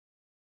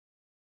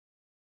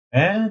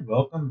And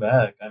welcome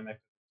back. I'm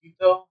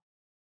Ekito.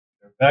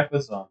 We're back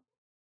with Zomboids.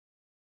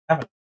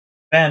 Having a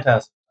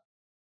fantastic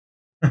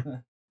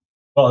time.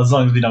 Well, as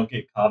long as we don't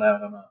get caught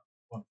out on a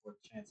 1/4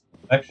 chance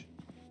of infection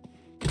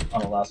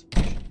on a last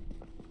mission.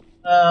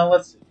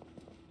 Let's see.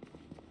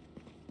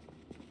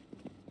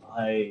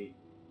 I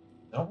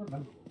don't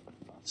remember what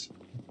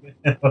we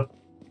did last.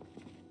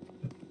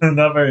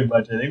 Not very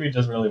much. I think we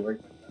just really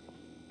worked like that.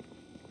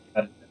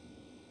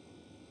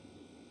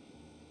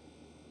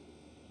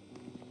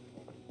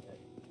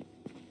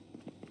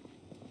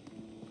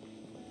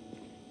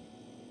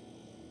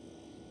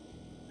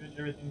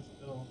 Everything's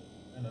still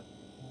kind of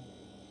cool.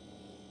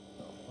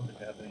 I don't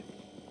think I have any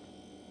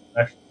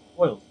actual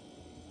spoils.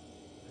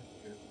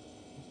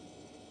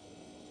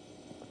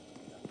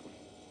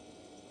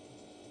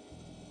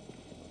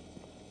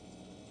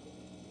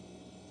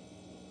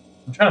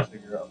 I'm trying to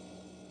figure out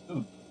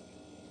food.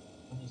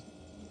 We'll just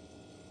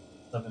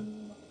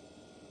 7.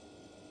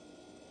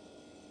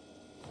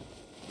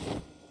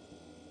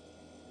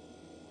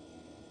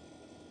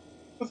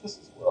 With this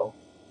as well.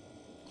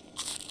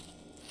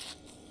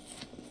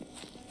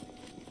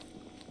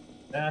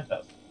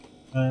 Fantastic.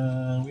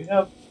 We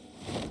have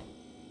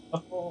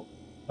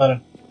about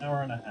an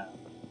hour and a half.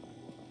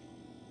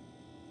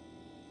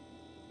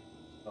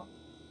 So,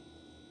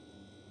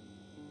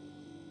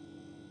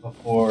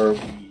 before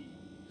we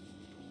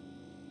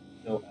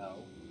go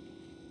out,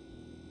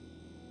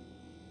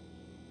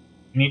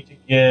 we need to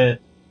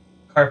get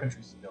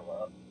carpentry skill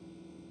up.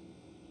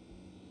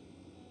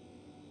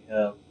 We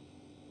have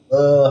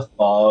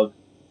fog.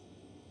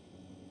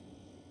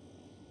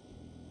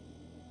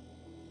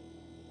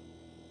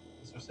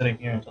 We're sitting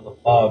here until the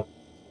fog.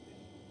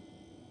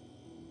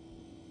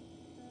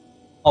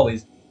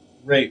 Always a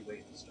great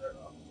way to start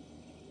off.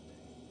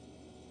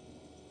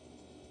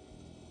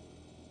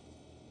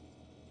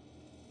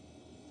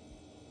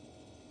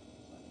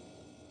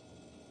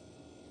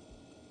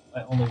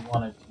 I only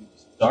wanted to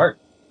start.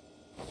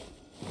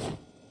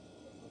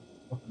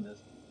 Open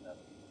this.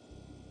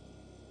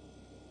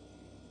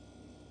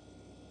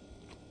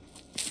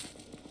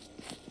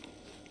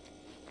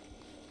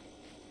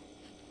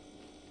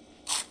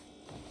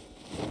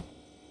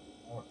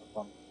 More up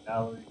on the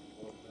gallery a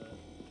little bit.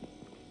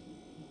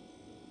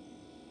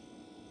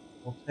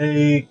 We'll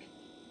take.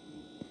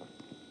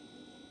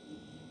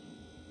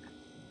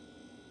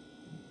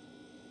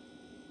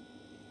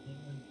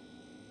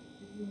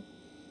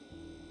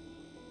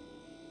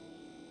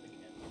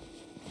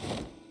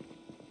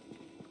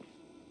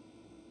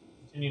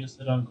 Continue to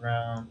sit on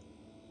ground.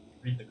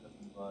 Read the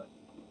cooking book.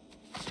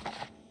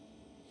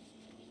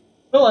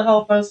 Will it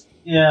help us?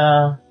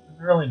 Yeah. Is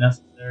it really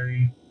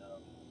necessary? No.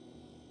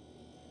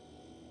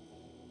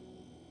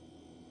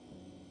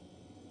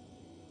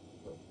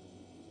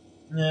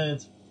 Yeah,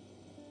 it's.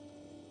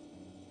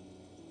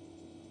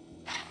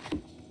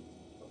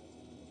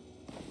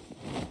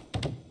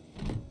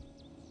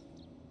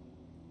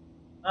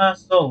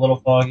 Still a little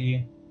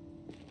foggy.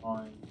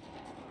 Fine.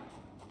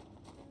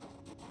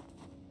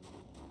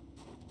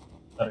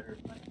 Thought I heard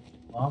my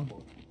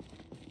Zomboid.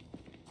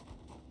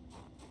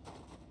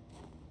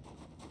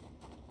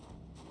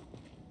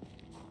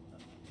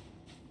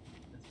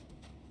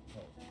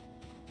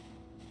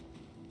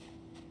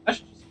 I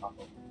should just hop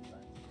over the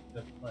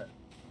side.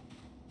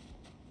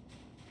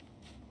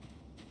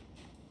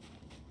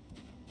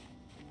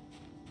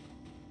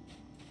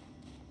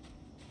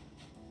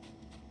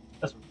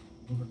 That's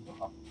moving to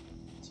hop.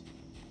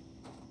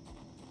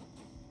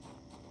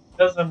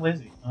 Because I'm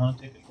lazy. I want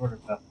to take a shorter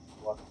path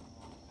to walk.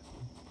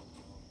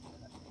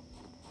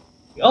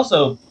 We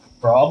also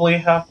probably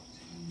have to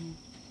keep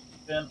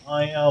an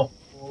eye out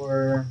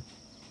for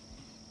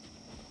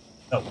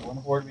that one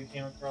horde we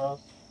came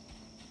across.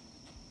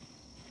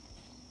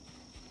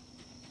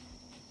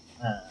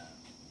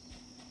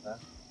 That.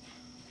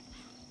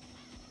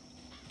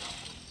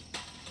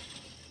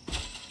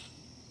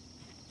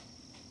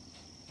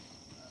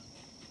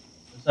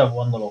 Just have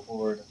one little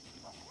horde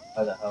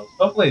by the house.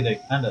 Hopefully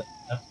they kind of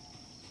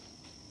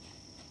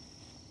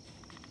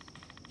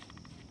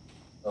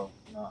so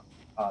not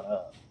caught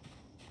up.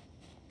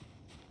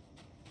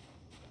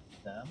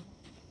 Them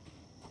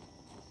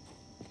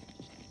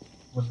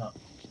would not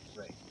be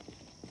great.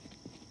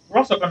 We're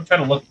also going to try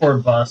to look for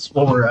a bus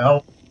while we're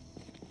out.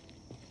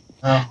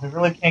 We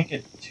really can't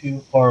get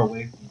too far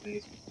away from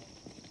base.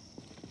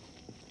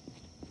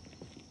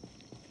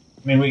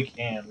 I mean, we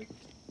can.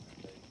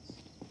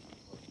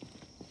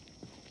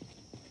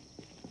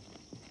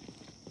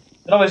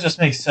 It always just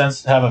makes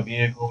sense to have a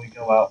vehicle. We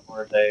go out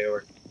for a day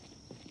or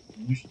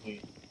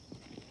usually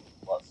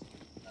plus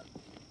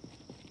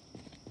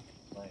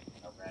like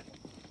a random.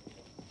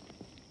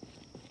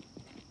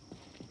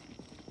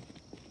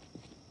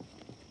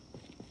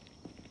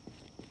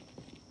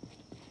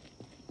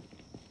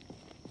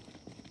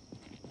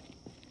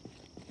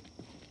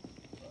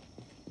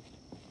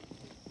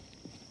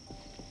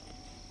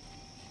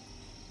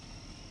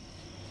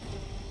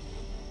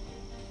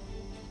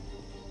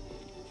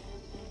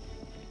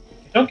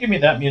 Don't give me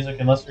that music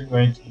unless you're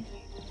going to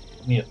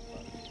give me a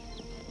fun.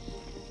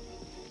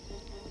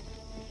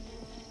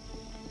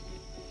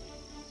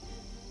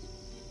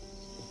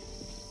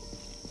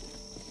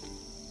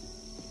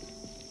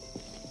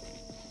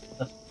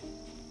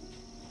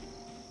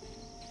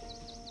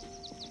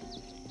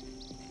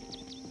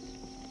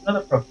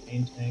 Another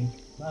propane tank.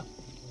 Not too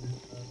worried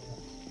about it.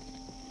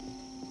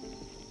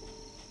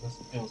 This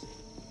feels.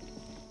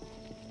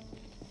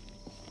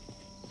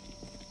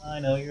 I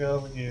know you're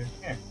over here.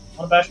 Here,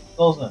 wanna bash your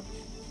skulls in?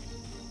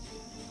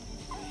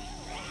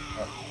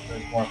 Oh,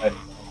 there's more hiding.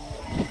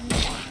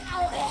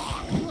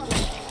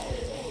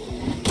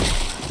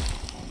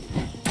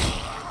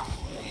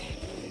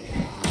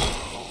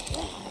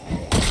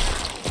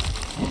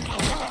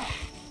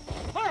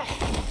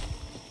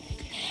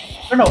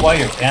 I don't know why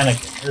you're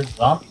panicking. There's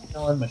zombie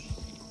killing machines.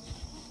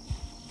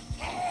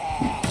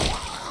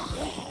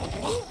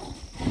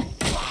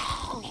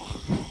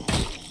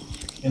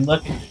 And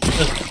look at you, you're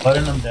just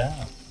putting them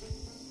down.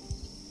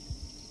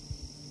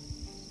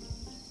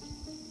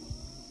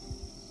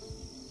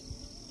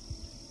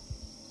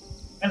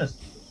 Kind of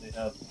stupid they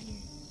have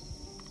me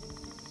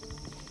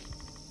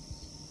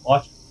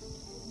watching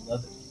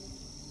leather.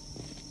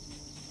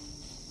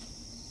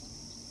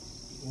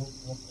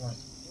 What's right?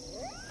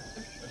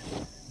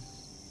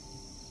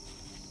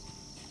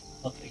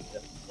 I'll take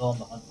that. Still on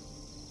the hunt.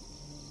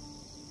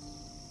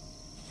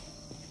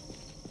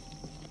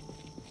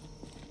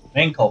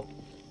 Main culprit.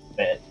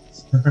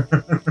 Beds. You're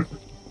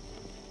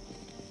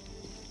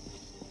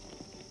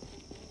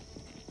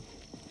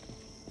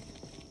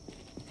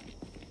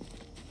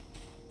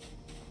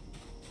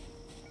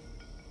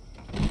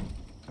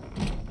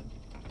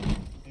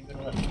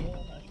gonna let me in?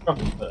 I should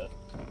probably put.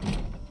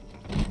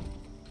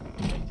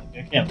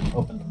 I can't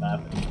open the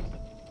map.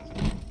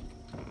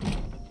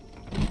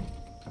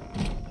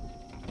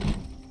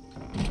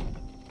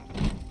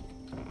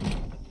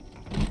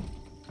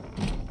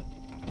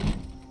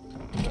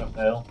 I'm gonna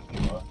fail.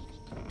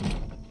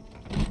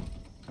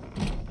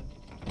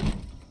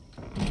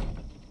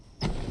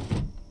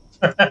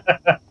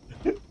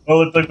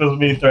 All it took was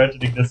me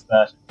threatening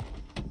dispatch.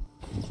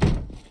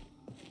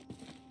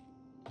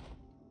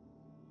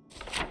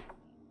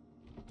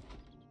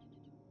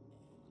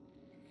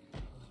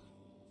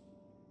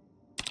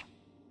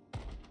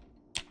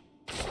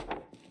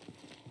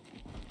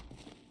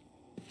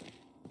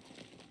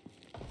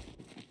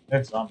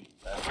 There's zombies.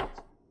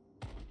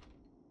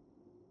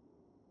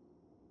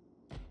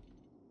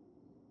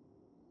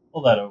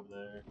 Pull that over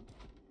there.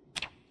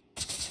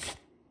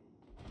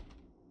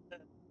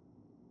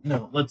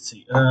 No, let's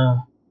see.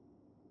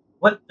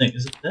 What thing?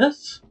 Is it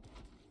this?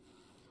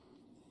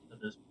 So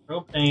there's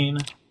propane.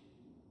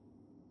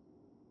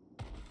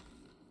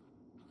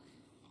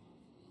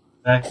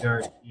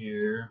 Backyard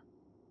here.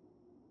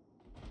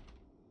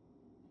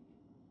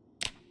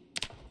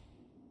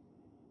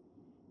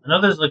 I know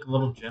there's like a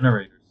little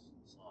generator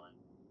sign.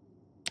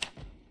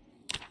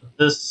 But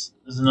this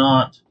is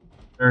not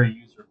very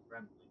user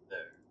friendly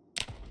there.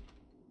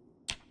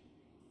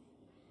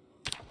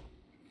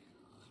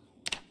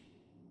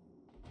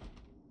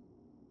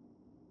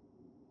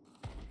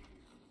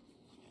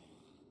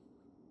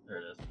 There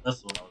it is.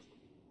 That's the one I was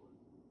looking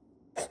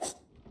for.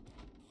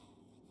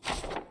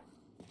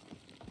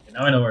 Okay,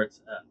 now I know where it's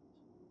at.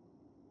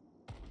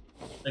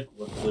 We'll take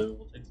wood glue,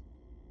 we'll take some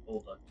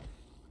old duct.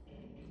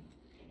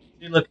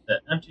 See, look at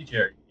that. Empty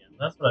jerry can.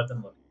 That's what I've been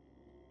looking for.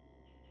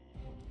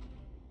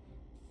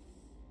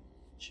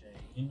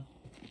 Chain.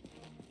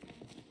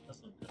 That's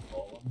some good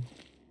column.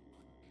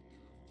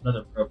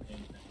 Another propane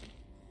tank.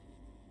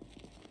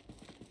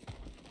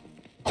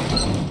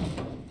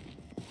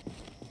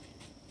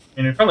 I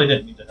mean, we probably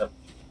didn't need to have.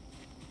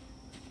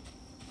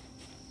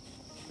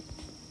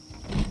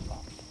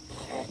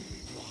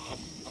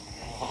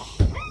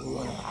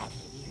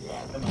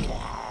 Come on.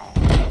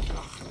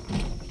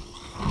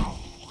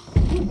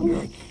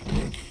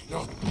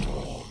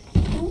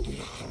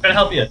 Trying to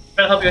help you.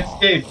 Trying to help you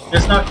escape.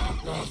 There's not.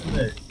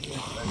 There.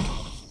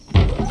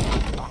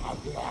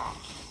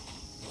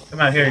 Come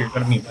out here. You're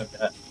gonna meet my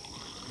dad.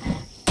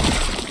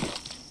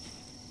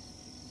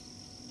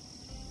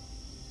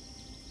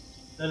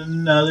 Is that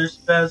another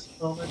spaz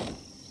over?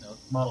 No,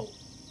 it's model.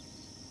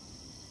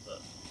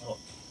 Model.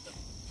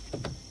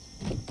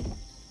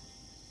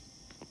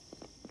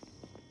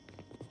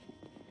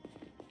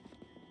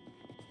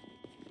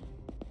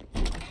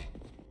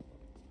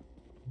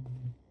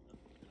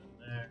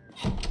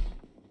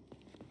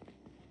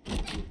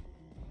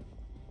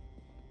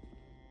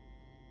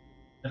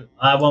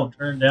 I won't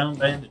turn down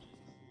bandages.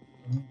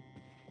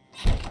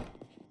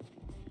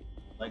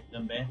 Like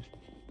them bandages.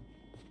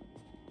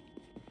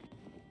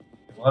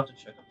 Okay, we'll have to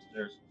check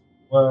upstairs as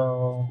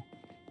well.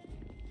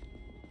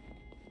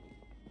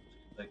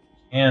 I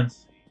can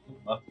see. Ooh,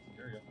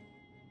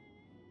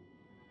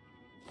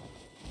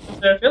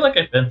 I feel like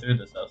I've been through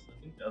this house. I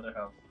think the other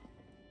house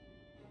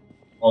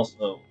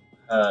also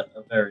had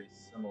a very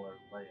similar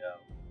layout.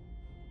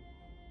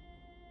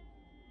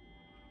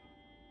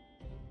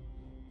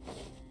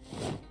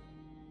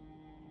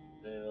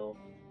 Veil,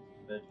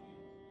 veggies.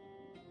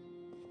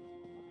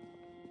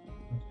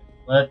 Okay,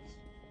 let's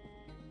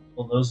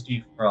pull those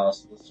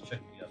defrost. Let's check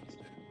the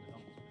upstairs.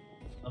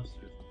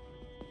 Upstairs.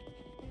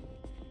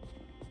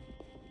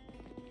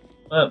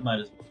 But might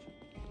as well check.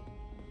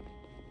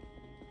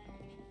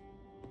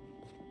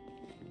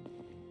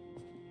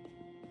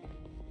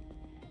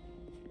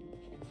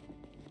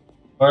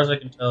 far as I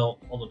can tell,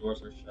 all the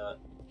doors are shut.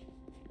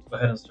 Let's go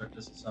ahead and start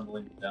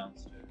disassembling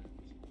downstairs.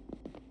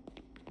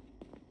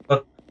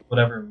 Cook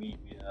whatever meat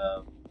we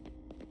have.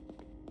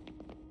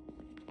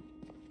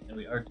 And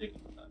we are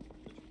taking time.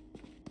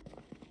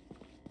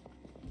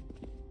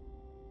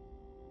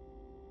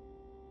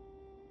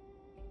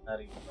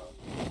 Not even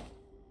problem.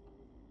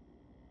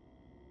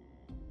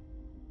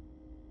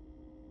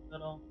 Is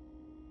that all?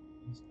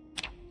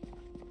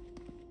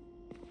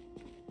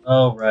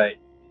 Oh, right.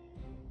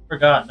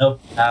 Forgot, no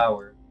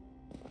power.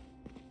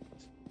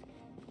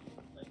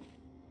 Like,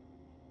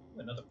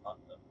 another pot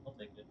though. I'll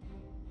take it.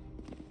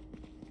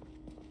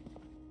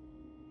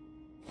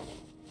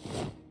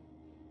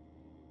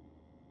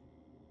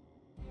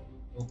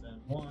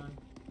 Open one.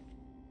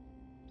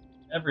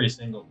 Every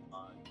single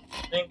time.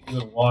 I think you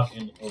would walk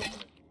in to open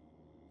it.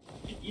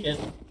 You eat it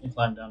and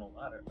climb down a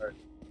ladder. Or,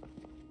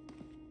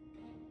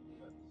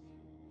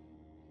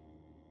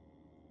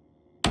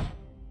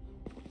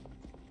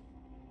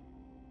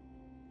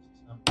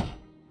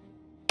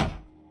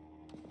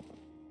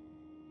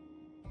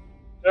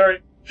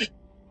 sorry. I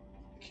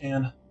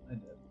can. I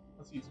did.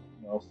 Let's eat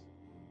something else.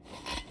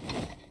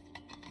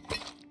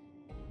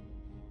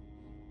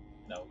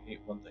 No, we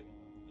ate one thing and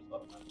then just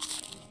automatically.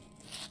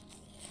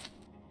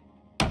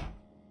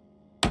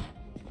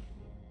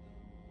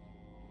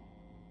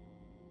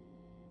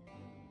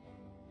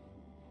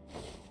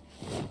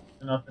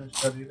 You're not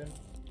finished that eating?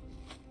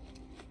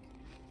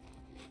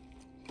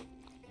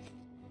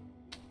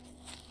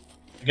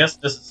 I guess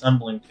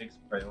disassembling takes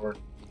priority.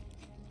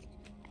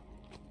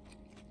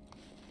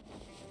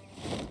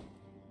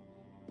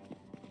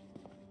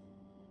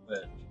 Which,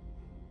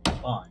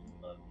 fine,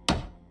 but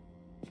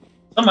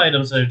some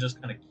items that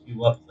just kind of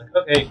queue up. It's like,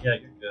 okay, yeah,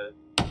 you're good.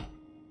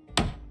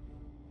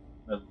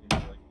 Other things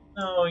are like,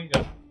 no, you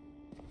gotta.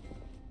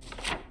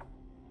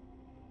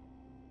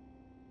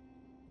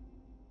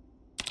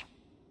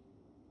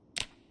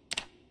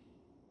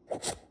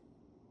 Just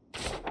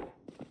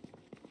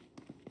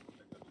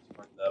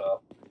mark that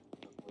off.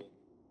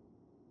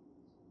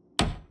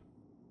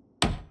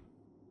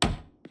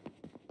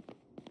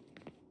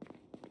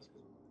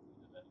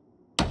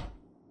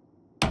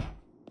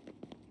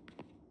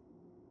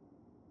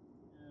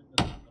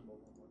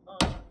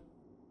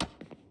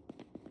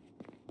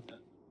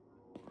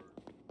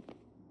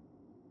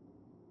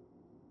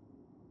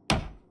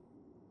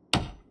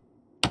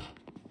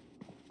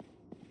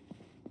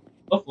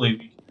 Hopefully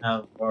we can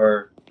have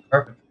our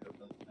carpentry open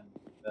by the time we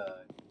get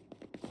back.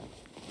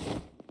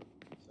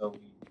 So we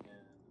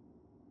can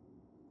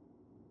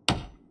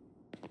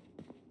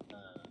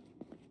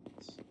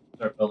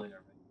start building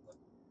our main.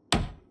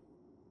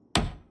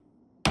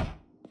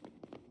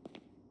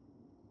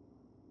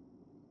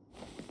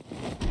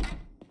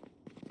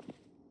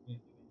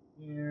 Anything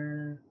in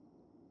here?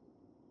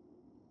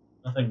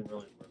 Nothing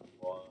really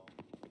worthwhile.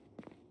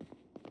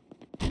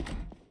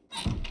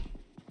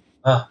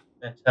 Ah,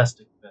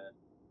 fantastic bed.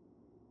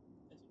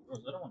 I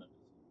don't want to.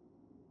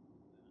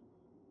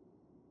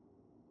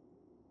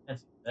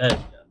 Fancy bed, yes.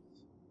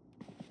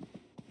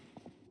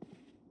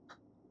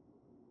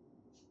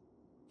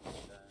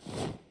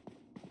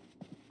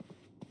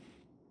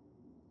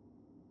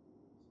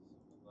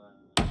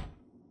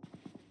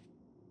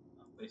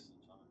 Not waste of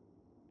time.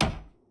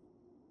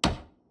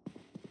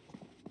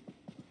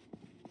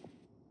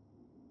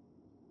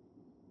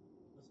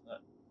 What's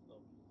that?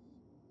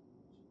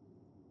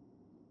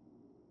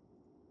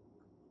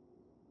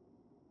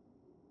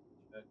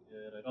 Check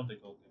it. I don't think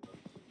I'll give us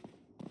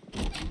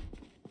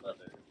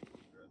leather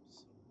grips.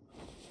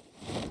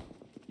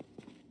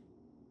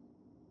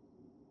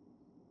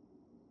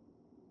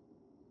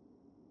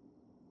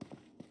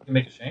 You can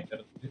make a shank out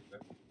of the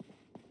toothbrush.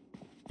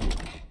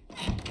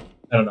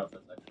 I don't know if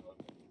that's actually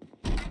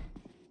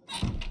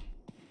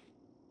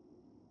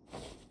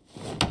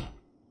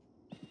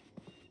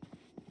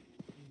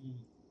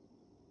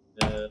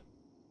leather. Bed.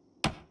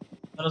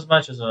 Not as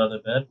much as the other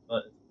bed,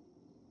 but it's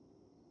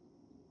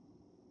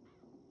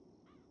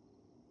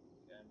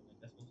okay. I mean, I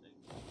guess we'll take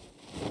it.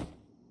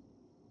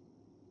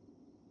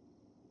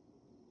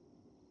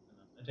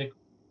 I take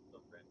the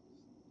bricks.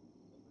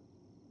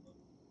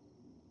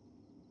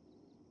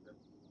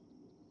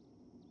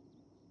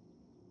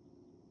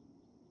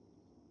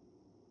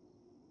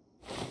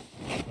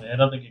 Wait, I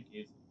don't think it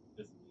gives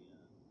the.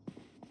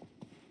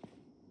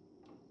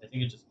 I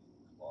think it just gives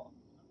the cloth.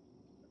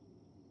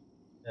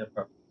 Yeah,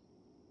 probably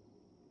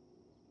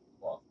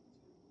cloth.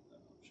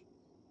 That option.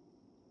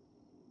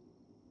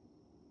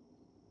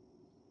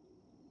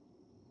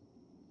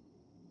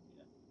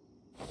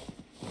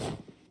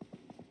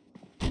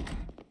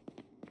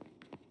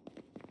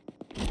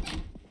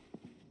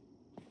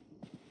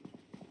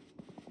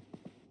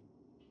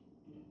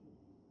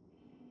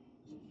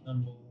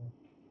 Disassemble.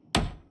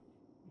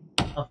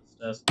 Office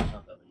desk.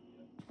 Not that big a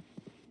deal.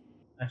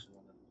 Actually,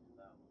 wanted to do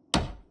that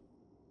one.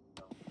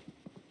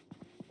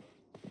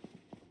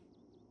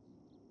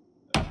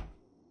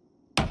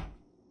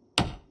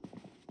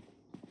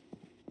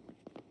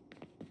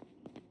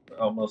 We're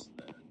almost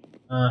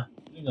there.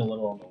 Getting a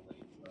little on the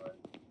late side.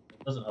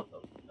 It doesn't help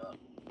that we got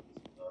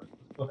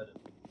go ahead.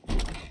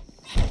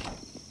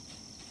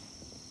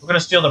 We're gonna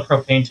steal the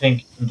propane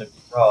tank in the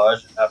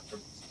garage after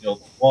we steal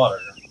the water.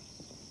 And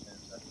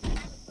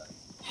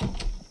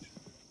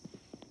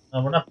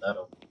no, we're not that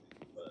open,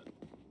 but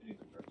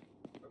getting the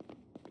propane.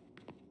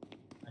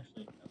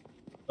 Actually, no.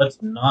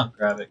 Let's not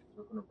grab it because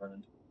we're gonna run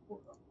into a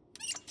portal.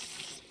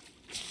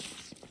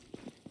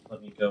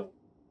 Let me go.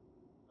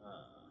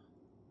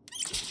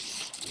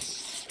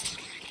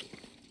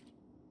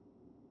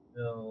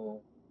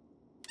 Fill.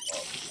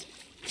 Oh,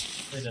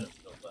 they didn't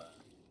fill that.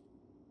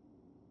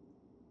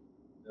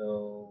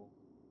 Fill.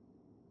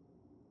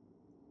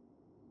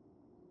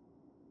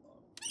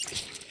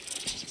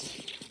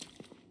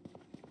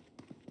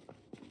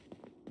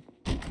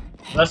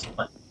 So that's the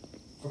plan.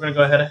 We're gonna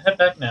go ahead and head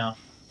back now.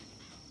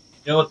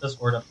 Deal with this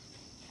word up.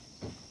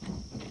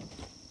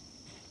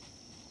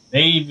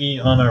 Maybe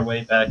on our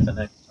way back the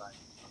next time.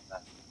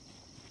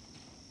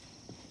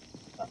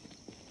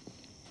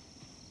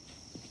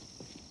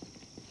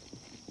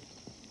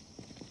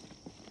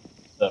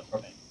 The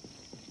propane. I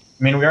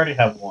mean, we already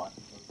have one,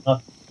 so it's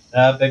not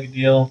that big a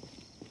deal.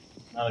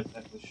 Not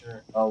exactly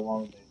sure how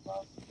long they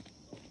last.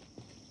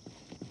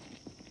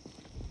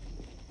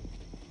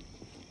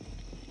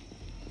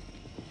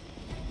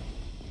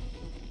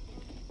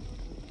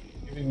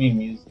 Giving me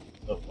music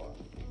so far.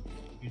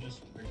 You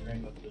just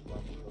triggering with this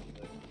zombie real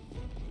quick.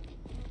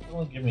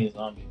 Don't give me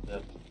zombies.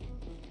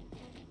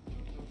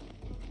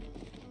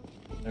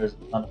 There's a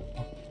ton of.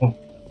 Oh.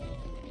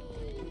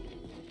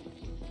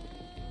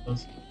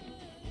 Let's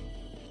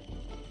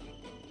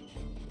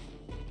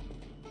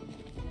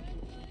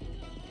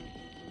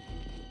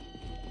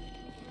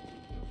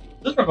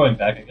since we're going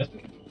back, I guess we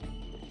can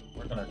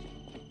work on our.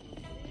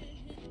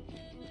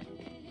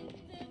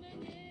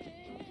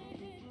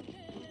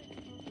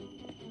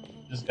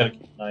 Just gotta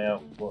keep an eye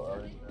out for our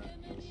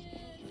interactions.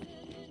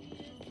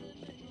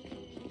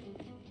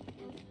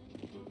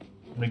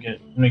 I'm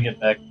gonna get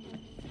back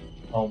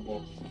home.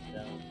 We'll sit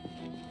down.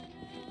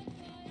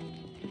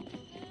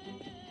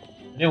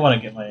 I do want to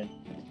get my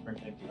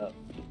printing up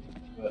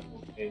to an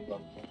okay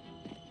level.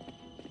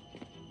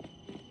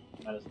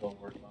 Might as well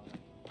work on it.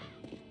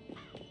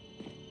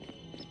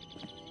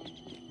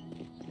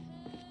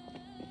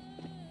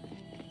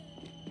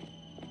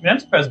 I mean, I'm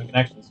surprised we can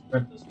actually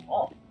sprint this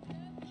long.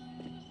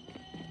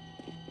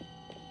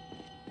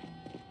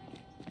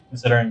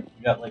 Considering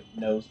we got like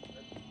no sprint.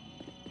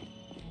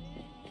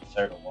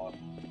 Start to walk.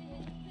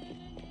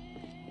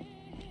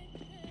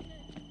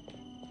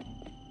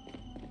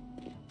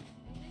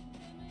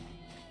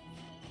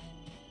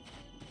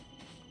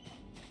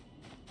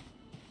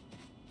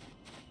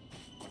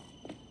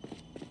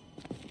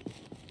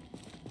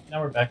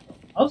 Now we're back home.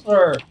 How's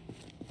our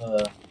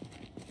level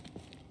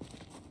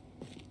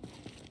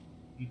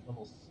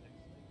 6?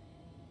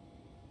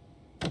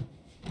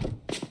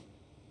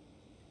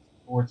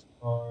 Sports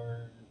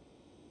card.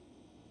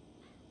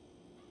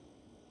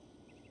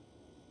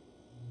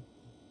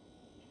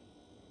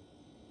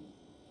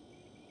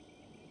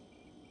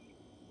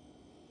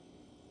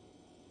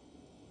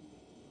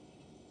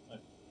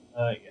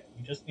 Yeah,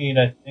 we just need,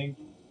 I think,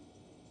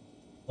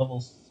 level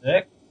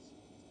 6.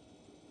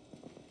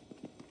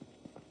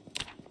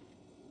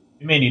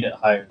 We may need it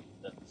higher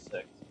than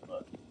 6,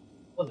 but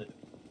what is it?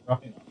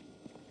 Dropping off.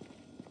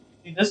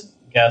 See, this is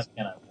the gas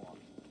can I want.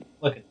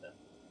 Look at that.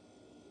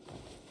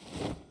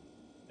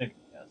 Big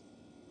gas.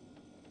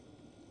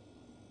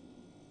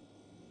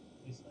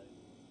 Please like.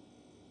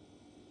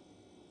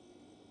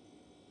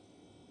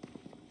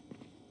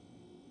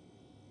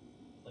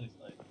 Please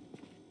like.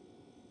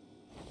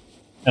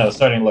 No, it's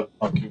starting to look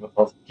funky with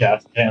all the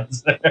gas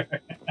cans there. I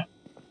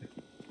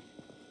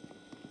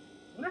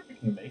wonder if we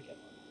can make it.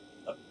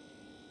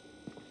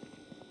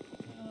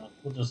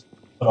 We'll just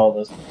put all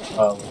this in the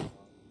pile.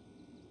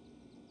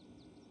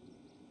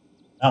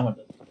 That one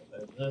doesn't go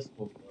there. This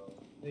will go.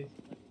 Please.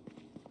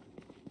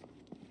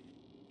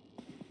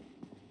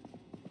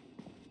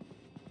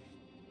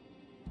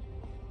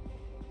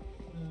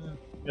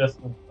 Guess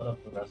we'll put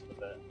up the rest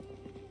of it.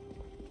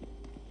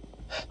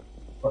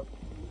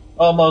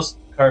 Almost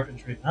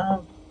carpentry.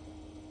 I'm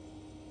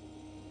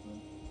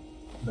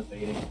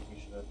debating if we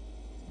should.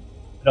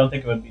 I don't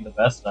think it would be the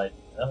best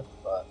idea,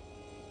 but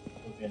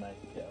it would be an idea.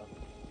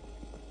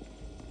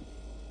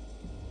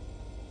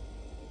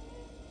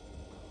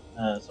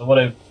 So what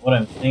I'm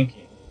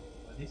thinking.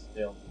 Are these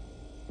still?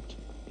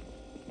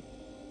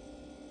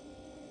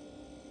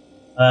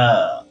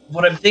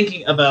 What I'm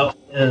thinking about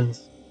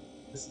is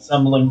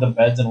disassembling the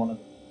beds in one of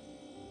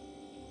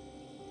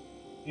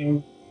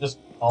the. Just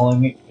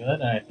calling it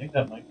good, and I think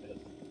that might get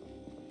us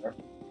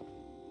perfect.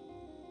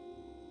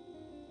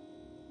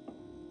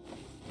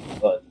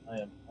 But I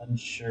am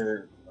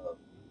unsure of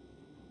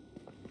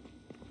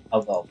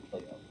how that'll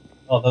play out.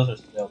 Oh, those are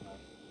still nice.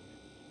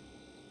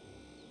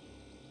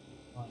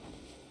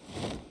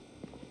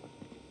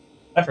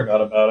 I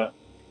forgot about it.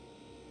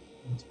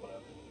 It's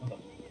whatever.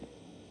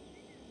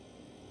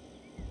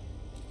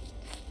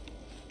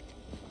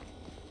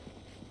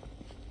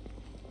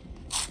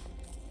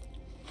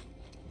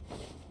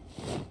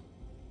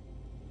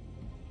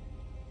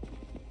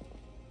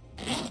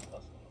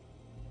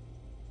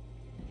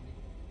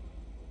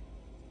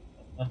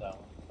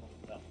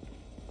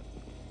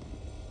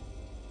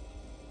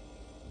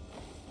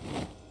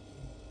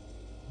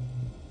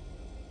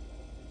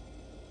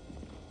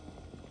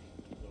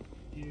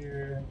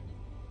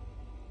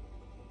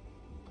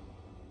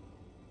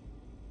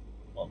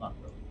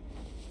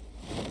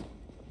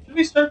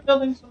 start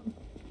building some?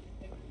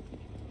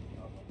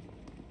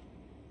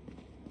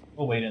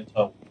 We'll wait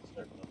until we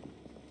start building.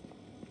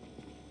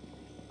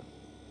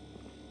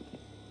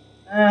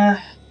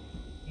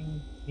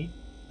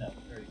 No,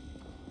 very.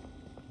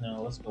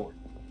 No, let's go work.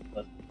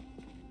 Let's.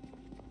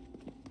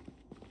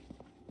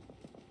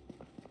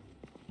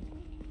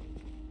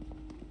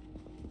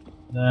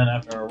 Then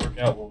after our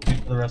workout, we'll wait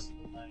for the rest of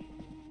the night.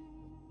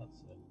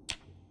 That's it.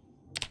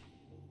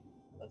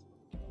 That's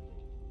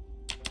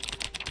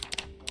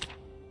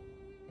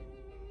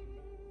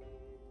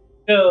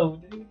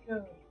go, dude,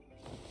 go.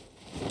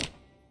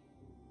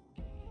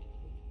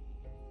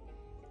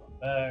 Come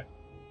back.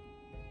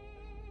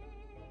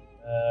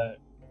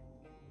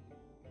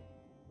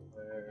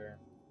 Where?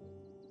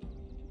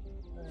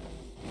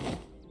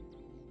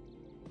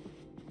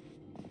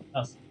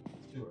 Us.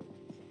 It's too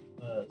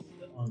early.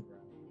 Sit on ground.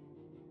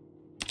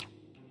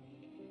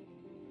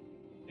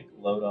 Take a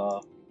load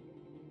off.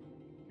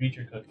 Reach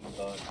your cooking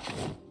bug.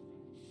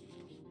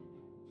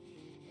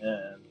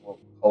 And we'll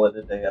call it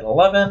a day at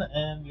 11,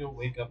 and you'll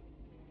wake up.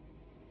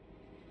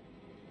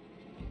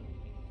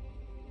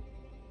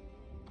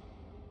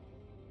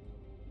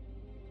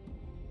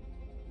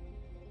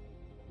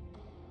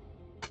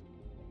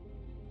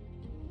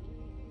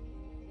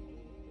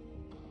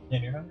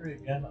 And you're hungry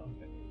again?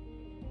 Okay.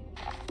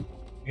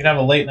 You can have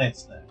a late night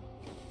snack.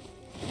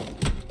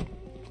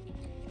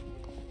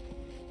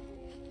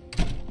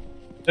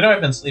 I know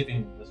I've been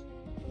sleeping this week.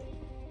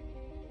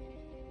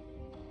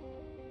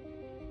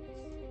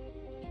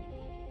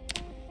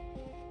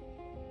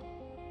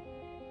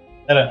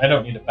 I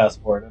don't need to fast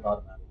forward it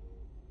automatically.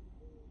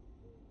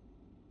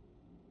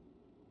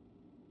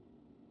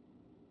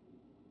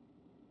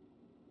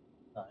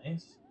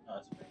 Nice. No,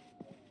 that's great.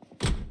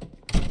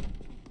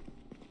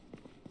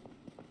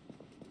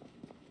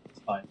 It's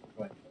fine.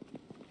 We're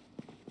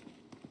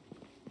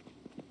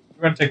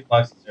going to take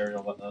Fox's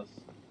cereal with us.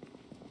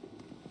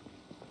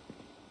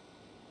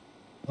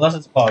 Unless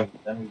it's foggy,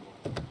 then we will.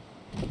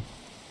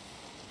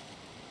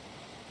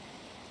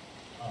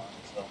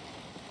 So.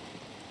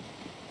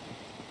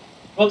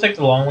 We'll take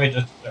the long way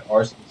just because there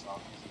are some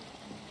zombies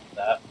in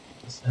that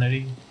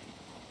vicinity.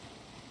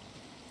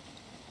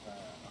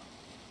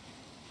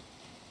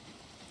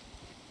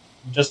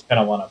 Just kind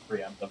of want to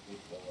preemptively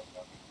deal with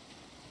them.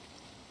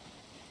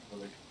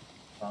 Really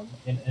become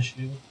an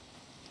issue.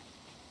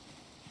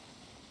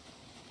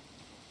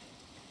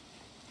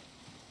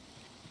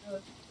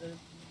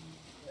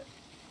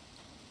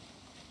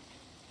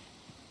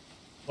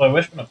 Well, I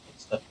wish when I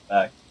put stuff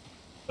back,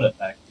 put it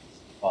back in the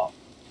spot.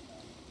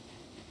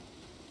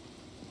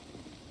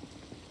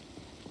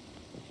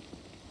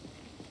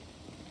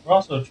 We're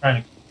also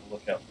trying to keep a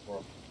lookout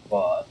for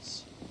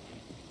bots.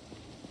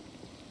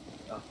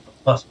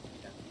 Plus,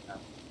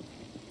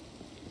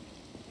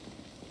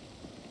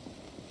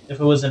 if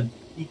it was in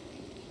peak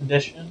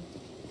condition,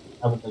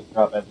 I would like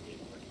drop everything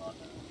on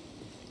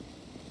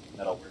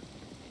metalwork.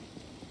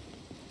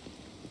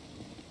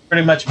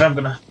 Pretty much, if I'm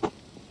gonna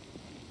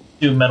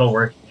do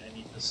metalworking, I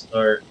need to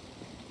start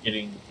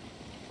getting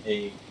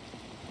a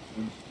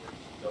food source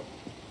going,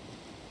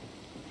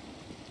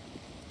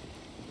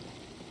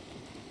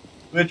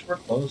 which we're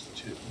close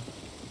to.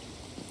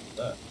 What's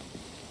that?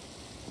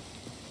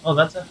 Oh,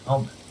 that's a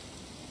helmet.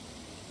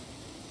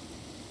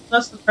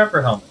 That's the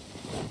prepper helmet.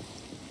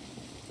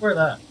 Wear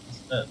that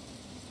instead.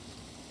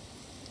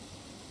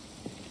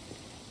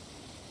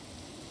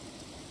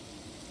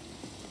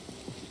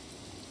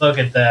 Look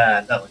at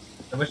that. That looks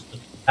nice. I wish the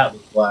hat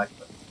was black,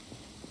 but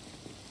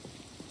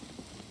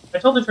I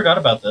totally forgot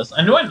about this.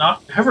 I knew I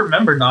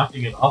remember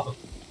knocking it off of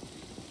it.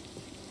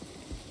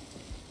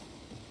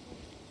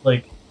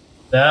 Like,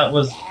 that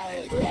was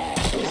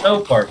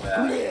so far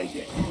back.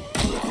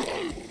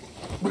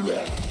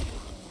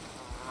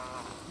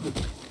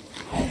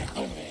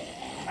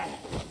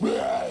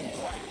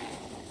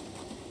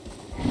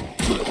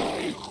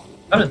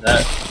 How did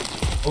that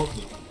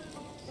totally miss?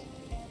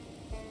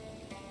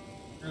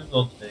 Here's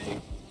we'll take.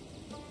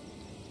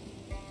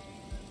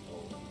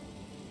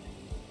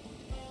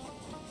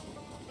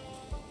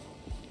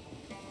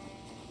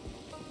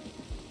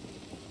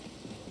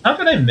 How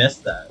could I miss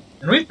that?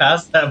 And we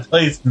passed that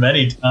place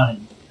many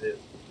times, dude.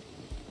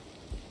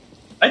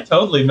 I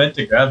totally meant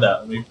to grab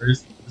that when we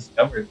first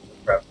discovered the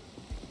prep.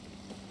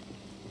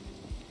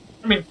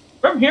 I mean,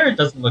 from here it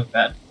doesn't look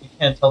bad. You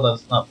can't tell that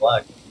it's not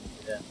black.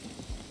 Yeah.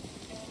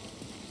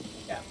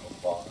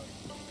 Camouflage.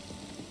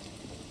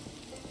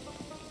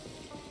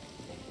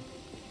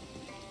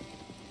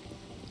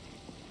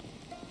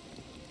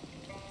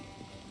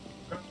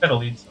 I'm gonna try to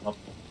lead some up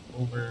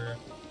over.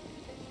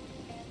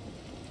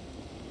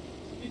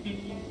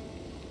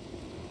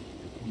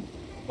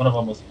 One of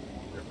them was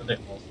here, but they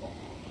almost fall.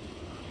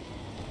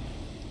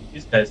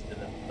 These guys did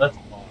it. That's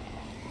fine.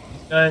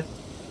 These guys.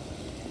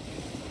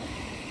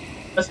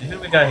 Let's see, who do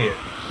we got here?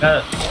 We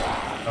got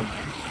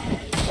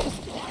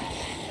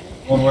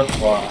one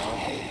worthwhile.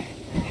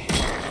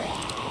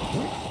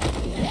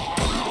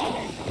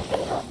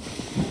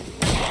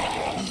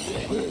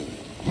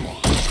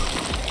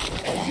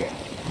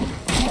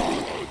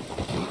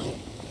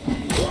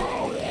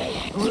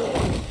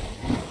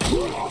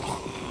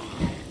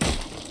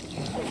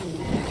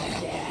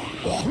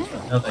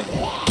 No thank you.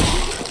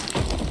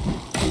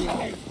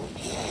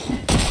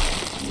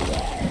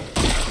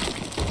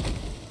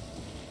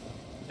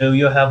 Do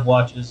you have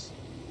watches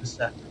to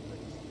sacrifice?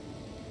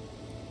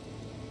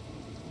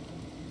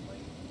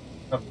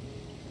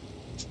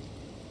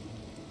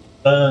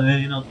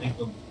 You don't think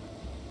they'll.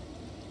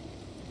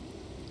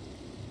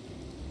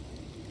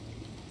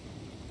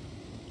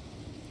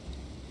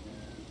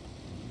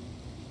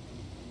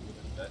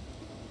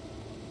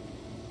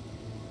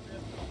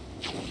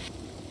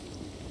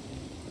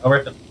 I'll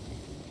write them.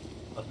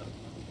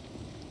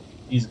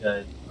 These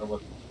guys are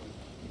what.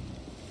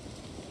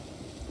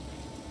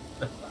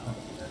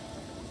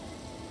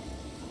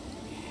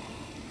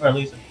 Or at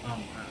least a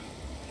common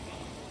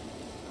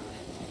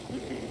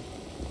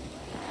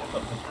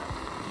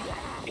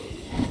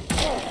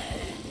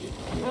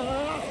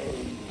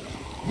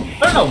I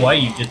don't know why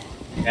you did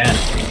that.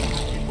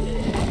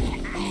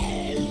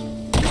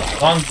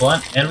 Long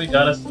blunt, and we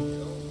got a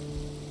skill.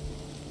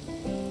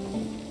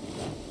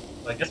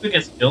 I guess we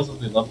get skills as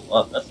we level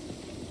up. That's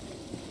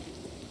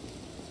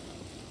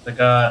like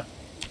a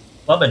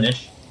club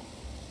initiative.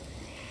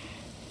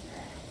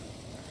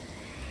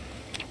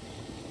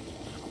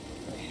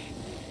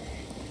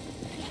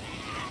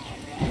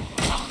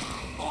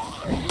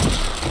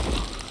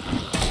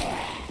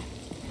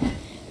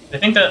 I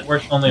think that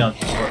works only on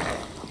short.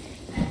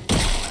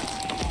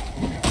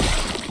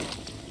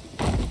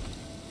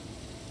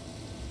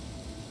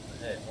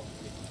 Hey,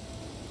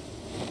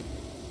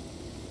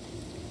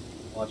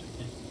 watch it.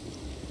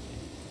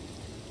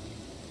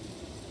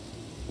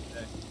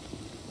 Okay.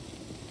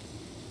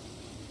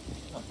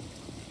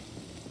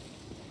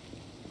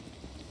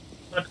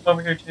 I'm gonna come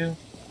over here too.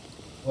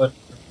 I would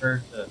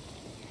prefer to.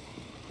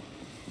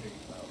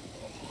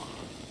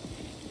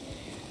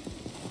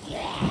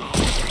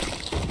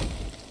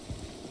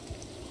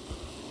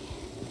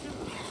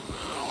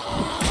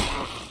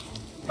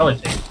 Probably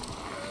take it.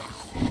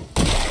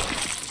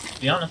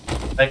 To be honest,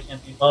 I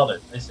can't be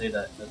bothered. I say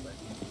that because I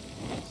can't be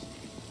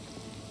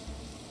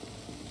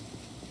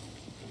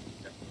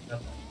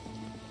bothered.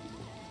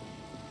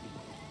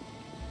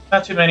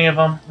 Not too many of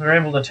them. We were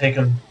able to take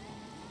them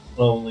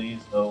slowly,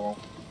 so.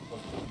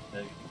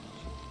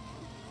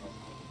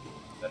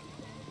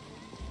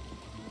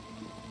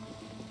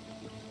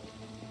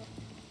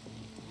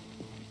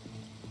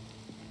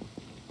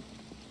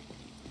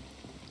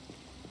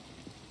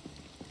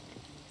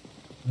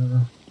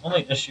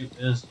 Only issue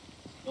is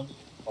still need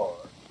a car.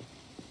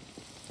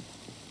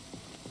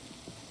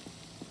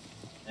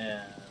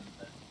 And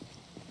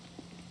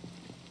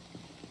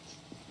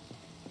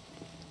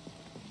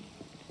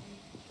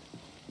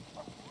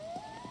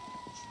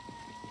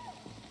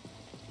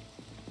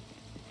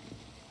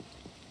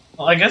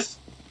well, I guess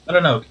I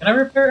don't know. Can I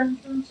repair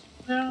engines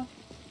now?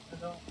 I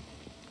don't.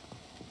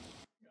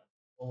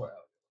 Well, we're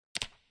out.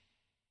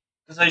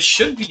 Because I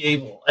should be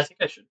able. I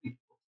think I should be.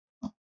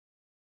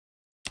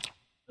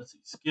 Let's see.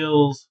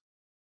 Skills.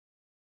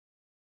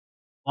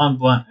 Long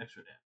blunt,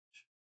 extra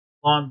damage.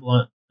 Long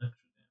blunt, extra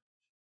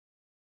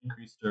damage.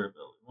 Increased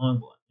durability. Long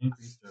blunt,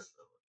 increased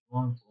durability.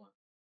 Long blunt.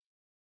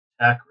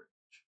 Attack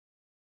range.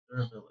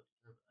 Durability.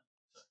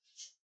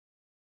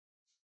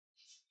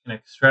 Can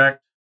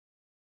extract.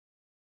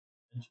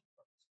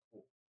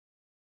 Cool.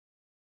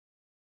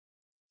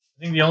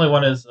 I think the only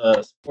one is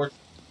sports.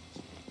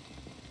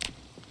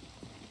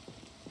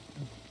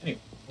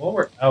 Anyway, while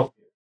we're out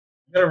here,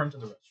 we gotta run to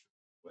the restroom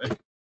quick.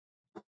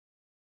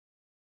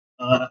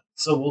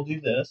 So we'll do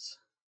this.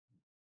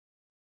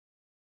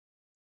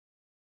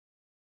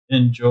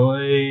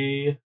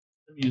 Enjoy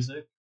the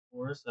music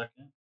for a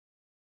second,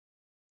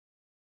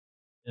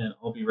 and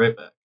I'll be right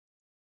back.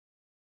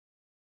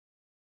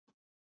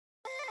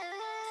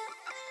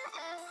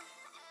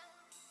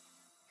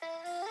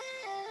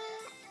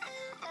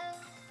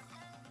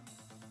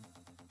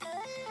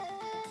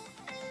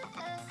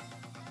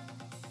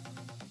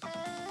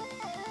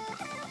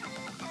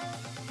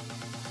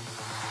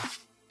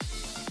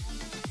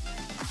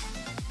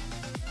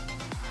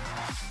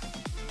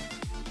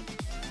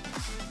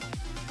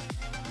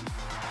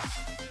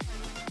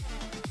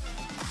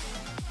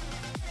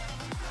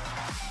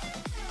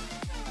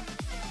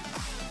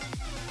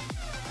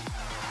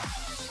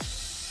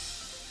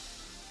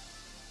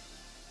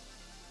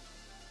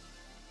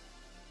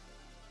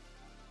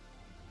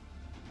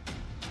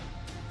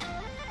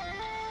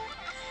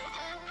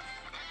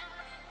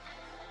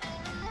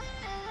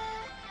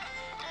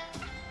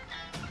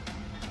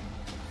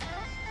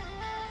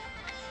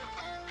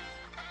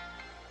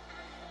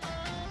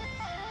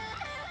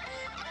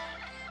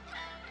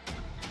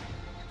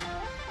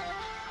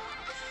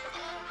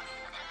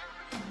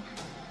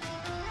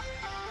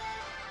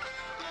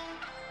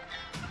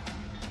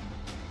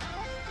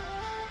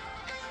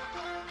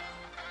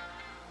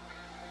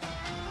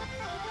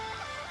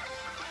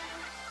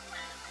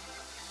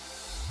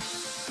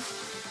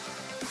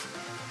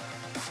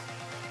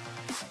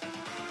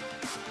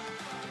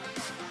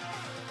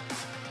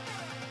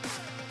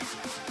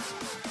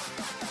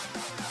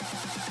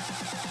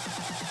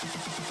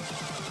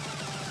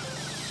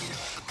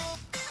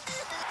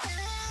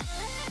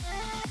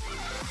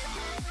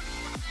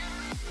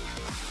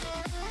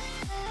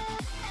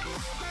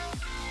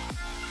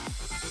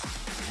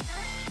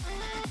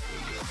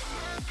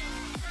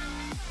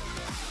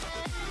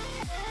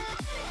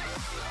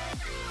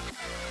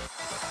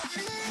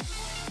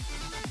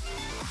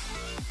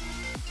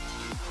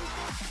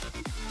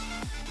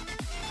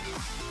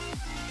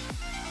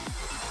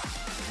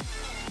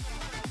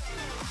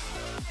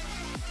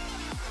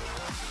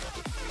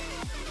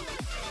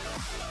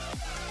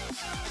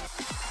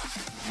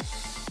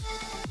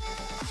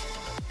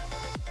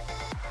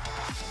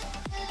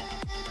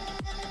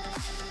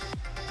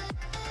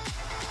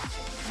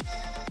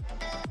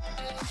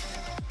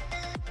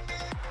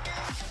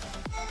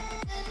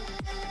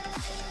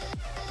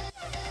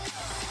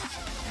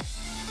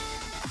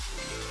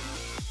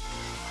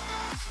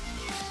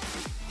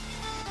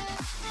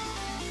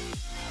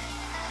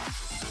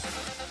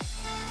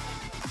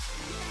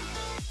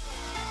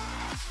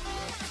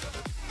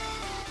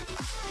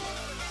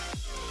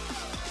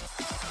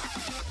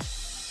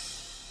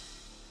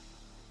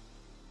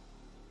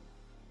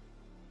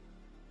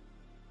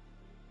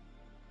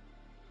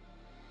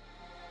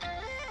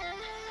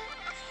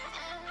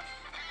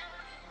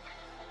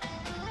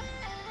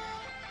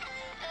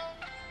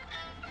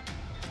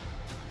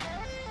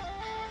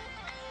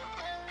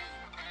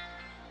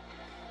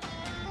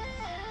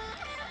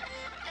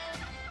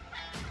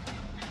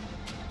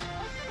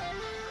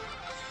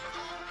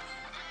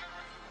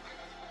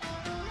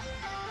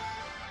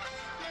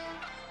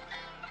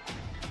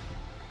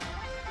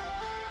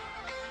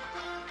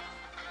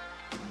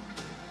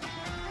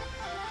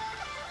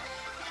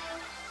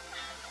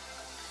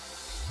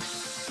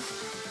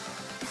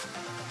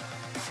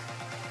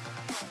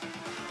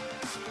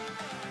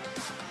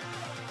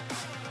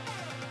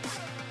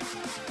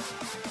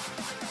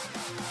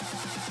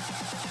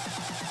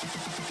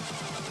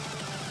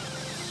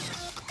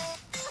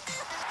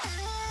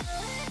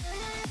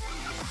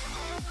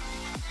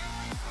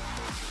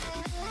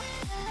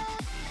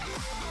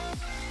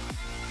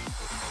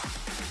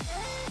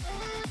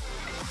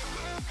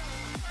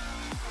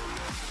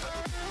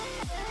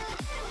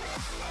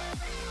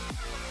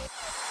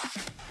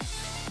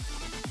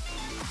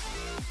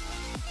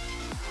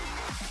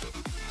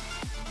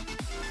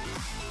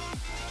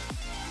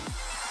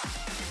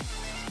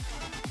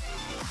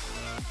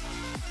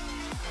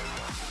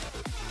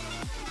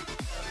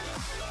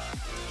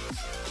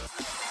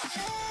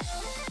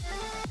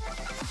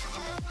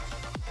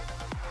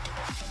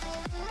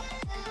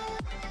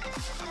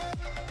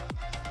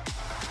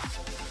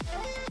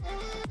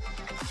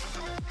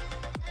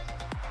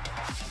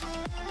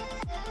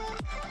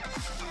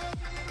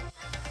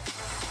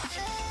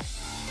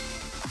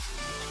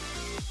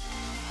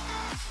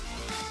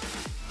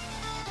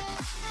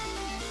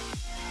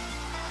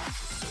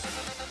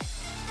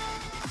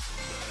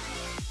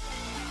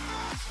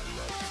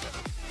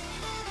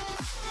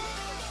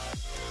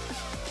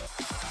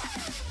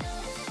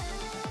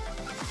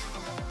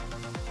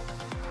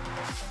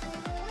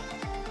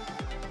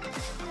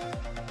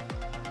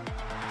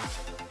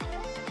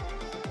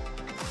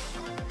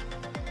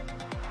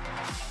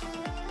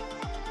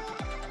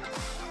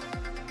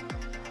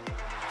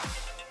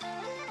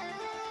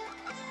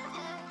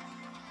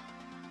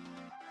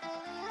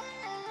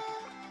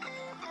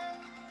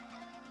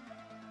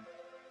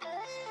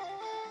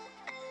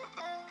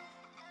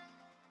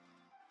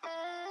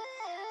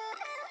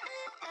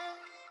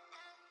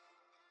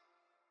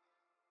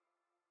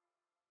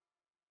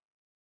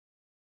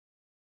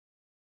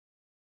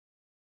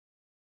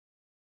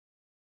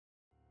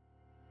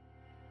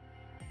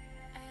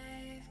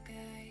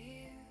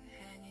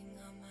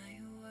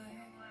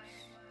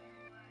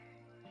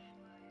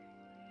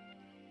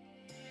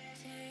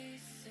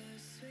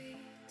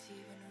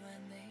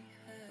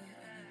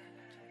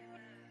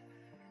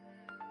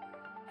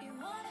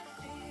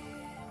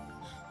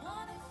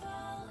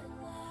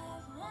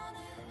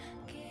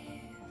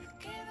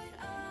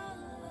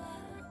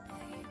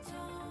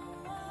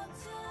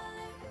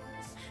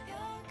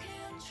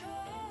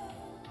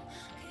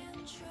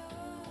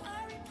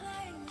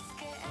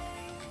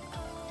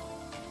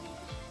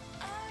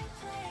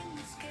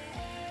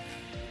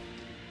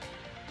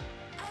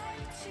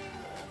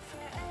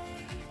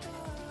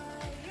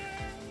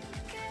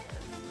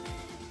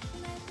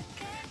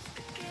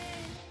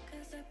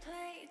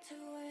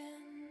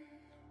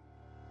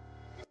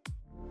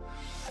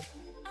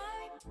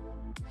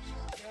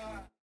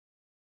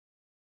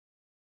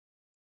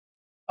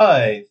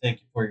 Hi, thank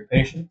you for your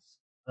patience.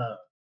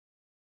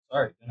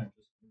 Sorry, dinner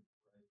just moved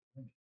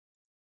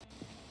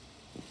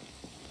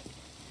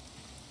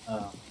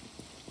right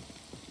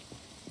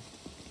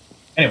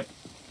in. Anyway,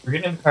 we're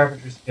getting the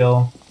carpentry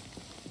skill.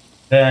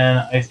 Then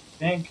I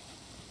think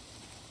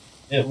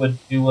it would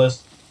do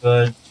us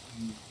good to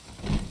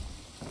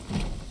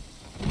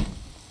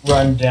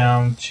run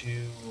down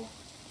to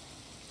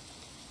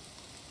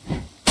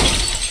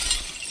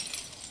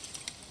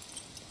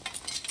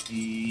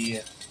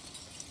the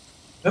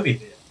movie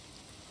theater.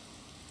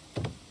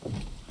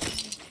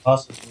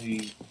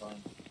 Possibly find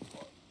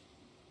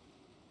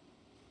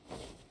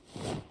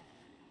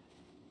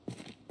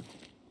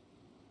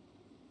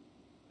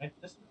right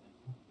this way.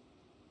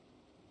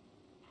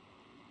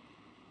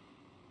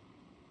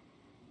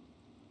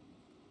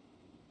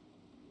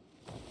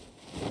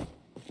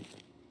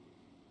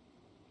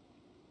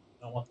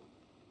 I don't want to.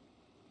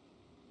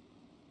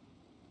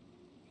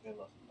 Okay,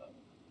 less about it.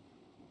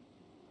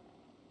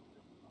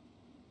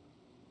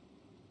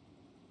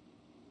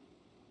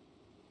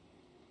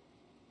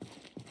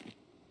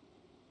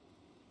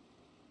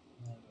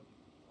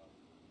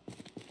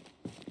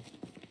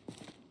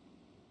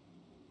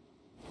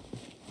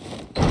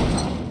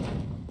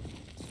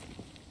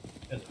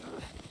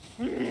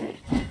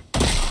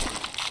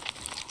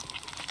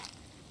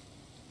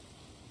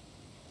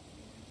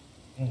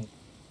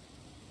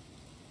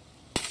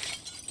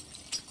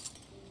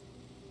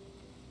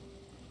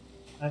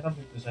 I don't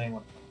think there's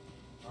anyone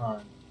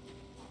on.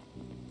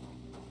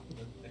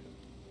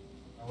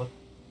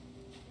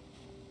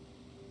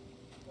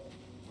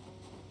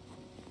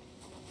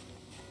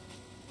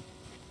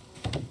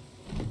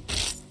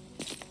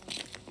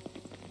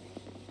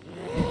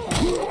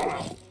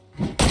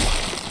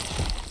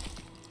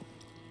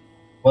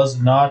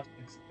 Was not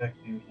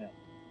expecting him.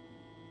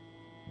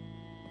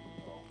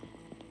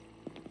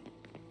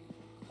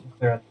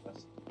 Clear out the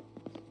rest of this.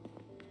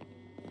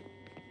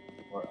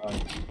 Or I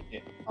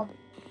get coming.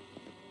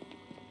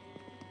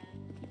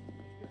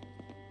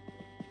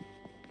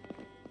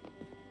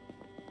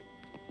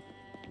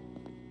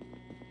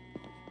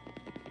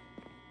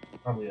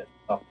 Probably at the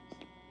top.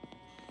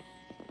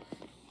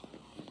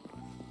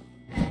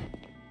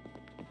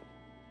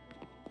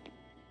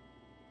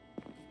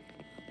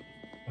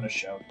 I'm gonna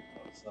shout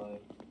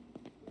outside.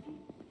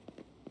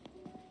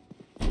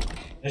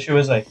 The issue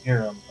is I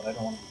hear him, but I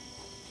don't want to.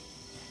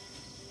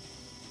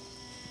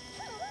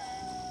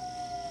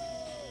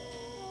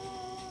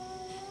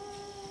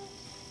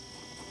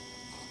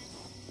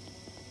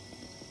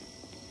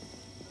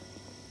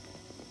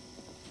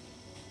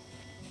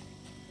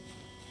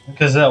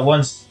 Because that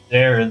one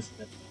stare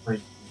incident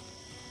freaked me.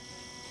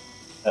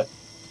 That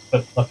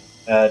put fucking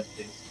bad taste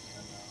in my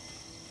mouth.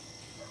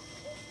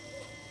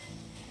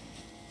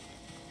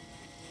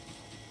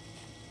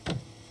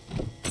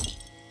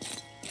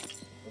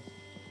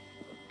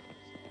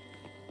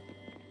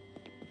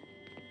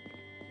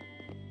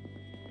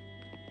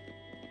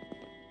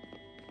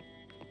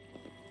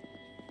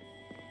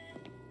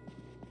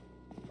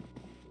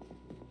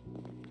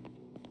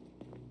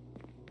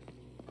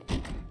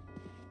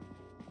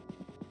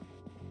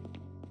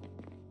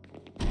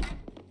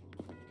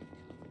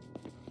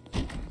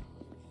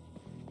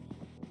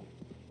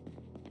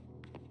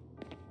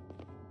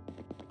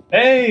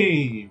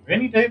 Hey,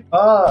 rainy day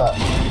pod.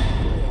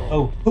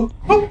 Oh, I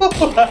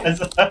was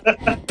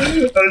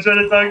trying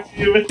to talk to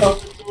you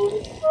without the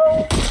door.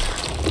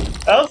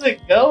 How's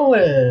it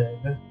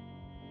going?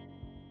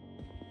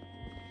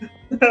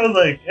 I was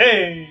like,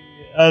 hey,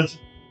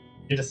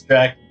 you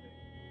distracted me.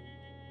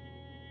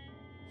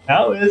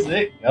 How is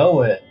it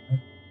going?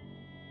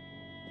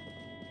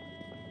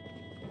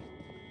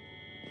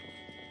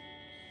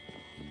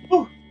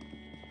 Whew.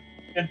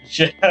 Get the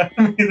shit out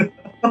of me though.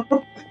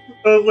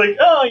 I was like,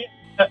 oh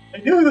yeah, I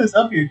knew he was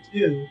up here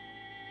too.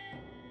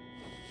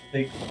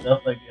 Take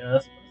stuff, I guess.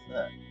 What's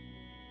that?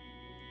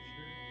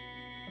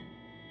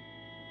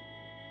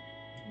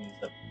 Use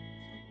that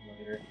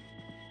something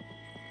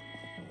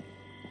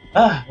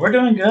later. We're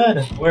doing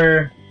good.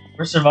 We're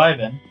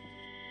surviving.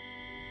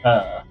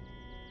 We're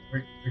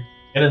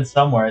getting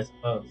somewhere, I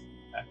suppose.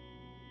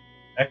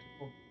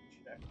 Tactical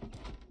check.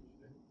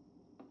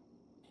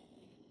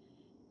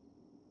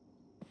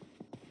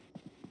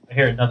 I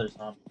hear another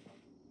zombie. I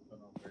don't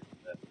know where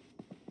he's at.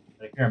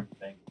 I hear him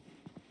bang.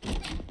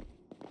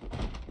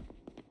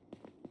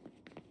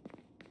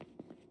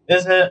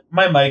 Is it?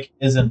 My mic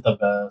isn't the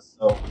best,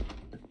 so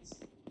it's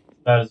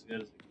about as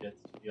good as it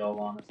gets, to be all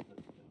honest with you.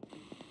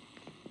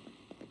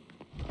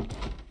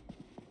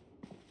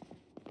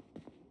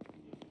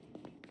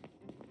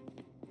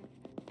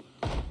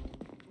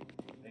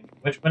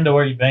 Which window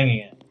are you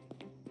banging at?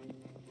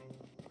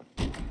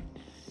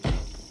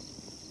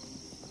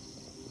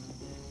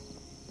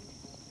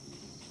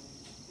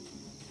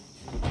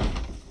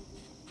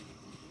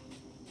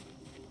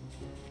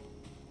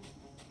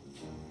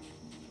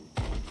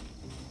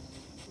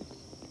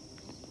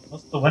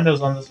 Most of the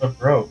windows on this are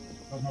broke.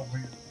 I don't know where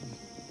you're banging.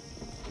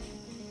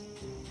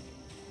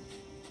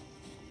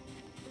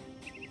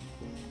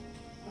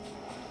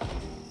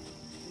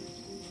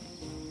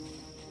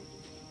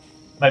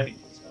 Might be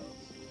his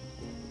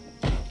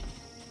house.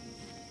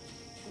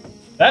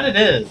 That it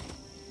is.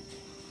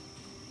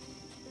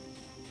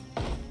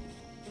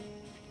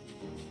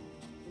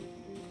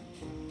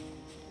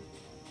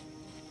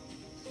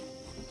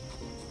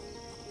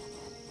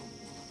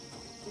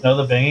 No,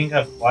 the banging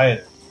got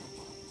quieter.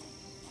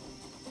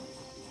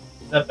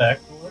 Is that back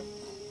door?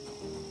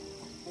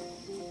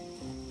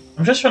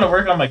 I'm just trying to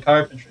work on my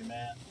carpentry,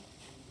 man.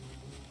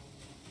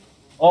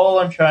 All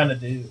I'm trying to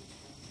do.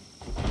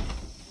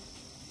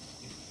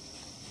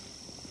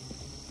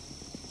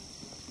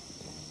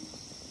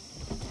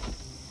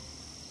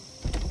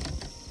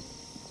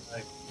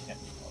 I can't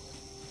do all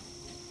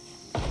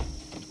this.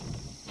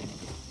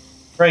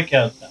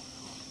 Breakout time.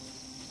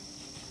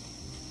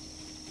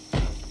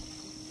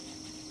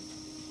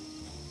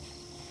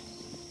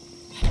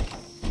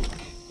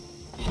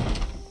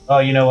 Oh,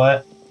 you know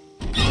what?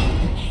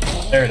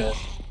 There it is.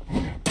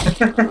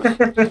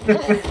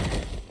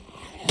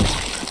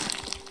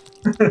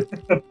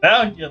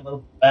 Found you,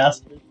 little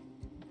bastard.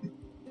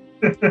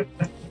 I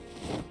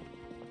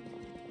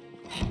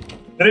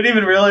didn't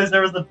even realize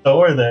there was a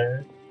door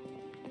there.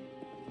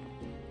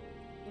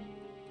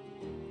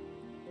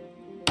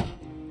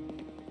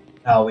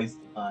 Oh, waste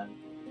of time.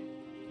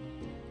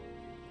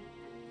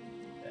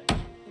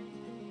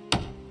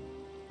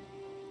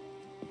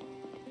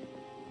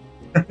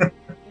 Okay.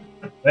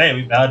 Hey,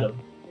 we found him.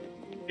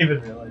 Didn't even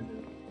realize it.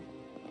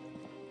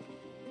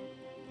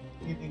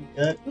 Anything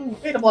good? Ooh,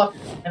 beta blocker.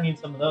 I need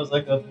some of those. I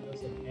go through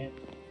those if I can.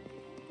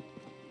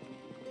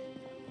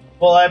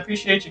 Well, I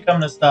appreciate you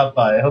coming to stop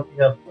by. I hope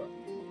you have fun.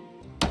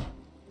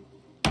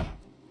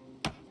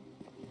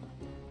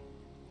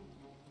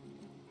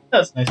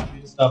 That's nice of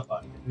you to stop by.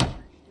 I do appreciate it.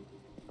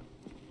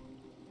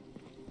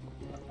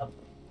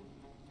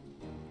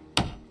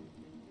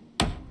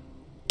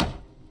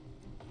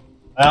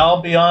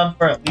 I'll be on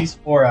for at least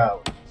 4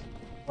 hours.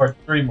 Or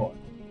 3 more.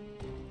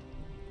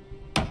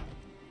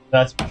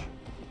 That's for sure.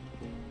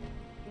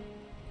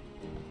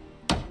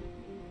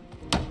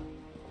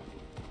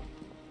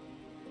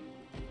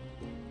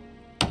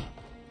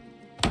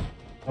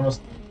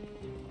 Almost.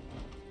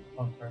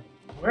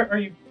 Where are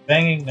you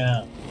banging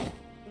now?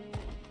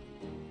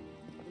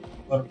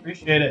 I'd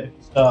appreciate it if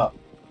you stop.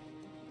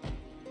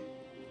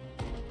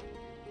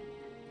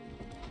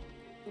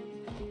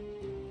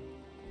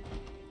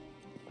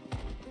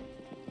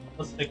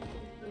 Let's take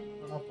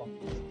turn up on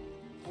this.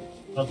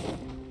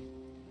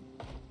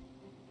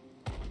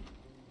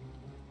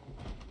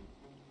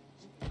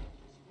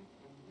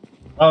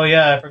 Oh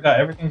yeah, I forgot.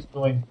 Everything's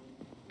going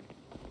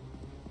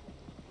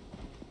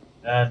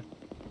bad.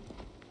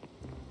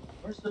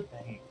 Where's the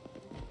bang?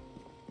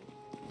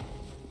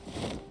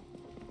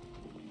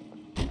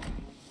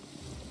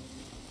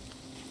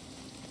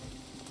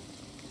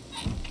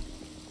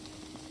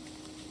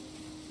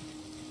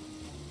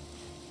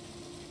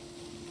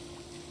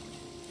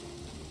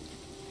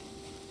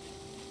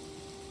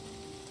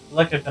 I feel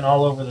like I've been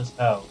all over this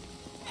house.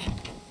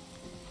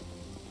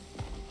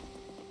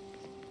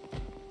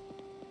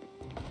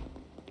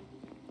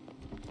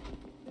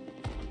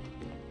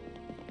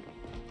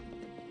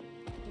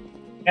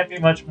 Can't be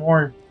much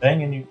more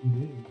banging you can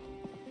do.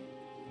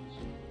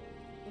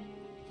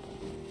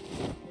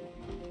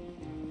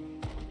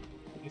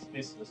 Please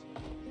face this way.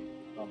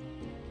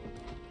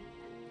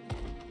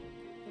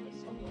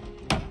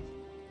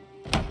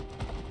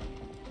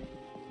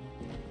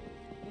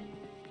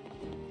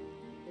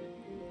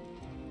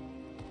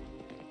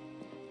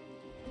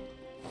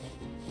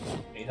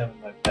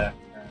 Having my back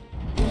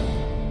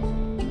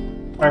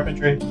turned.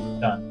 Carpentry,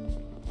 done.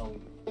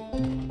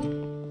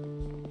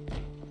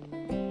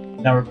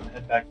 Now we're going to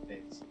head back to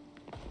base.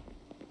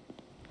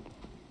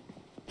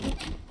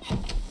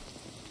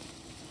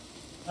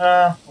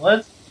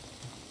 Let's.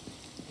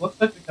 Looks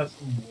like we have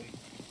some weight.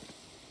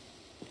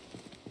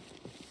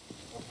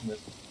 Open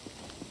this.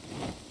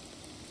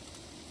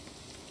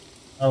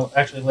 Oh,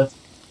 actually, let's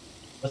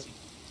eat.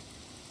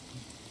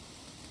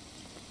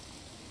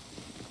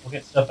 We'll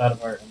get stuff out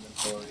of our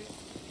inventory.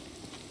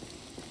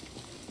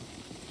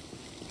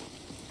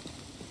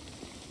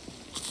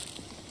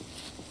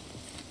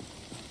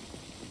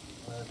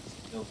 Let's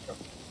build truck.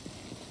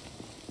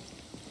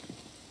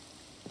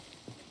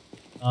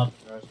 Not the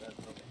garage, that's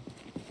okay.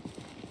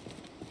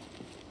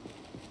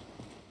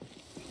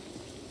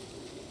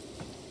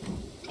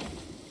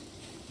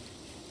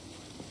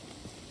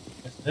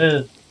 Yes, it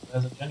is. It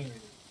has a generator.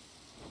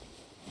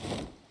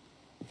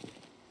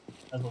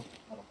 Has a metal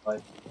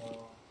pipe.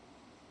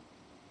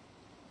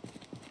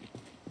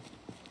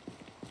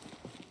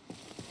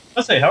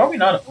 Let's say, how are we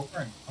not over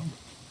encumbered?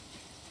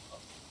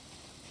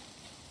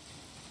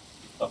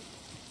 Oh.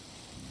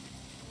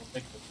 We'll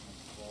take this one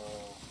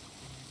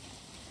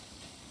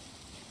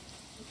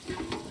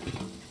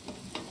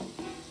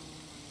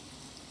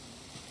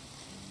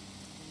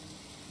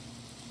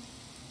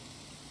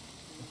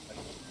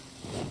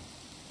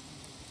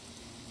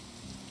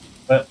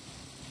But,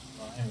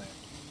 well, anyway.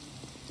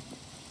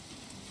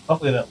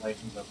 Hopefully that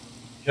lightens up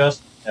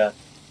just that.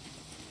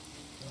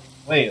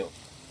 Way over.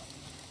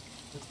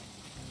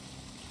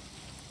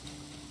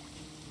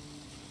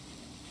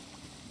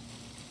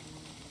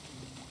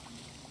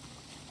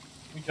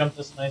 you jump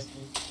this nicely?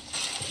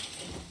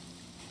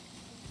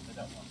 I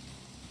don't want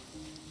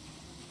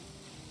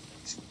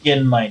to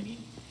skin my knee.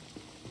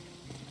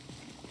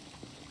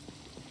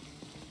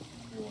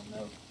 Everyone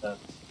knows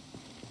that's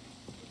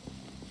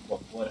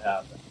what would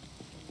happen.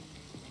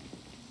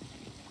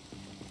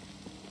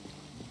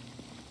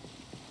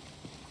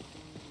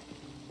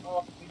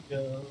 Off we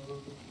go.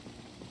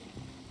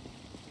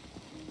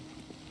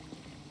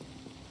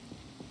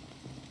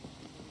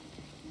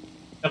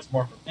 That's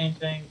more for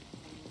painting.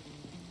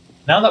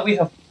 Now that we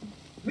have, can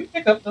we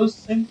pick up those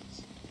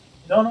sinks?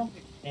 I don't know if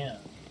we can.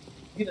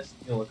 We need to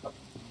steal a couple.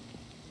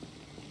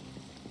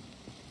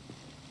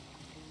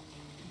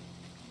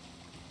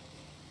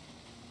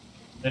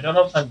 I don't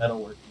know if my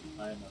metalwork is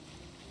high enough.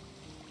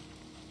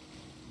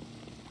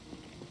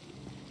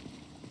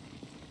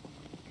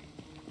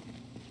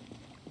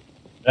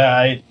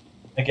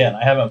 Again,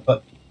 I haven't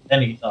put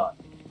any thought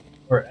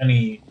or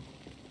any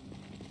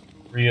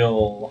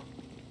real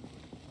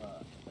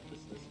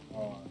emphasis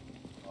on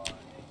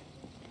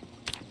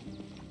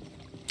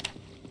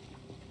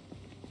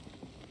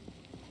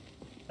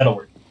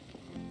metalwork.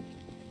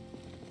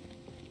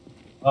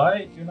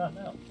 I do not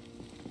know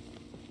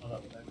how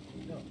that would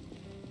actually go.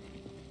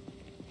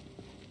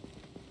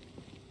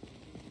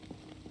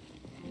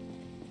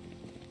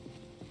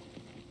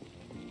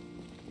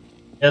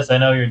 Yes, I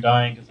know you're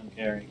dying because I'm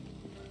carrying.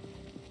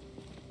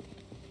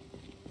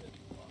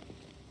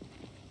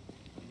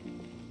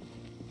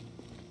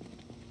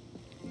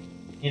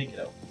 Need to get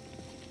out.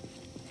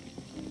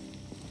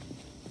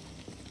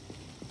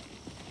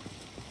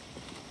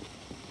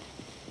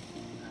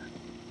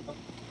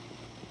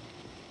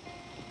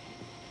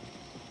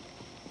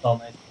 It's all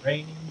nice and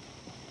rainy.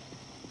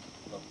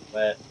 It's all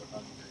wet. We're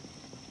hungry.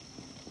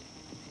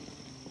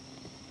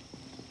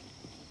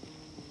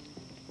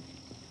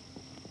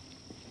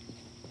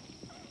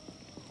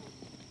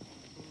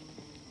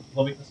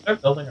 Well, we can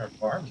start building our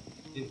farm.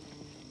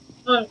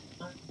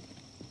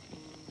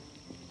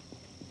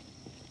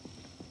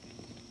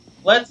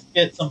 Let's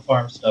get some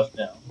farm stuff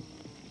down.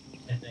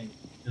 I think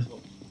is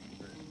what we should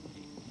do first.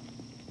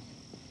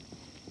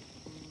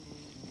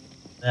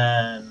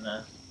 Then,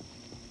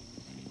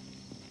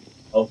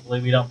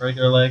 hopefully, we don't break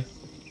our legs.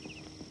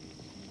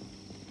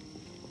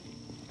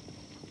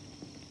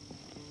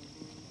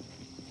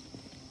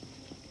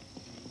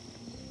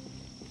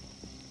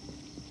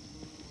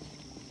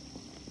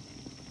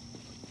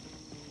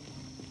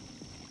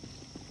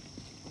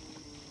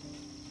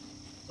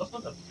 Those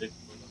ones have big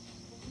bullets.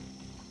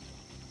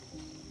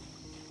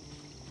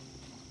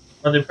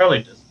 Or they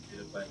probably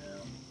dissipated by now.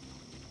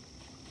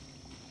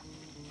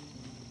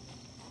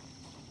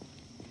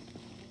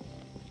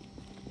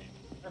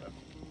 I don't know.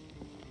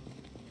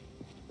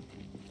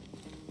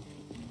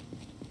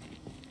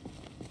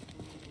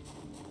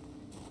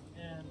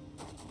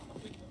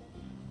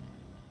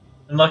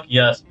 And lucky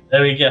us,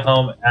 then we get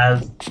home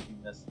as we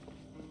miss it.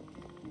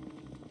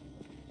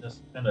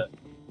 Just kind of,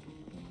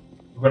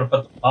 we're gonna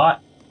put the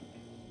pot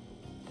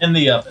in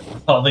the oven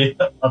with all the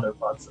other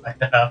pots that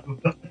I have.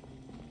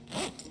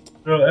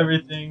 Throw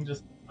everything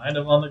just kind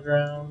of on the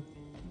ground.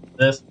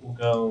 This will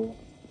go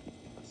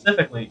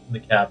specifically in the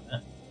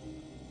cabinet.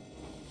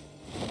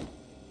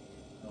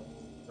 We'll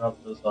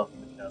drop those off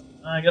in the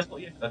cabinet. I guess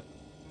we'll eat a cookie.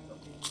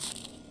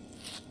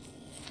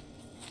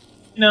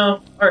 You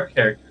know, our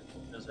characters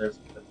deserve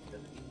some cookie.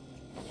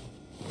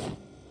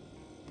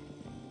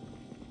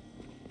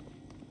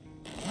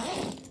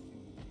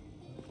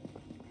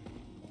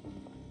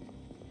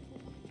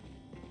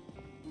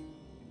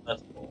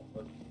 That's cool.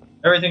 But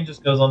everything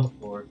just goes on the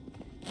floor.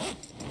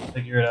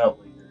 Figure it out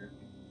later.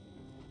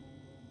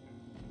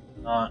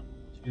 Not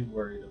too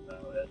worried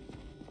about it.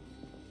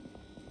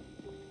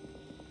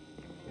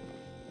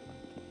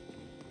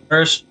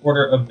 First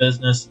order of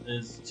business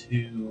is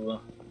to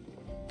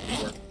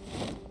sort.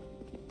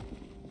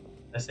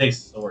 I say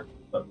sort,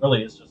 but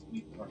really it's just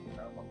leave farm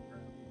crap on the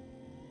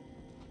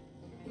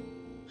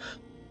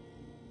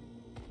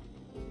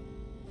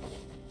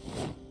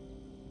ground.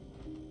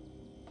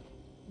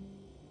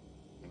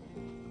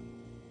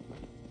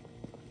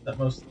 That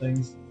most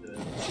things is.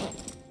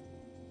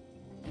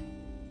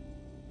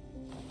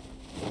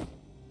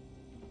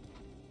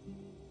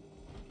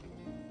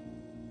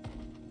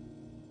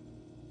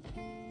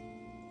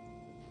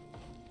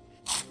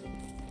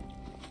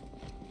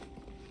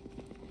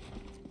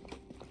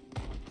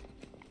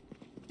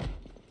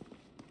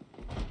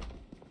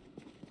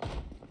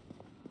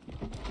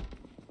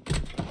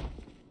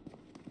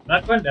 I'm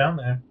not going down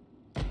there.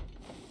 You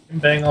can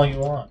bang all you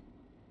want.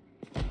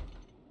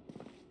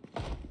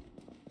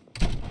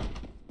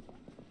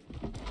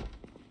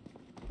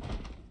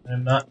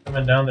 I'm not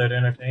coming down there to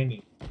entertain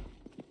you.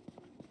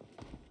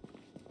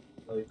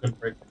 So you couldn't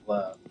break the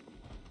glass.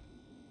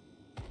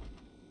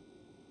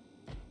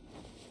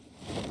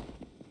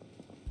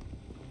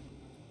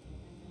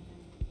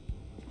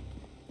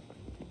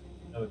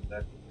 I know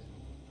exactly.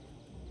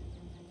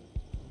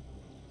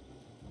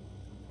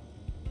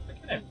 I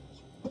can't.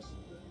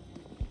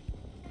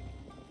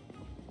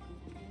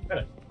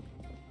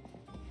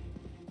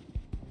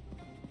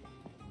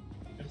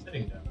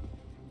 sitting down.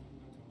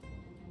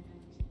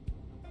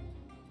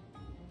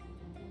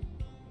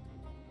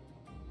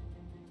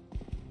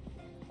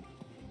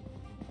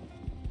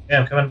 Yeah,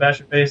 I'm coming to bash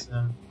your face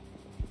in.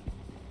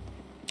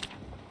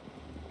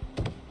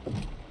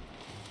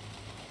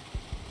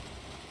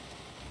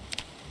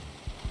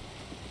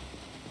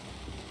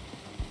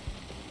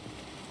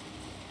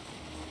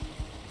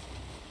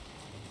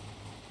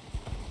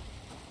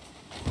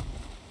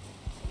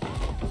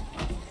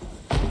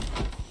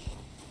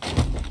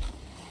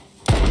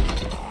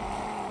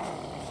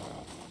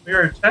 We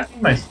are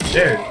attacking my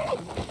stairs.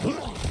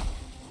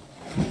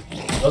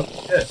 Oh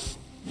shit.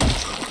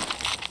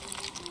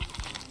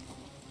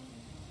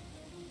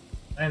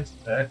 Science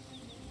attack.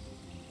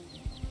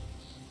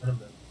 None of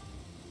this.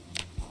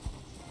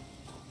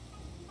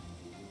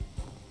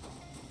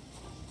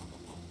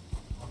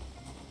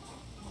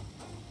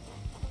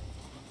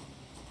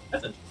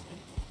 That's interesting.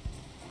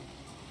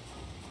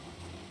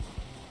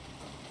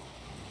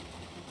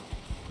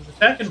 He's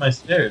attacking my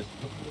stairs.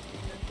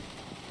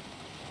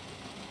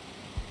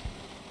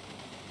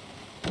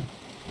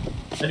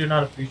 I do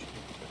not appreciate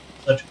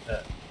such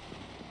attack.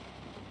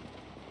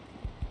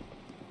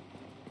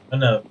 Oh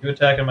no, you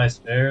attacking my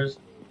stairs?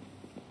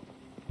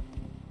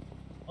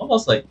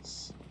 Almost like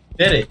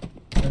spitting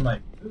in my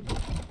food.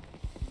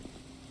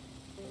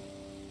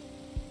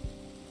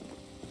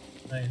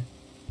 Nice.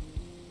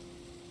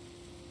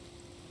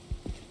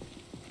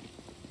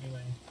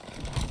 Anyway.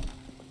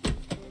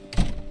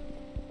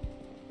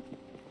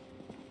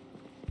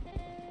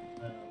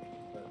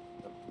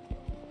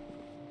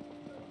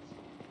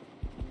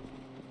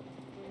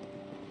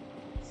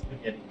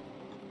 Spaghetti.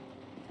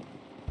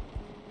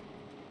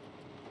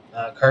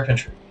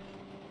 Carpentry.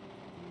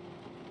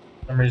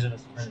 For some reason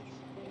it's furniture.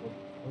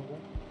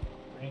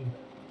 Rainbow.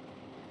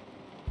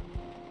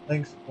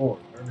 Thanks for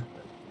garbage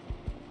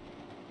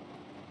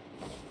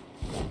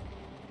bag.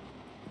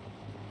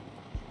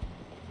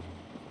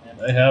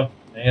 And I have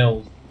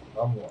nails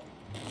somewhere.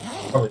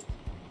 Probably.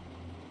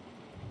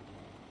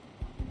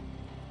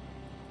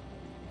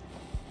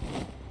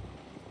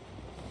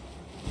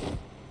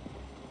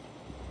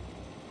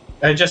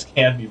 I just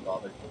can't be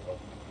bothered with them.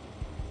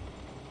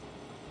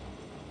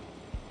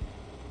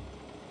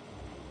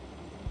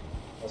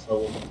 Also,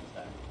 we'll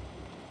attack.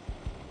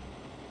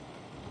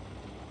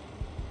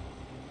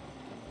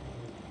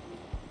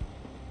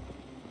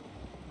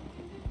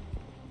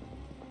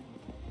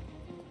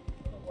 I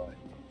don't know why.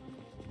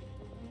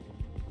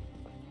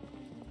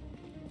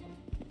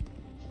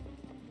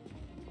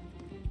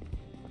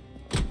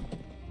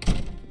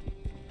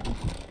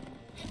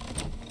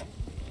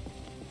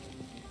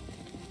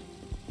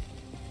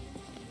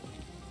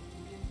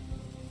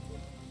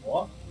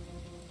 What?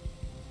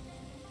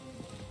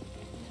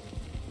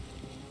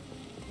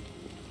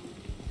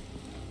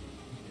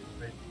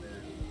 Right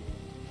there.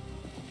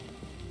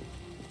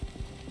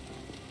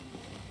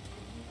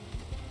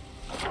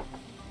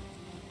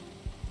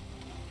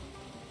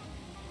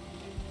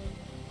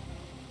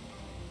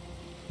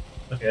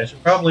 Okay, I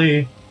should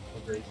probably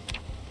erase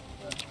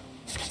that.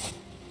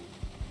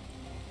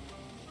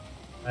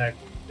 Back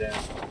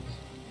down.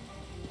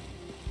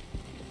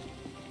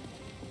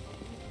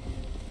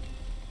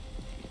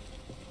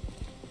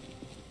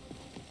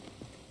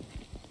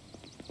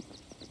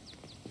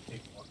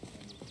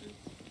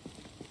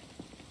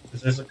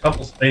 Because there's a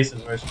couple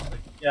spaces where it's just like,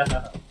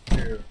 yeah,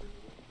 here,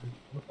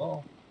 the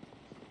ball.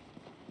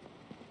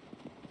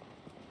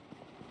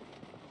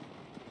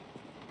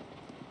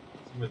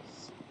 See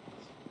what's.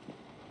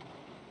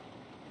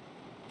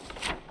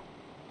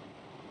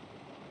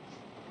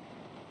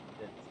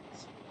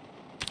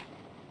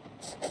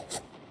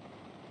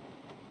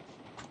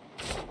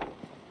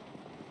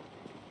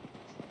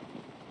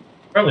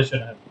 Probably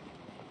shouldn't have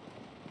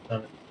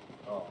done it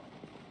at all.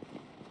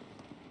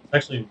 It's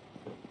actually.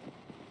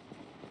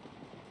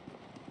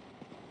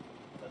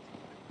 That's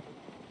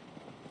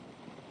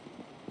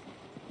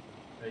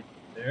right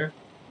there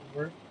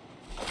would work.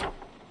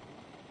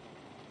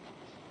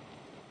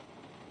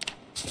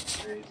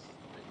 Erase.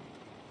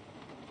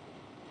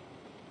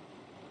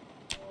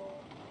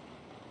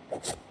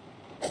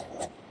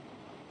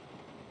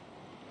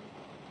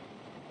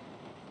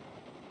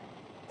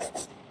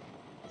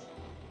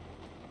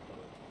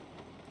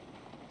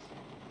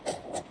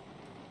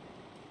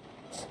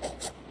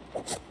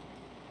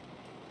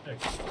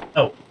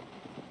 Oh.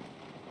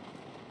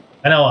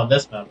 I know on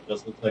this map it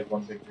just looks like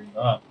one big green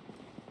dot.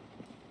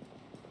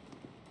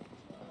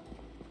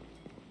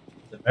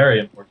 It's very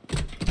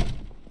important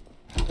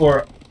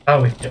for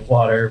how we get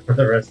water for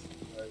the rest of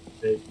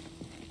the day.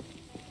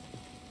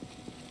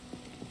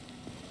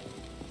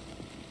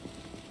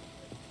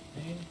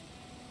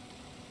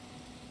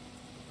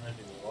 I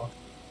do the walk.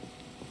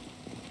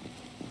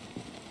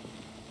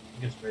 I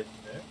think it's right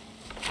there.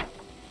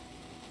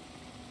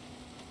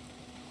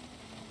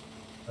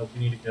 Oh,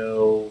 we need to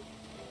go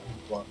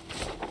one.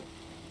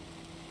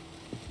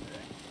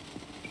 Okay.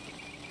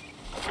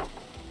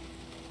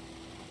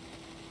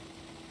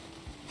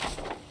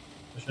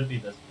 It should be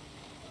this one.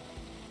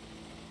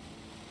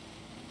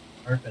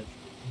 Carpentry.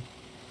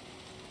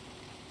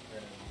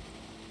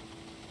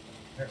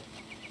 There.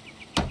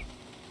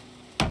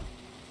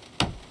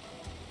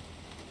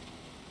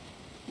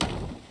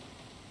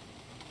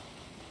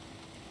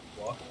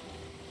 Walk.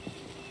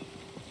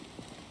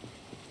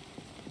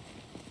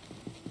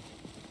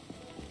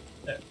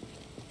 There.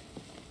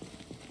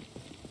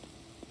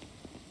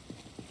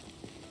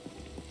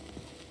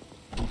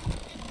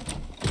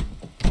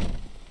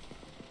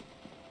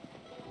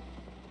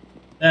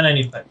 Then I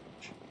need pipe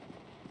wrench.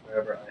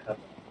 Wherever I have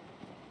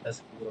a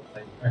pesky little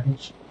pipe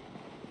wrench.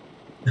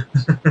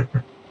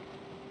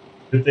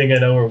 Good thing I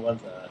know where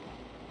one's at.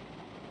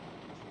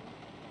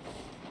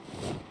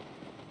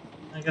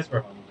 I guess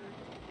we're hungry.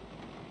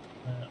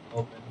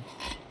 Open.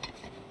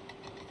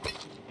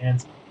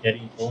 And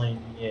spaghetti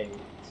bolognese.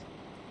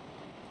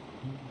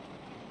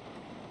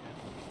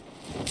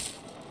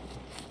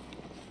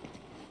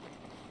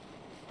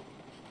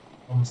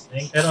 Home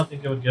sink? I don't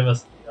think it would give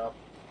us the option.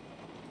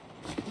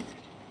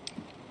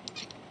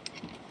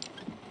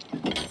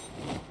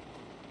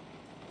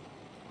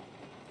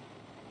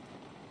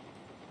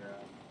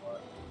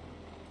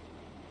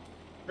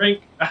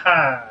 Drink!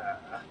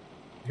 Aha!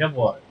 We have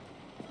water.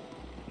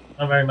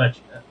 Not very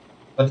much yet,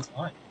 but it's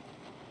fine.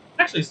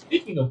 Actually,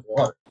 speaking of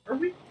water, are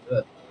we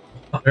good?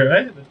 Water,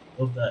 I haven't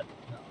filled that.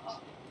 Nah.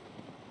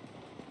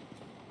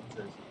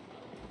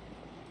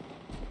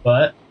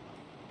 But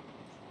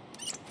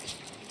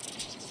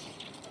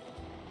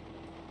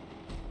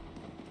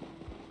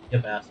you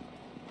bastard.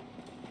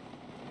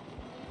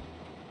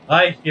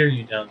 I hear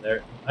you down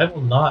there. I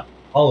will not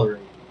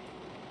tolerate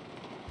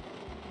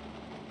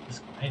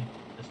this kind of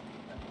disrespect.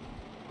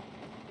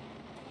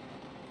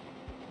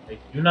 I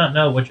do not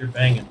know what you're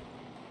banging.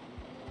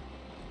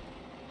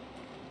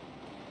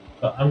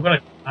 But I'm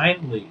gonna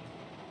kindly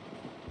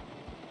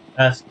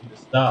ask you to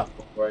stop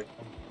before I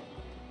come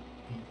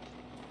to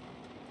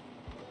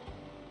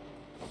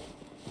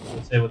you. I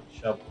would say with the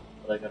shovel,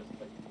 but I gotta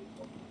spike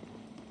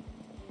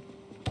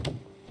people.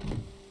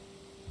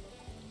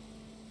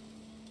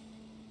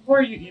 Who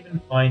are you even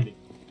finding?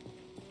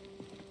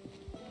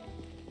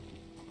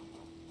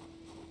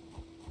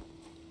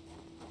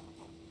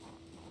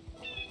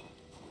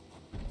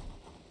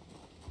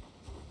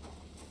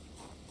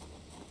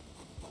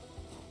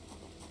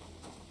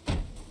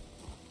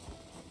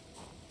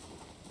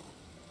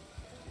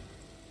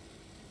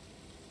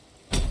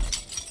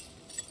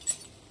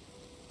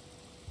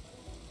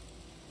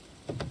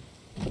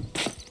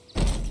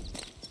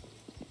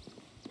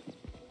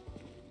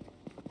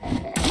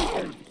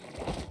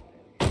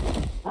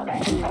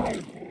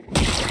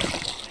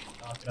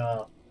 Knock it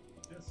off.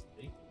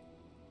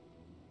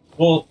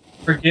 Well,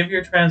 forgive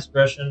your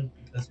transgression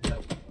because you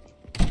have.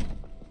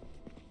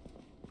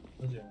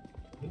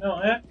 You know,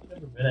 I actually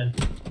never been in.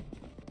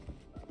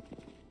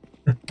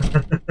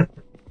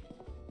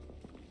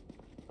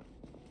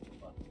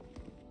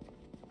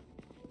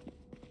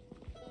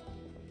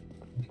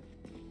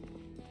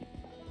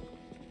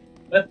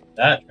 With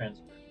that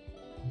transgression,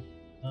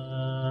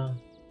 I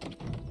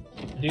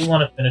do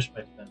want to finish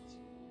my fence.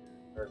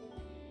 Or,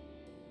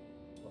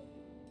 what?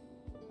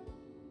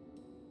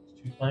 It's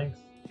 2 planks.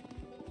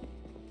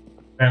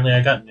 Apparently,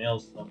 I got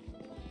nails somewhere.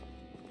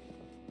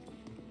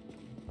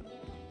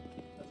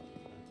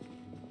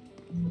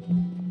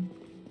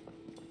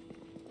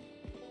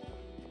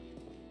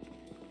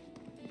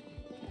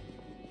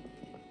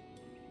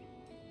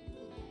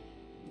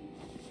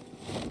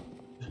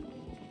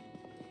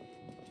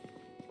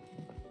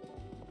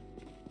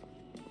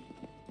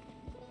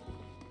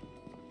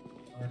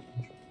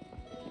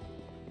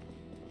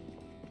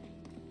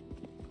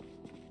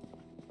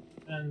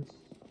 And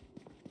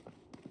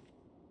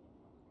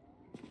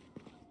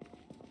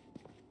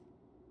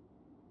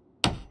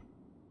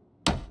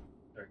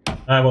there we go.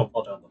 I won't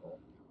fall down the hole.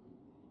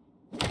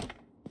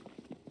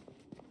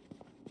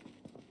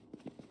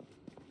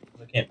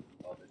 I can't be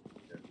bothered to be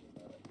careful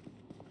about it.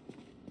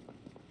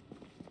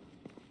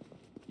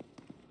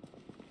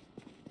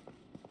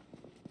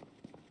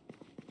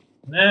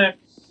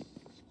 Next.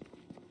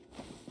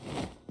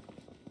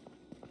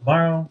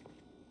 Tomorrow.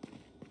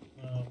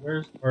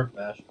 Where's Fort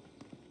Bash?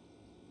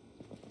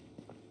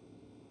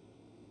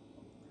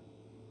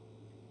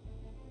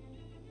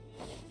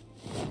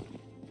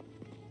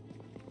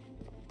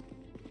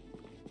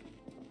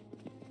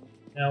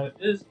 Now it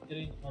is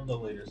getting on the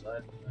later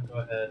side. I'm gonna go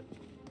ahead and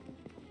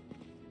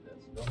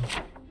do this.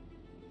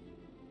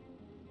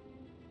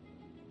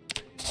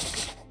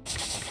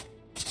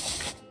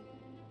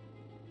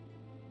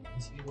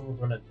 Let's see what we're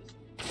gonna do.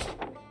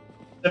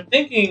 I'm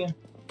thinking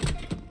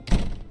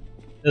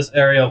this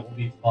area will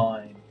be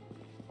fine.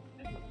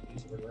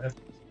 Where do I have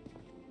to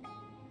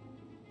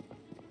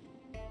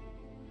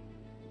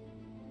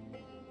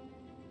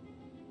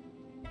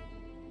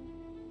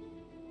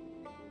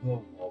whoa,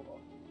 whoa, whoa.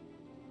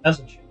 That's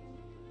a chance.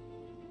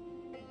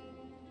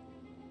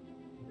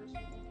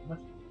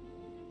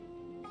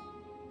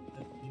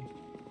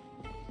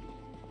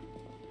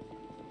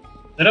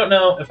 I don't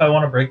know if I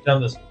want to break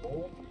down this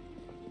hole.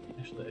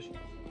 Actually, I should.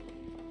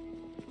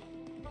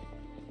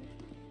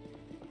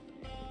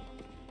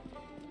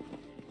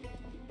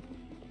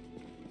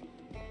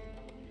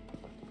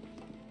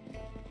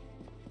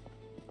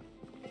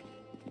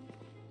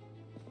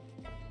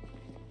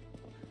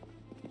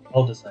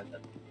 I'll decide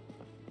that.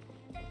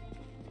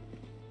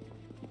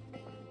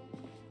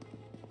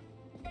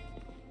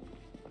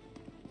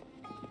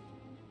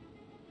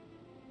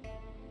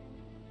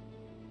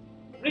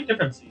 How many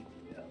different seeds do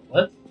we have?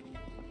 Let's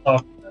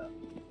talk about that.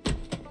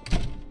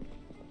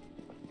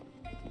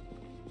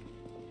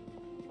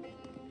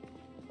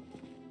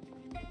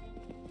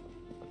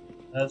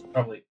 That's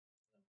probably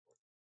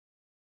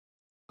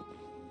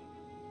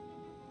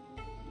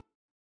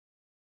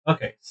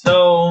okay.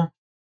 So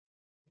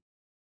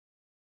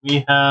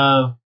we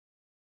have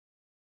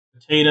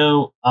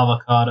potato,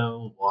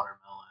 avocado,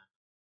 watermelon,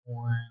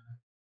 corn.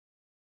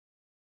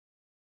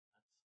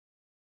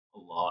 A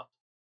lot.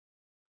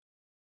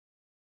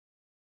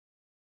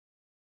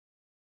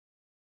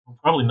 Well,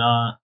 probably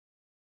not.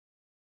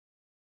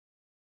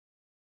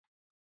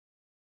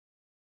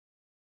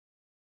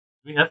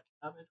 Do we have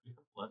cabbage? We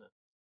have lettuce.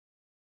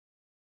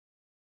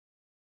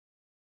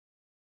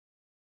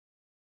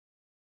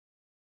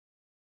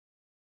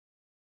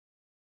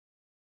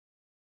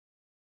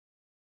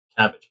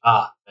 Cabbage.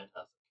 Ah,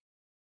 fantastic.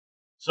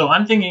 So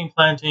I'm thinking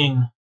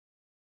planting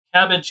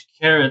cabbage,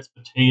 carrots,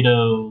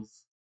 potatoes,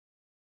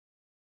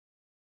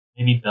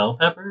 maybe bell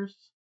peppers.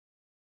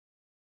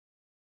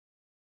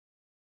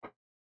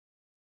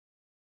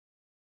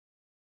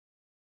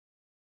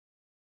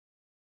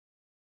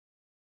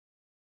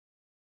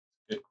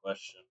 Good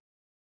question.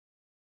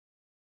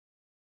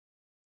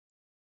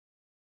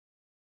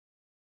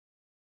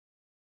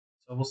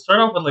 So we'll start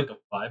off with like a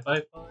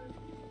 5x5.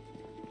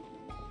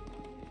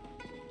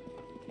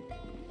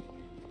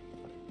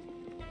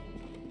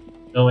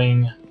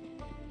 Going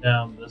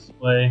down this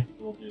way,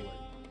 we'll do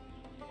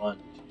like 1,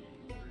 2,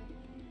 3,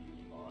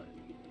 5.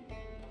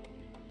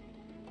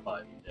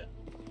 5 down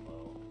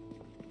below.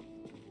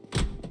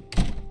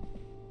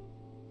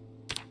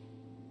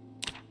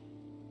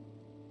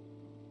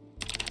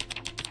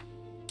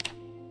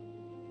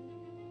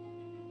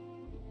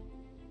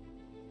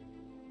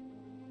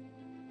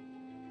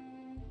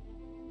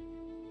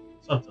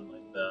 Something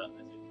like that, I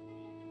think.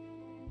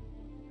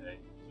 Okay.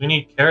 We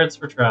need carrots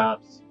for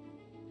traps.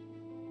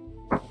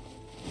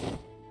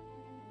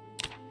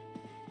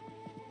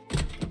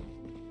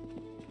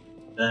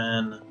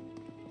 Then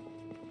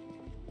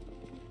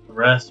the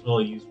rest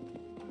we'll use.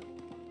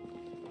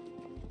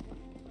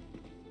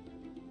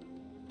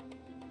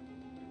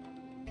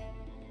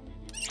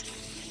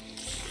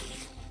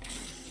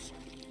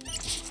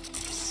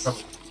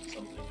 Probably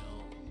something else.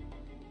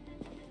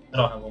 I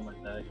don't have all my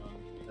tag on.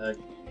 Tag.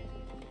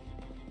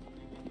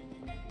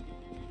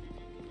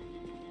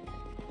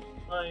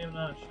 I am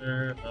not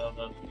sure how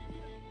that.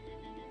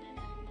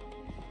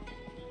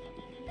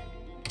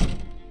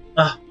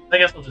 I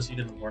guess we'll just eat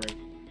in the morning.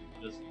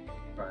 Just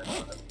try it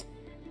out.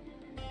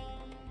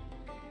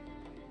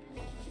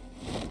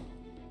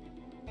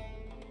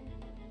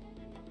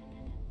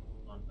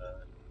 On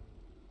that.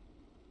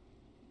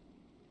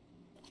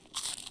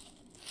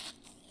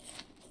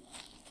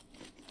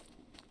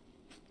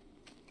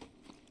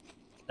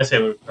 I say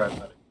we would try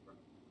about it,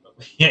 but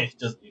we can't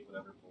just eat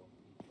whatever we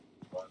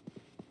want.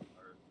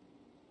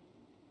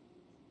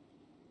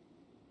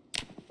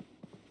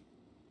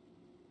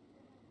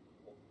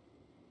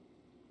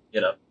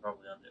 Get up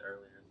probably on the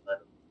earlier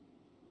side of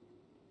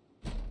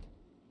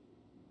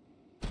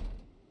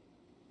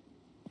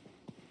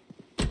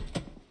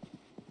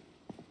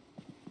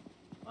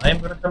I am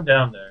going to come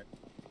down there,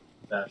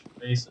 bash your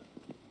face in.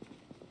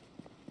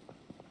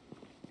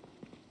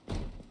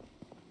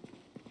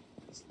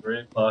 It's 3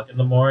 o'clock in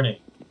the morning.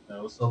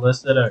 No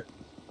solicitor.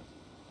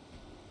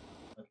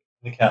 Okay,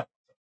 the cat.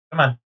 Come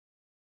on.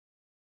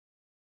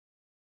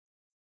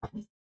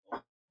 There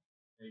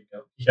you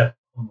go. Yeah.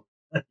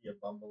 You're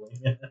bumbling.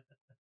 I'm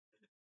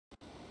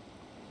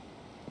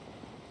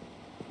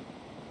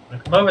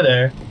gonna come over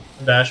there,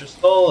 and Basher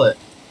stole it.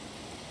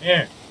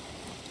 Here.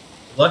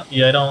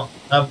 Lucky I don't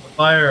have a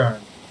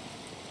firearm.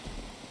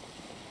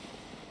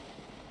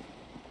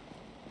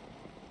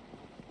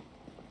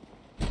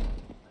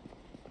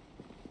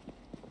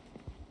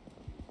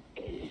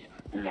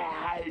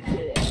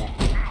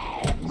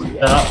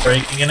 Stop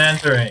breaking and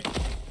entering.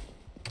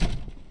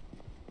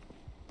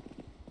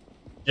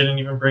 Didn't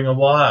even bring a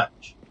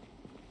watch.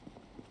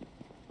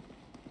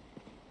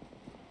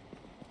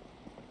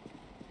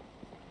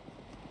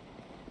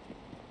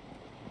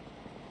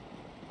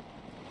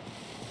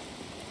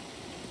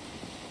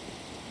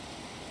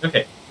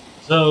 Okay,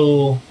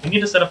 so we need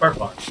to set up our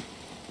farm.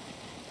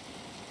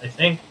 I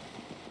think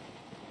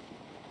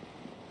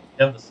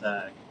we have the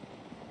sack.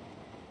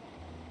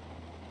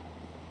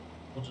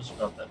 We'll just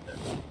drop that there.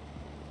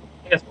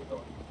 I guess we'll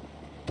go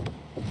in.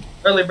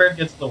 Early bird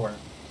gets the worm.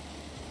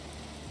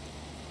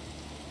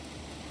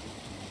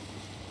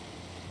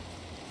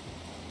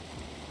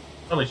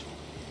 Probably should.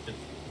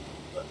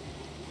 But,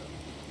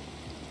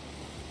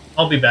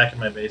 I'll be back in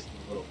my base in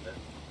a little bit.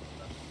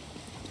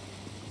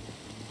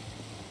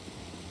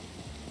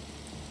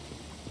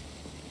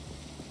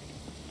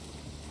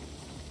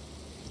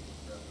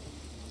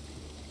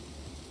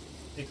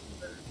 Take some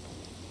better.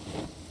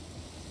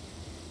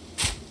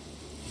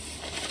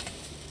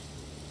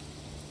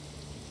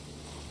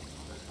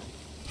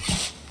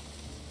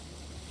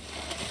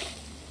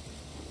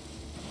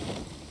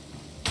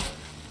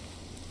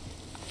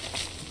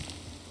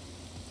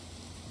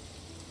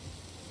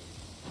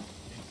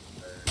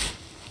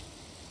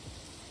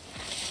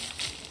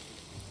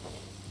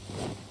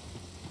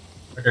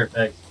 Or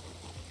dirtbags.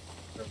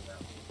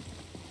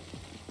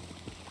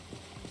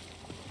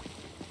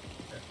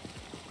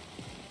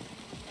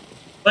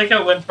 Like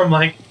how it went from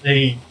like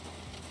a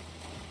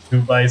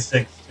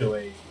 2x6 to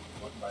a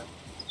 1x1.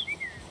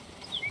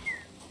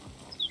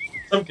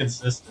 Some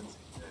consistency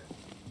there.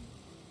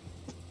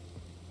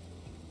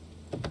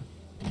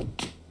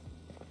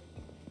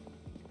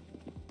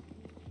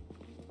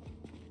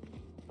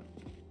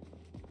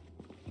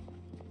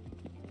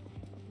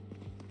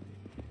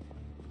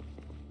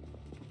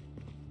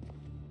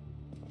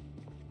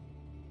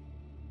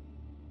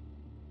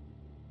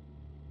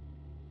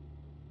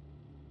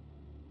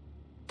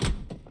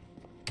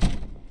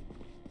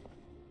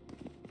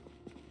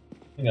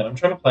 Hang on, I'm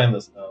trying to plan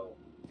this out.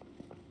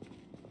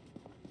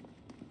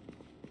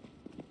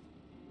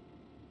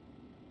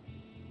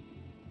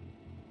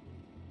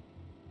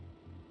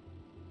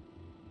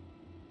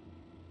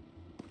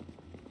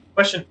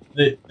 Question: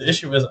 the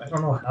issue is I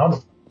don't know how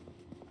to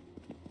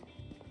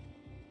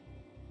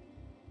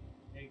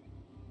make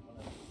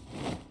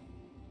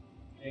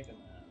make a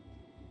map.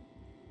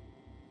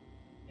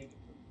 Make it.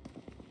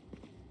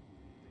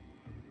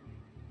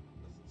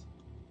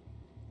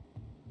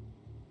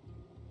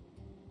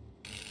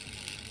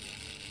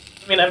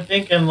 I mean, I'm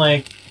thinking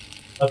like,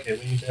 okay,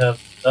 we need to have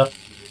stuff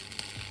here.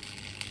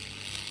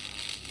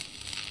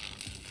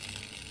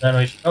 Then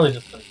we should probably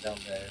just put it down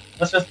there.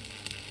 Let's just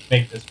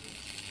make this.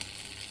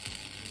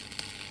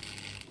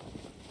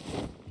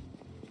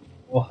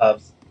 We'll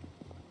have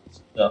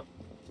stuff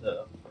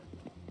to.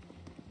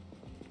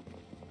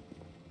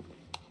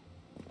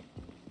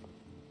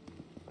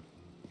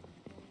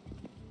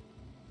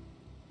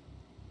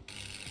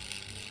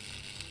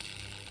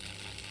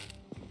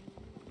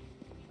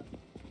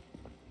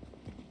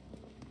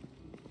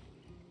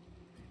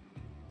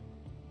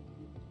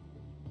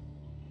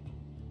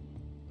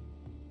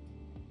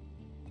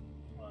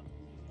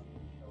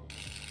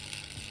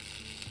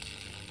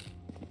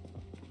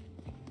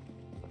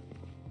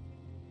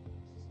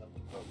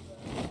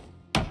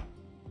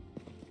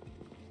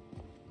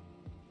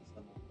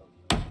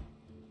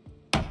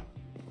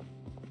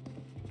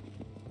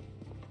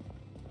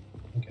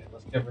 Okay,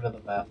 let's get rid of the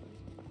bathroom.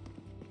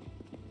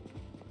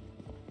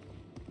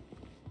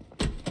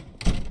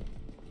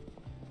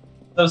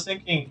 I was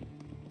thinking,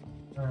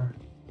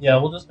 yeah,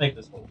 we'll just make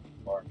this whole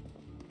bar.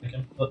 I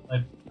can put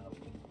my.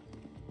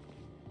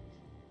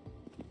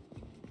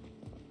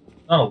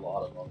 Not a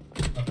lot of them.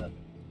 Not that big.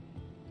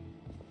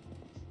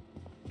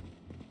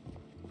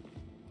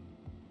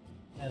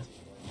 That's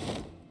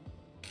cool.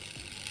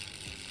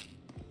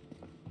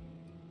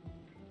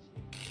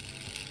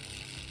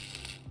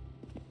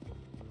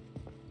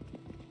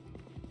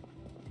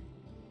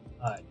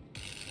 Alright.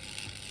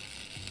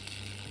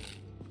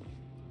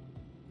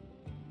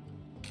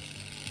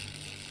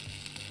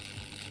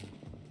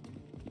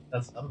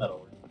 That's some metal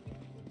work.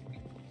 Okay.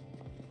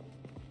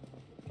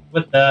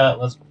 With that,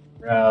 let's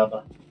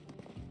grab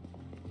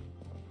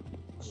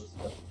this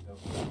stuff to go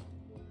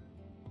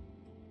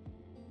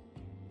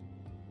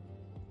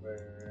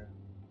where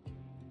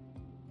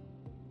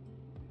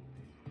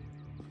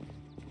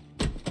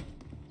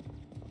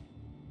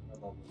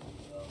grab all this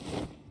stuff.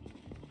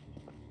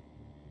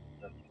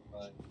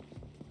 Rectify.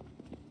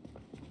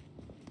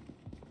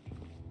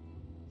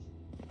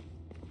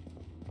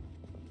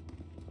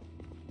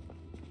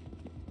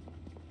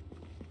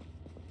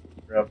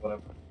 Grab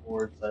whatever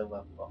boards I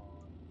left behind.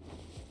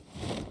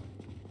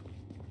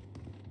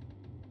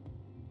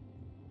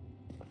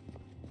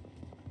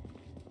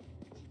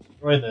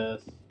 Destroy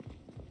this.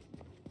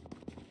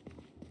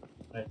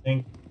 I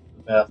think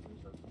the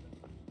bathrooms are good.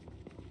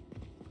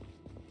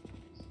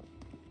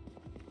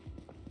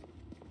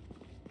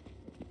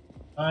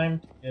 Time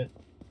to get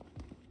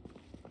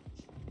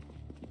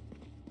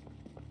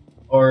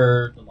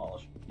or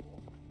demolish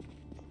people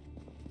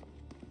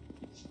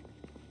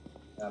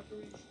after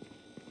we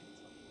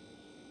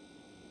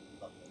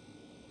something.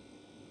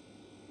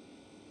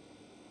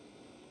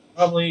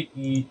 Probably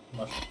eat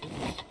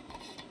mushrooms.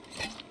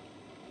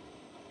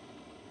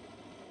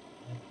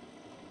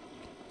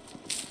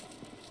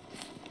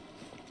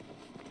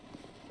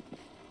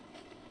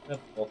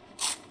 That's cool.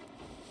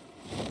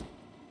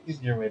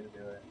 Easier way to do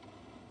it.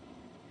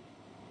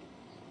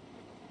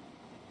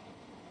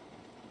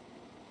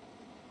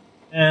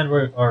 And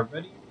we are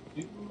ready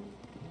to move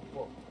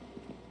forward.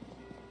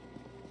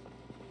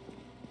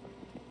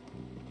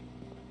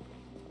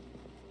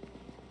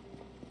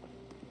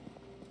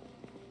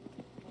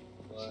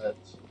 But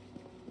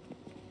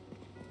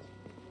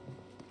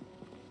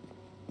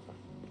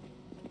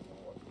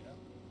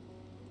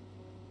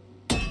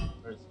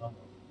where's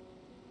someone?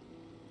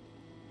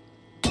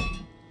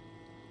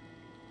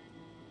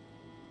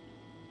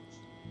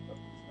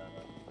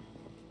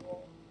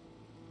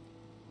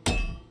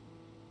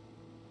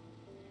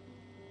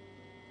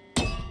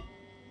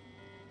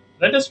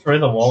 Did I destroy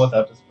the wall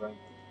without destroying it?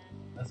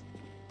 That's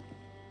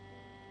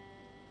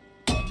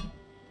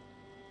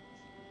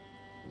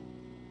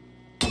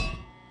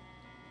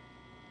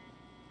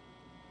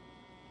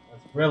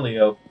really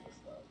open this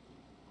up.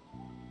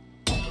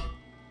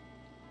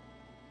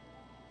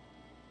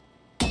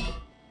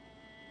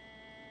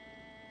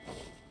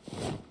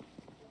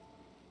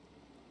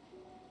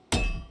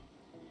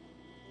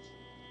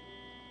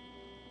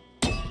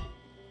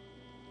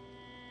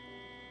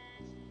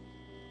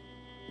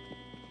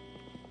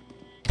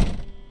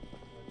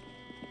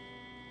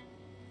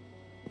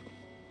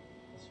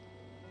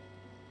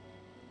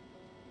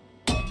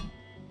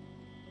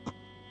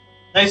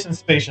 Nice and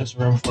spacious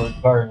room for a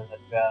garden at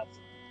Jazz.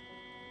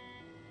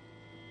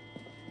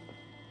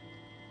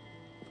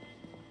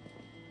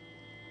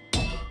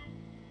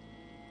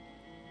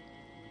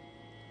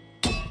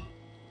 Put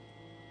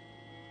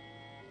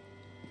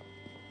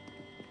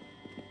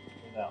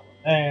that one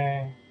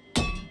there.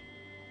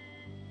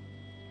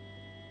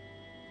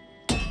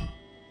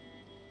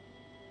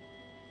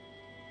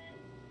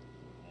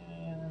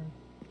 And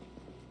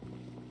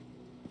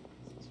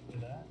this is for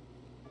that.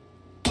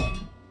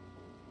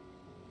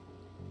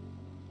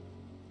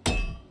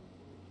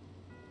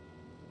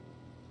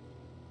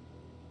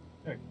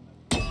 There we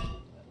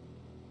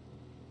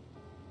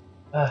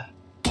go.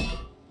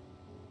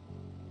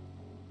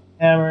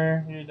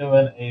 Hammer, you're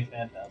doing a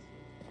fantastic.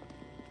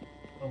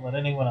 Don't let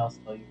anyone else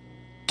tell you.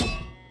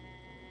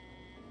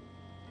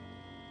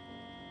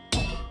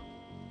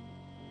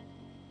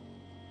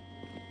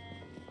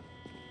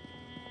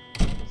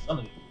 Some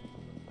of you.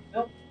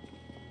 Nope.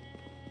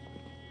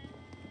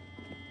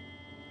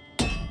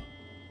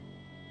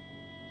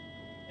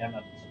 Yeah, I'm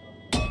not destroying.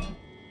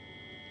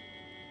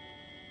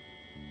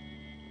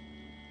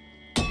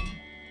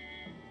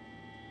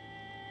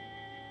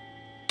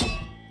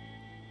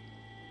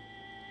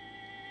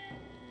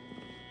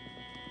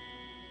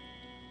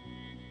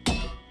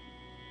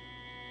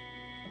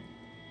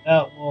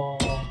 That will.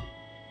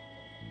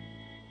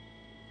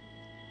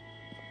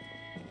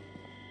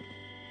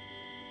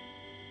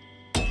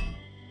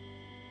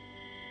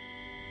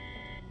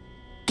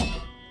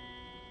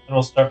 And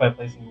we'll start by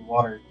placing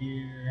water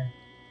here.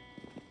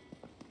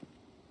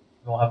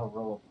 And we'll have a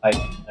row of pipes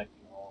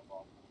connecting all of them.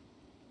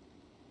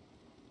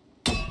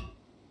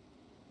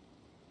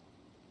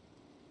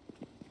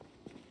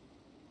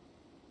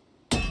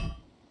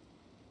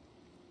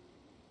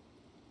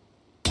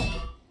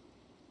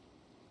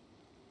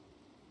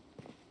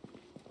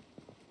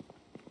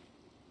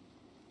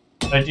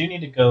 But I do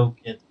need to go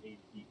get a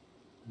deep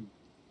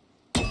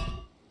food,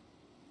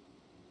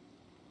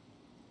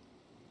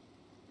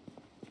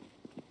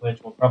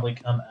 which will probably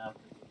come after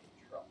the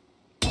truck.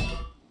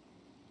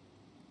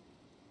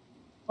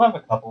 We'll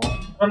have a couple.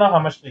 I don't know how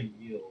much they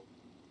yield,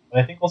 but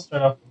I think we'll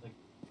start off with like.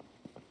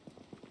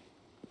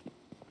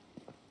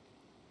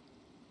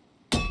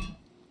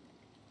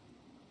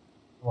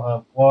 We'll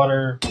have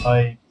water,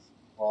 pipes,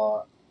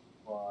 plot.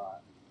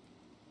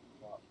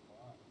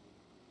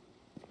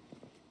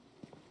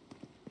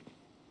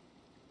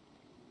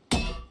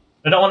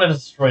 I don't want to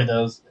destroy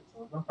those, so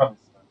we're going to probably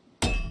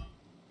start.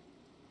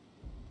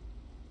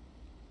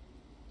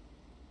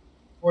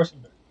 Pour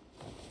some dirt.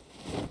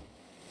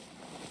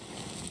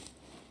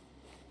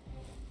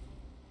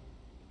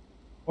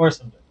 Pour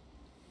some dirt.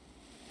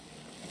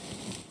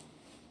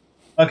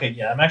 Okay,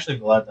 yeah, I'm actually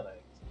glad that I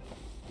expanded.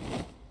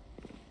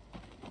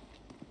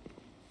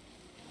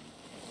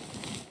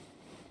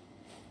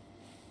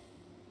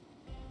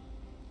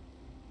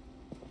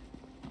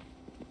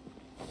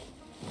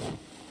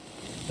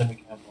 Then we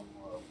can have one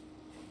more open.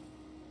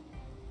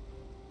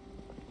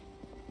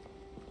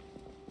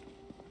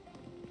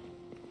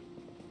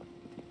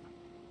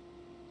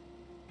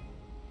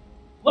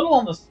 A little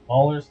on the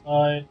smaller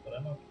side, but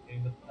I'm okay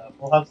with that.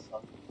 We'll have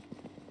some.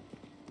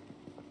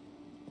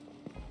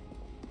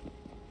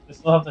 We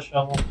still have the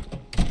shovel.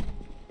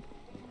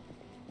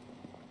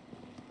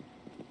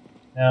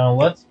 Now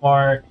let's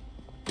mark.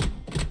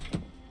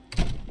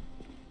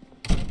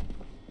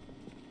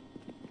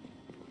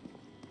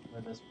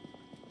 Where this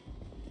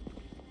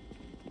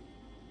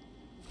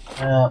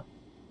one.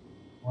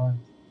 One.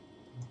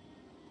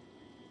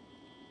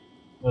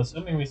 So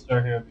assuming we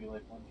start here, it'd be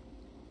like 1, 2,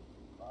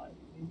 3, 5,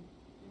 maybe.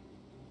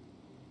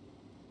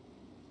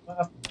 What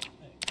happened to that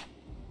thing?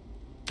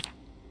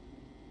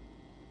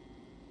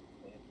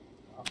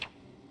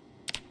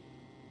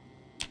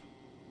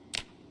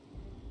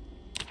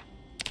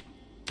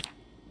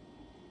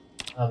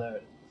 Oh, there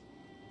it is.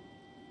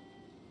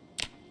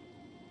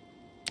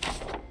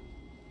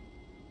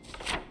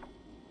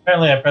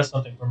 Apparently, I pressed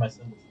something for my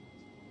symbols.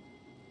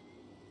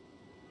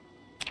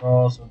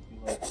 Or also be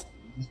like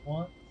these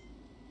ones.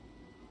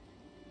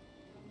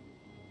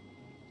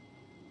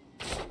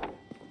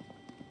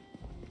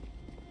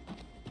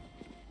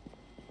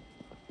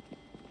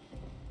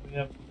 We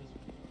have this one.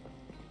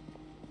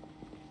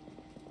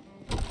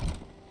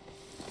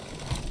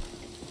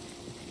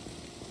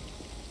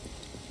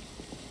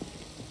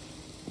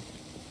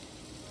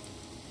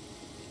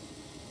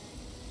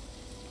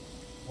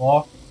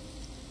 Walk.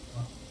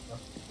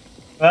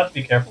 We have to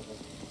be careful with this.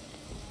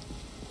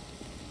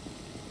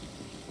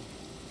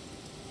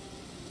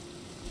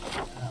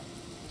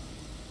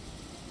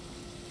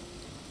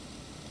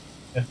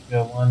 We have to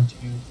go 1, 2,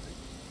 3.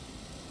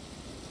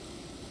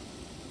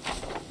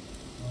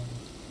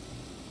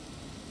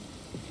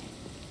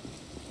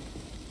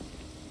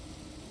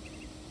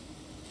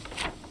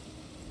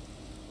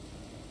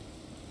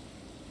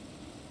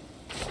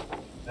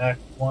 Back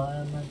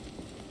 1.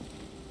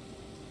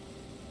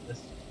 This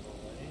way.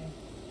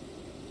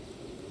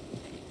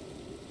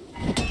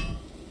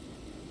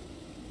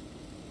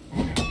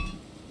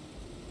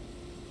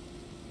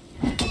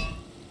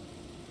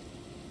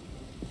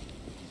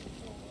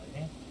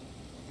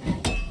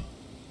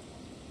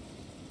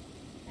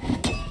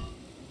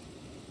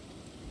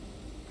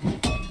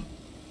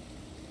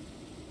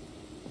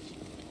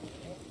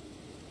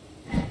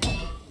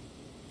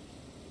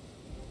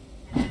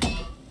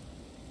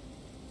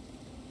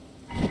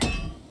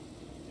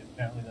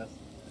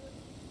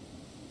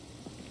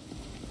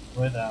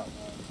 destroy that one.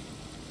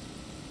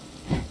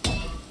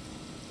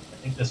 I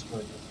think destroy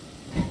this one.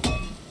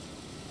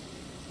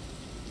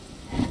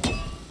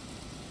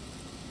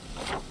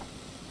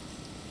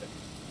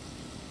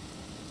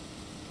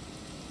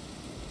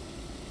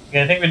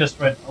 Okay, I think we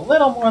destroyed a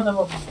little more than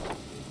what we wanted.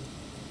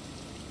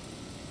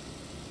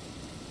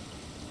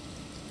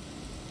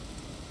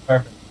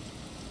 Carpentry.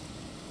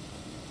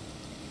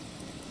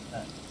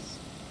 Nice.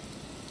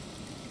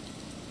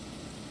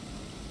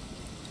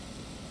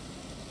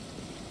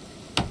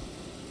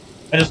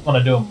 I just want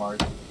to do a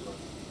margin.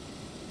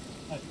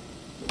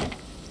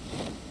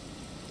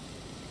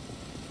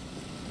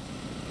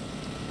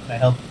 Can I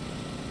help you?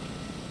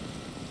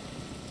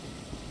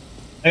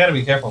 I gotta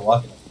be careful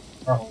walking up.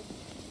 Oh.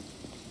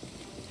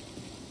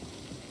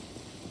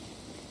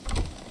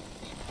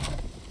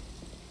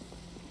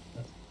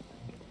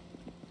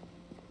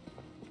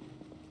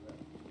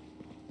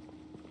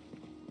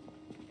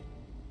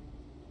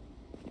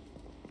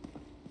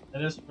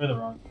 That is for the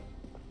wrong thing.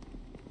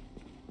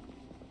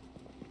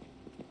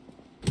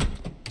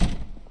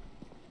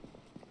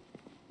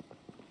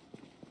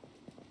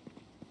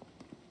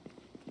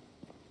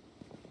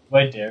 Do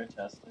I dare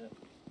test it?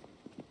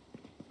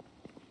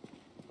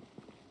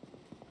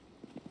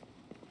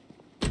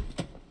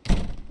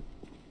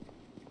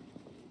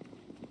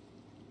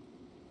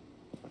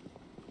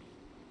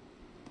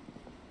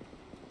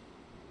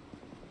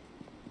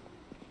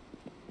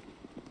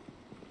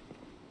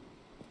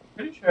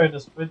 Pretty sure I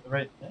destroyed the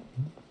right thing.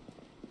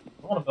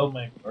 I want to build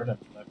my garden.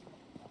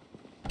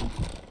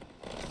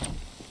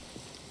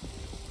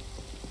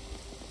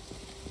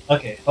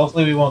 Okay,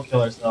 hopefully we won't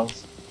kill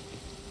ourselves.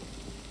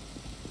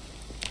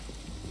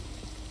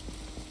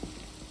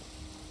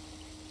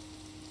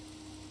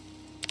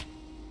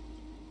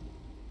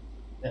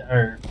 It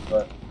hurt,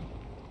 but...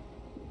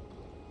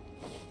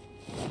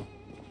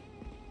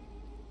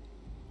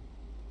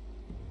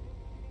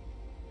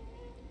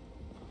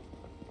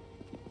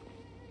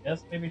 I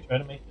guess maybe try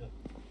to make it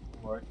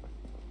work.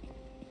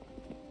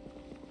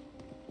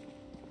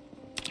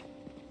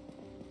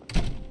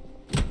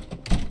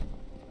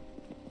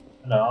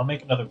 No, I'll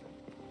make another brick.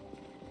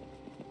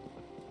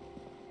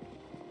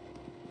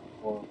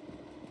 Or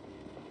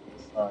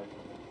this side.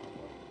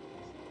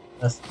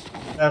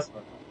 That's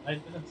what I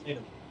didn't say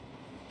to.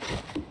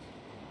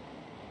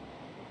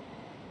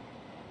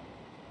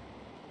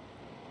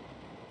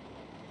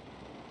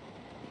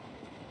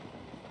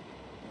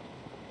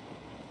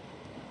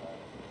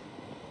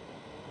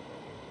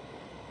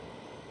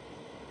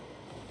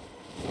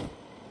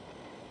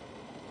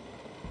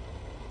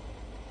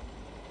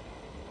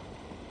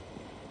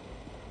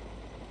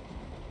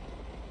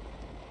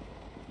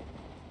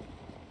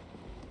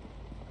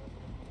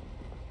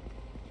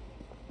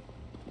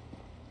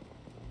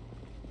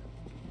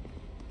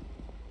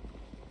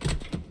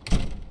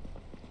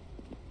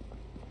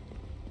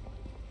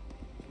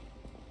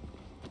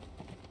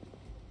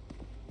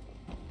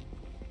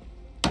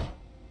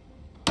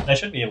 I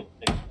should be able to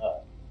pick it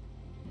up.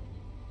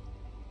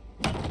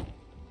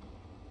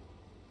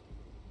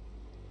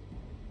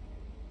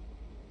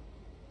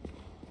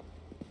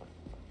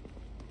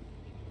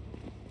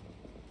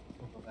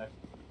 We'll go back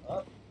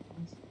up.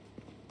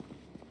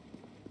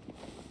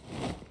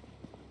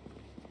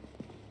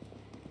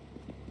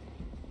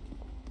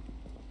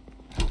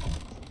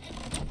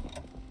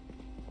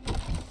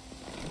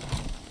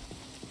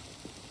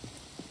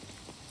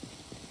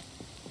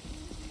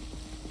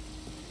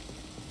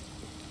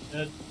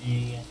 Should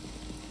be. I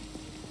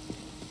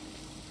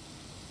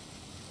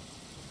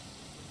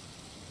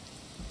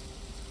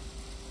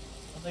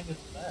don't think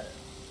it's there.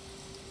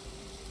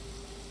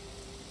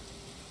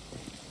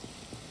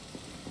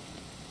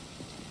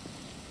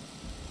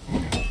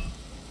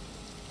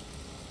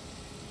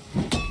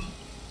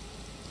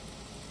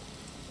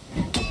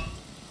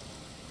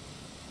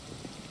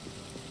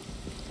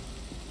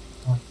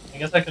 I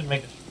guess I could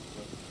make a shoot.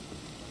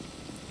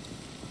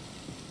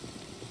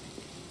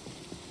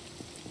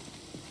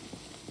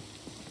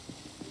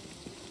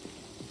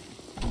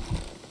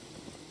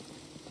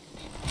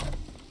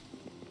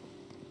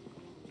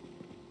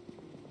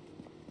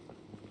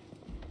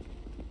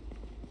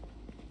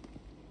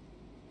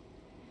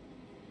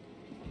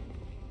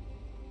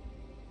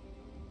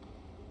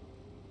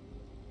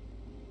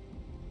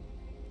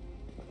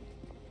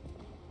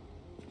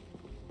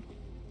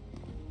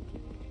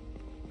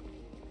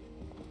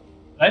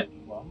 Right?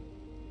 Well.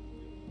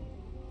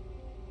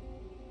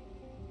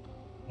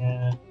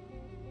 Yeah.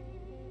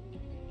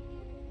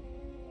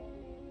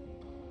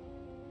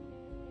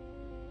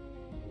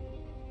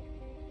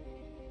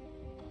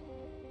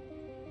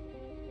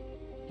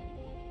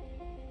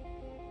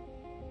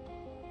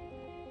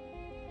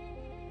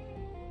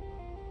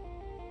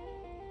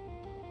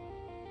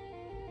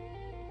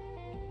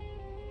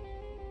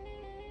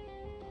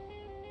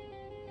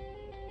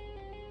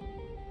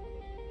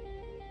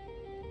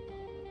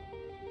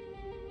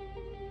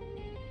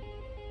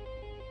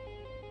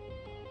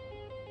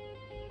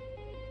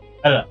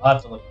 I don't know. I'll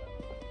have to look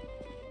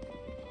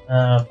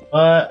at it.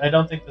 But I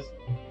don't think this is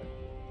incorrect.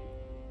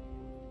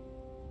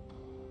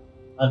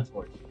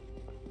 Unfortunately.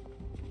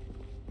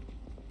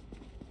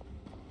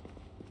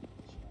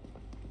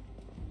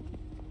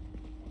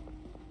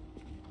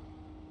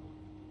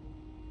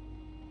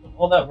 So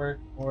all that work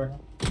for.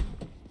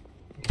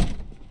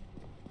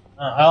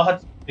 I'll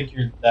have to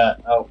figure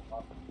that out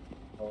on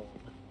my own.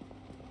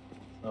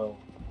 So we'll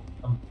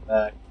come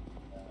back to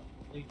that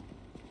later.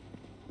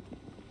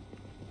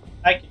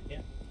 I can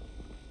get.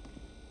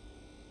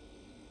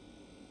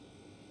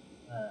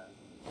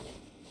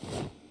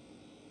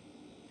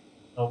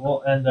 So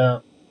we'll end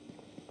up.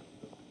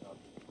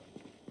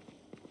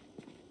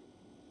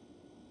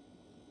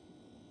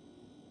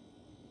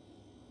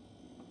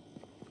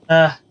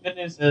 Good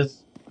news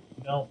is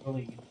we don't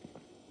really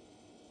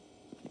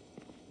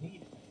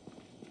need it.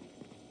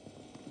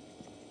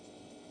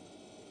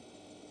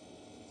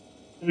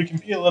 So we can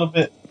be a little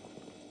bit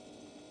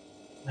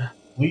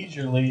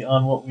leisurely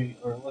on what we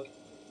are looking for.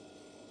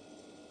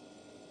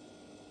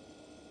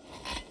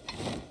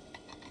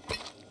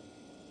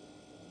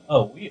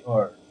 Oh, we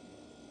are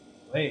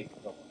way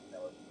low on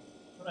calories.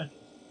 What I just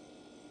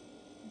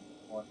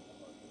one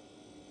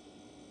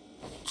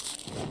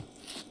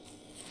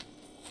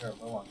we're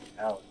low on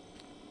calories.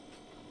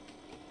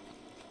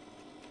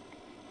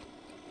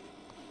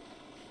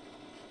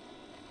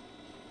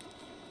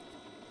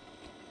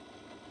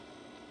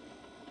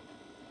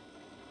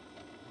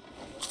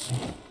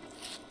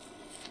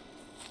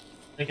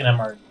 Thinking I'm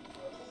already.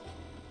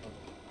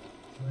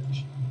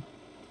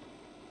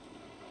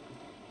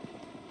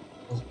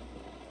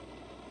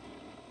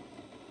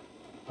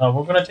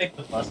 We're gonna take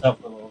the bus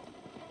out for a little.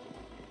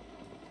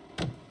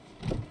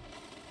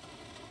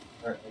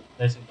 Or did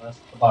I say bus?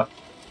 The box.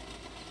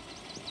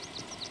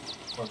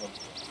 For a little.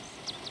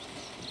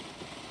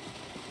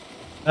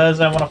 Because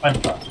I want to find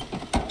the bus.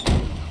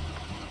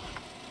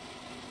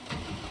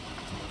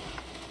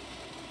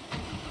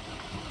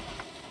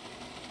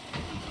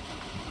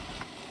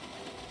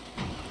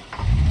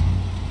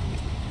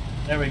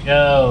 There we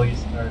go. He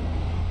started.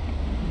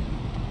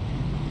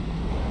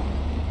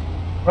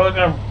 Probably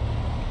gonna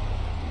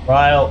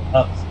rile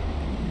up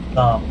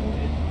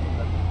Zomboid.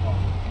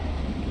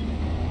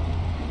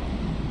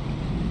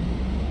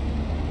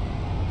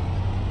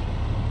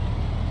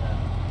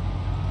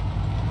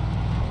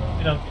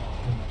 We don't get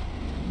too much.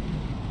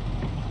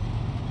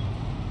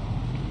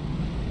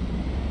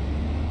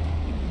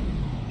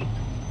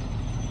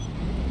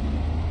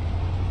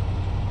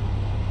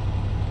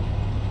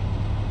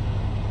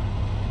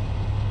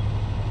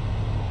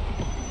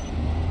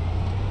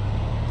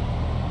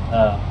 I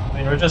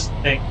mean, we're just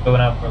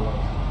going out for a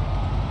little.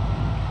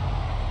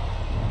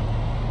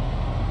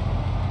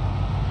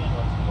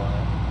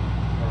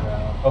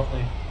 Around.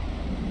 Hopefully,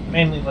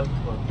 mainly looking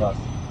for a bus.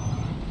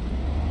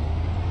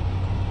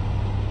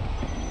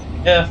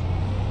 If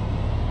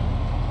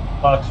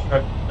box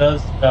truck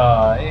does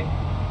die,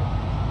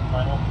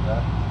 final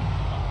death.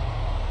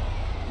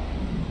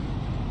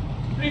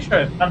 Pretty sure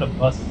I found a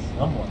bus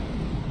somewhere.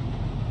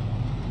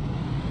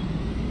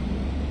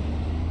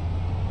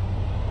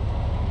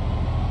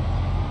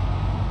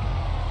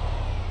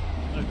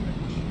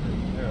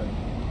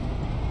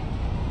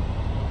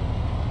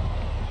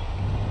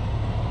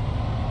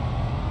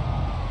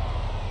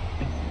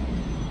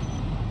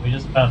 We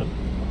just found it.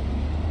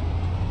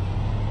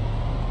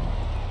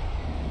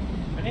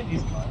 Any of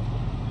these miles?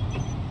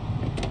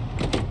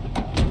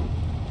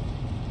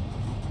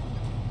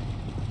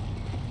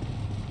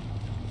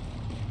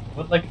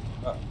 What like?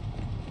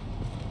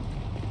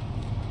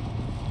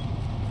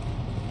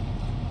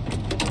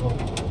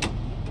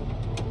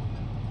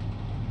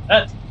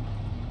 That's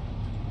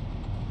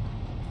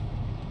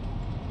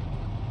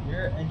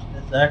your engine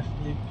is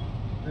actually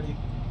pretty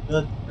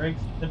good. The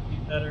brakes could be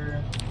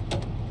better.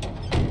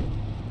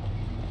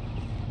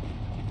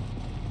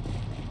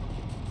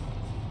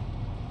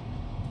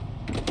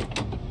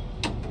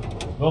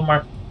 We'll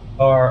mark the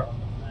car on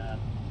the map.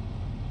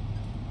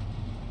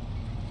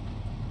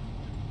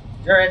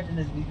 Your engine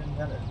is even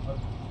better.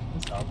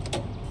 This helps.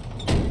 Okay,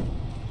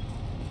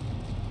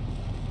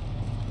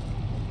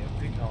 where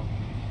are you going?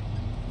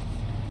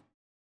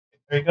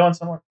 Are you going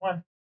somewhere? Come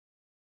on.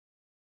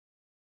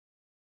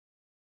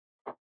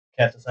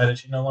 Cat decided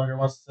she no longer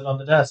wants to sit on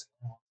the desk.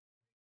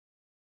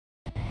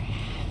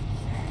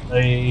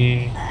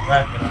 The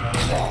racket on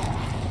everything.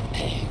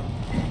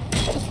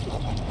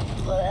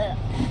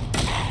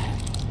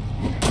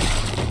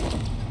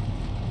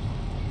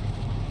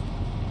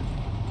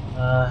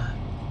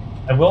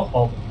 I will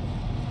hold it.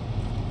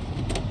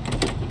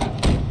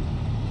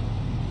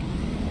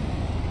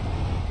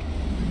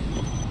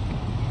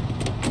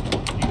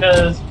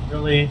 Because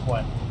really,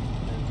 what?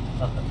 There's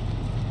nothing.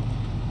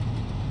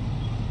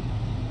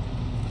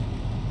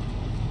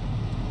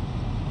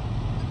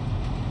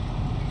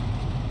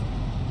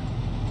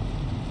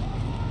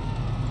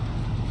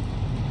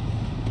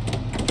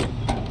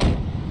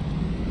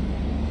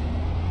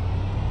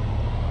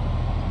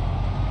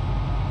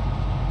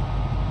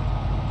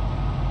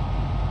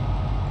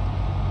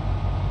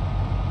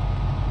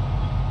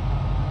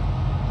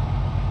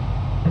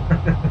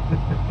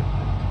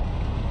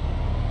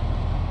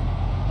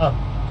 Oh.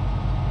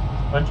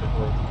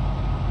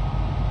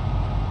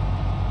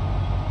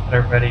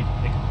 Get her ready to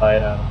take a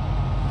bite out of it.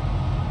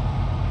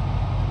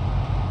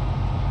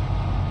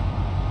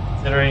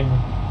 Considering,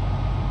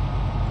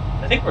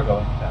 I think we're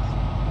going fast.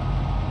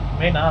 We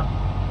may not.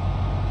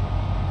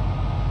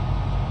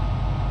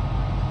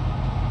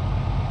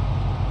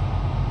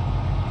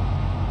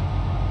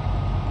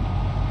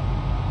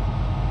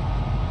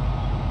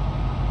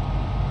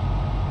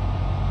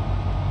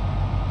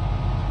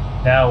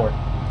 Now we're.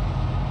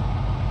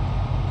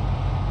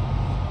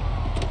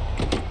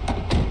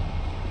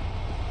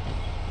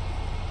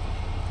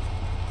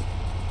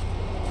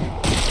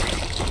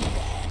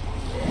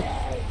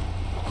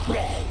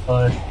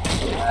 Push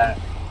back.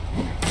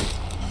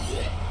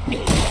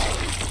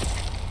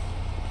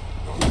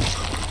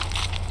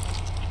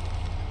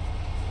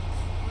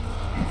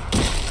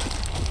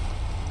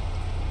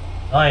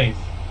 Nice.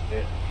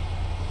 Yeah.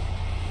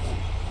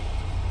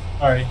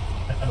 Sorry, I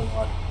had a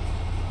lot.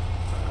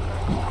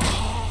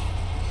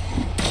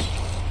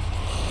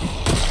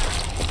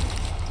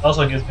 It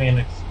also gives me an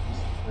excuse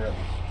to clear up.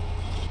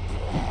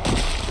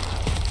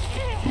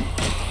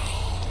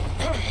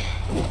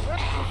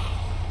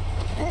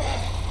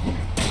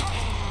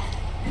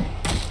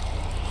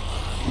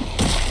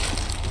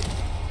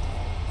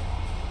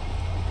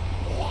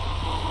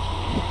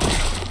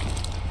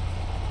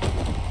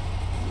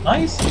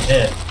 Nice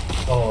hit.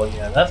 Oh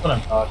yeah, that's what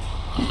I'm talking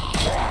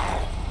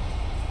about.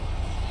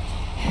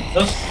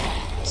 Those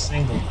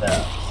single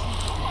deaths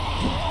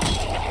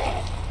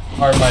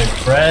are my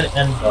bread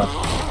and butter.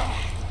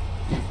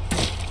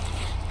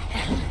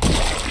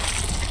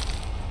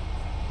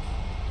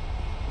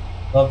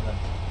 Love them.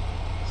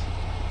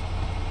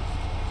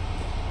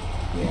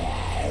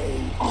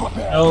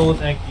 No,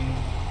 thank you.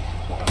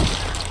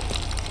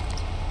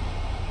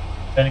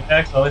 Panic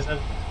attacks always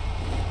have.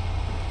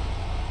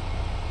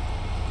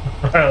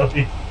 Or at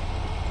least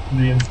in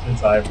the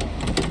instance I've.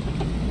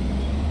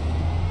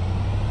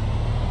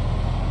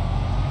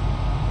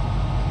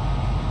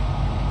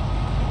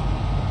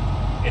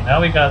 Okay,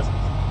 now we got some.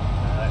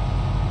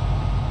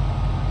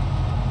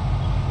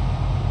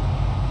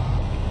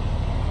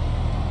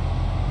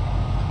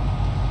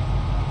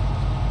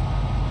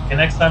 Okay,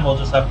 next time we'll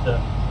just have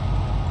to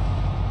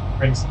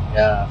bring some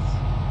gas.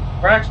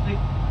 Or actually,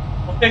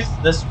 we'll fix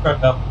this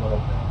truck up a little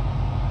bit.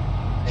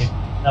 Maybe.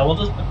 No, we'll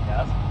just put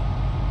gas.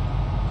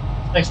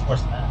 This makes more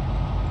sense.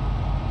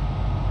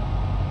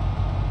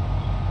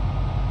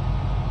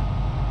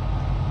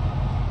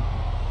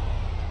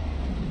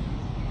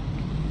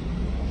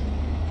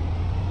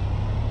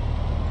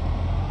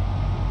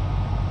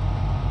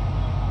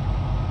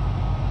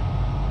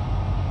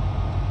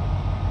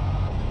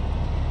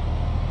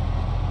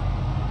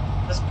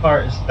 This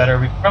car is better.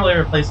 We could probably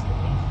replace the roof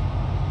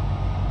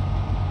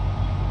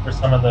for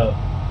some of the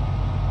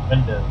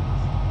windows.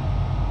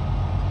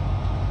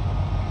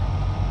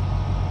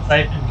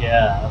 Siphon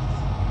gas.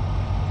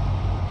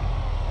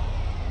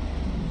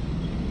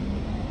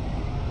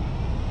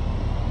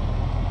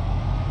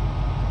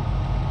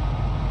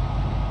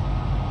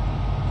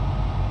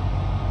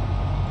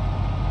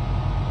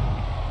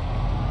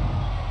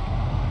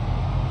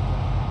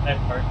 Can I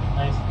park it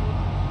nicely?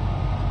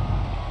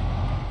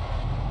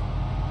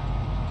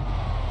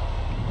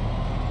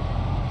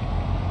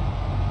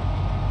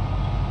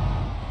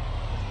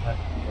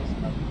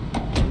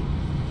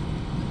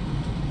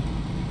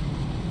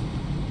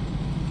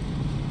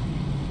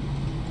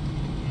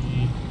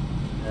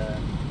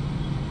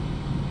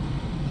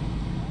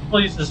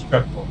 We'll use this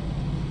truck for.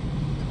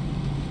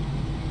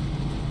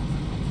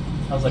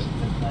 Sounds like a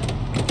good plan.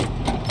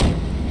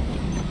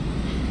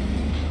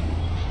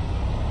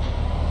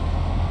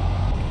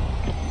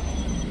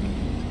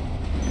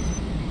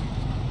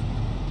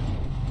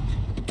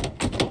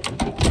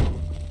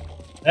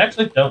 I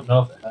actually don't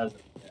know if it has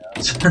any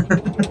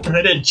gas.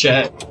 I didn't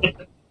check.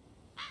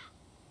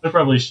 I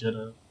probably should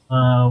have.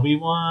 We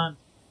want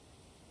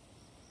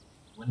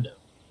window.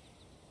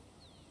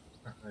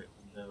 Alright,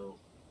 window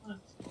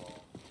uninstall.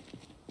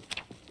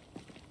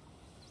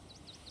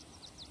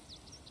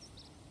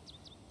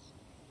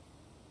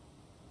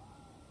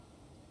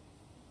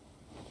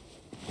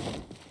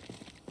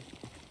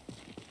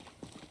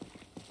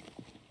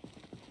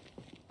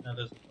 Now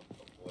there's a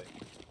boy.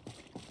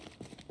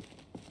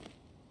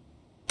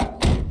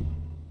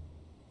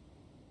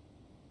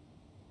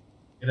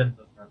 Get into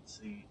the front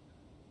seat.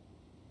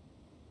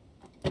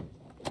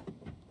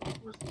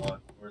 Where's the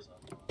lock? Where's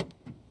unlock?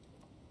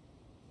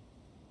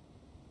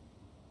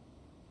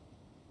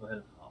 Go ahead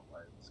and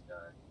hotwire this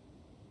guy.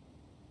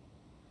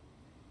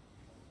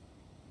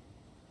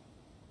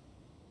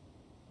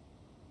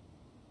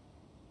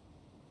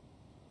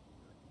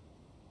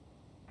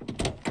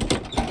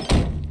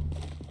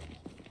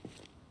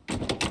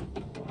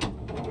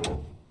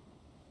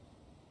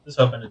 Just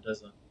hoping it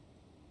doesn't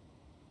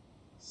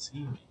see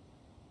me.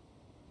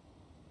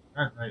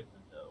 Front right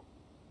window.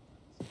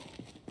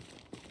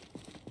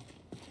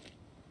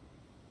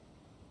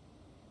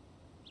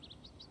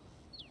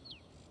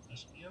 That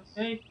should be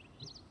okay.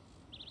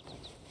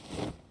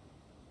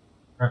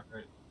 Front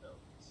right window.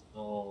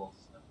 Still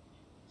 70%.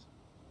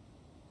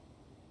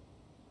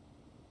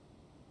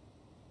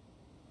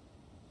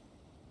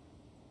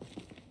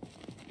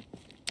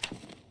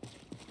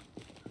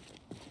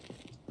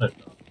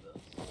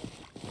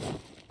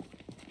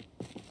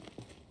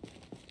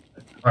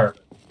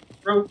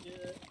 broke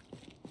it.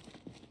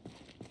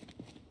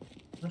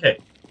 Okay,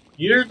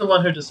 you're the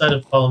one who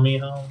decided to follow me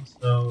home,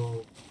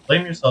 so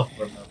blame yourself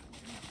for nothing.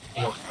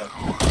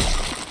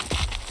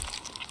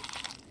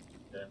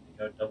 Then we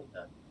go double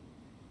tap.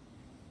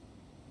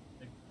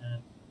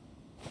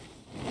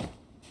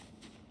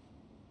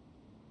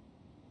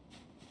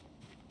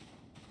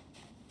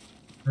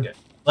 Okay,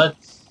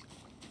 let's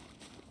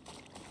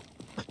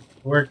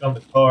work on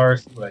the car,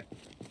 see what I can.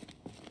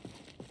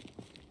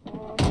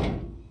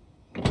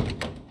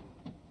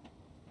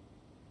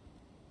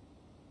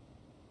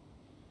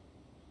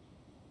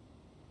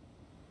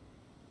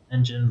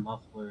 Engine,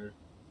 muffler,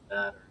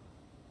 battery,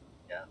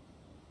 yeah.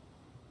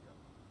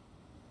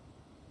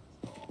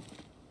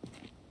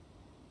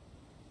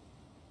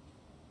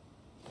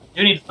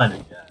 You need to find a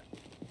jack.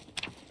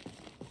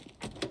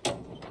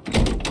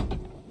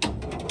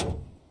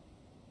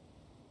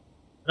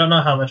 I don't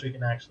know how much we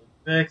can actually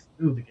fix.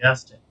 Ooh, the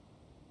gas tank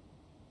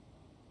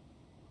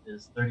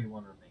is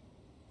 31 remaining.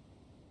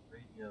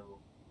 Radio.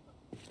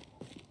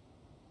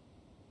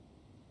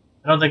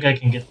 I don't think I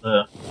can get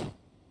the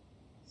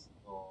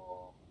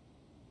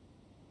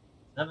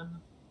 7.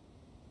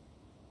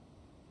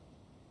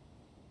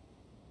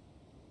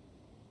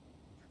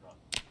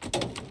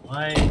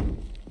 Why?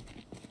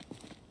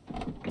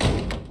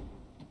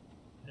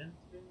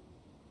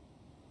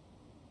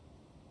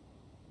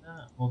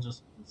 Nah, we'll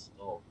just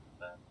install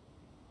that.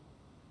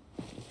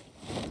 Can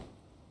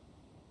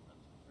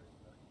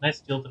I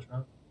steal the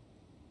trunk?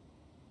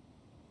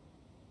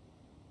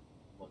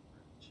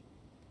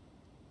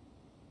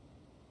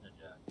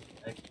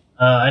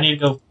 I need to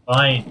go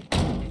find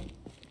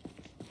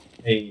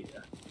a.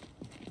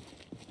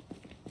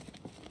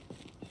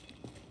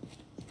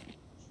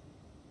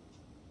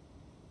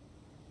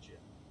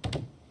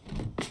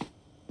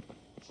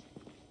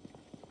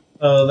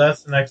 Oh,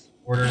 that's the next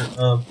order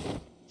of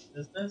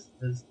business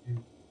is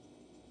to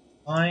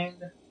find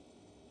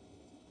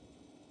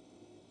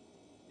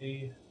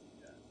a.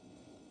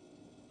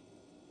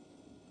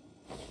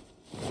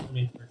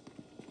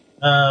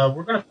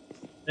 We're gonna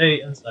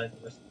stay inside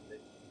the rest of the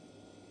day.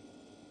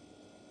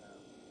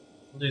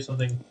 We'll do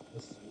something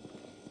with soup.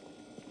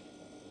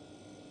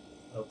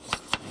 Oh.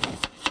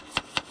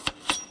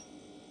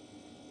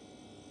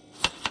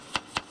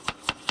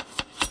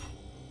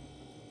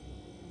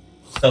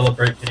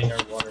 Celebrate getting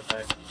our water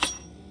back.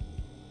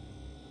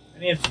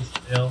 Any of these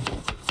fail?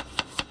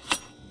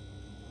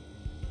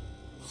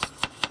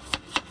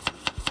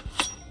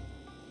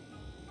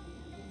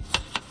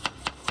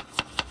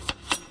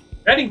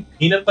 Adding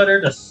peanut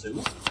butter to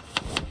soup?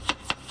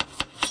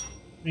 I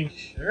mean,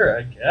 sure,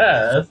 I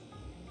guess.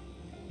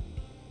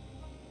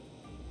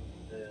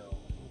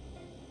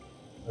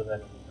 So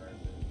then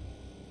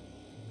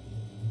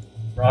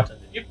rotten.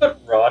 Did you put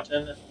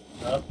rotten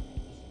up?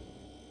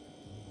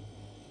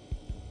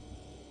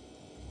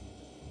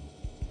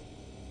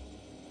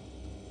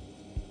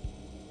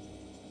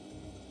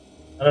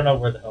 I don't know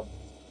where the hell.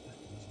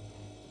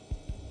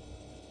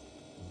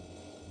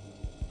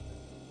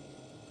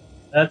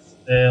 That's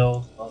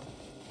stale.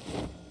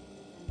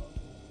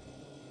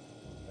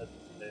 That's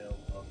stale.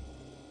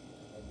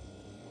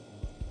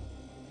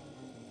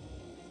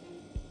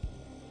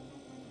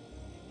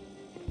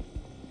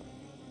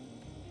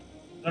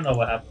 I don't know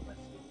what happened to my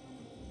soup.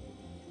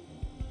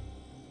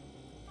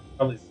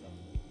 Probably stuff.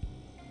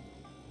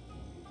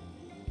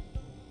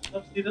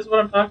 Oh, see, this is what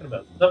I'm talking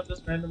about. Stuff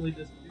just randomly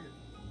disappears.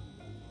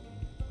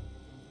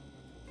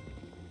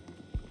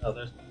 Oh,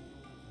 there's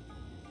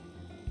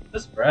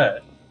this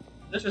fresh.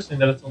 It's interesting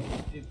that it's only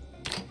cheap.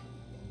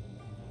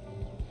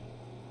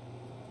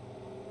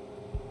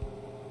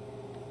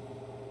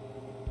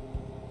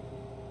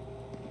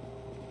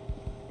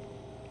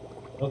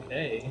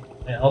 Okay,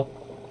 I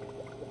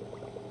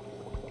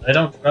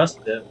don't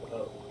trust it,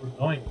 but we're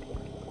going to.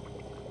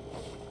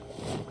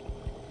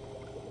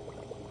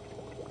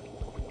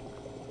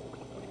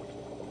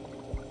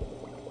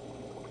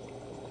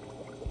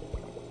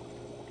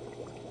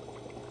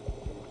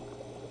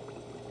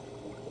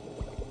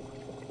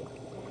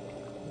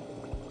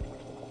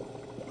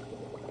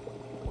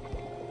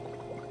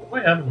 What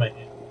do I have in my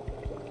hand?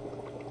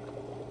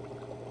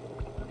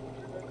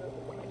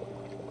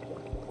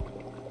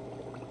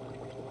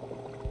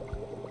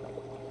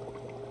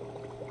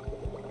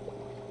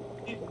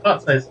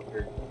 Pot size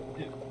here.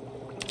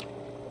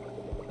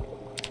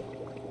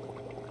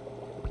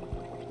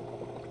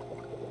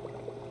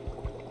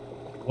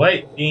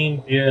 White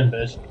bean, beer, and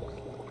vegetables.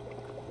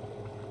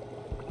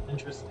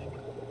 Interesting.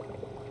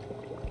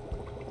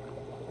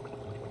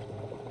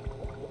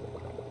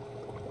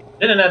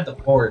 Didn't add the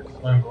pork,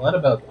 so I'm glad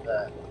about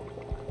that.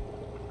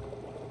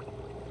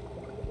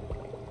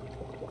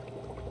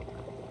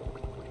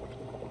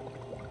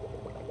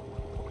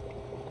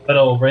 But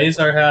it'll raise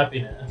our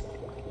happiness.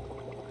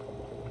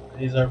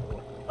 Raise our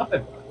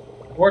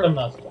boredom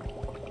not so much.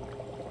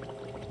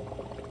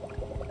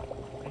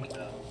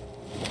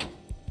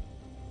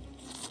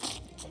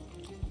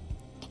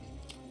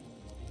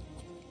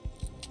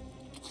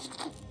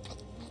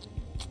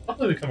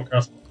 Hopefully we come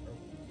across more.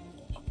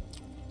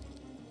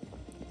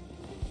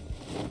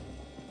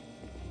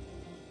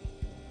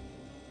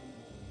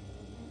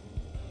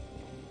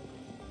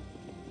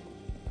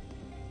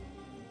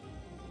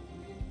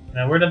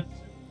 Now where did the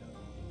soup go?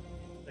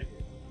 Right here.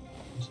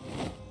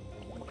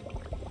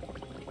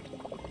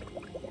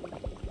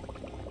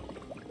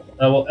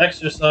 I will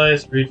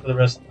exercise, read for the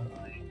rest of the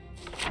night.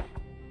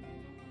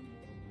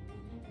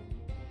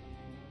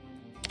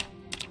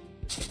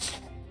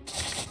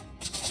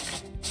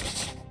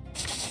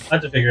 I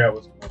have to figure out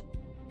what's going on.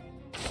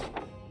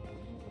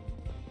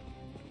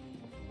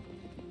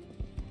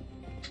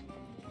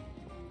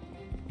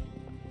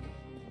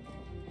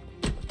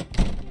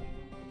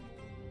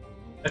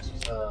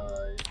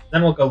 Exercise.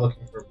 Then we'll go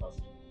looking for a bus.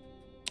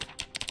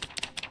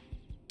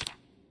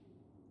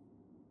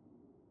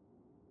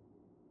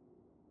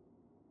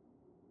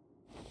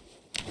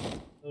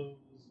 Those.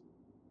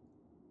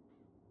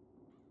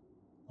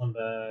 One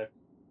back.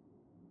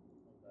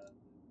 One back.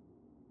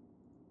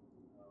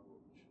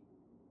 Ouch.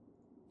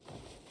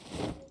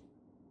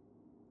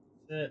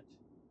 Sit.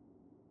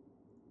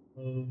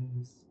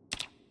 Close.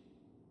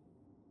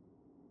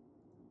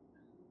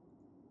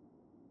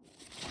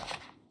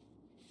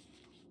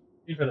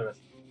 Read for the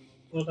rest.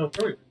 Well, no,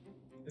 where we were.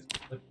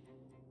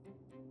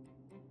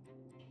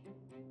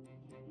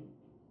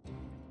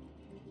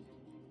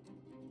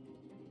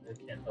 I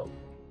can't help.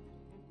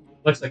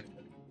 Looks like a cookie.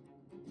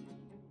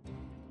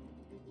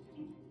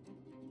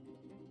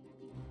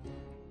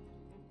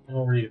 And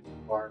we'll read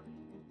farm.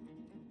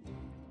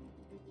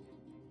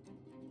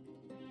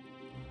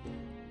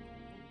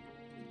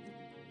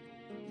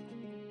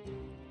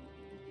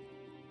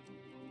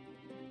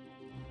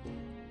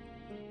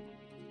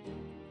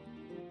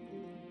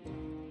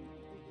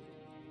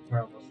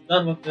 We're almost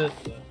done with this.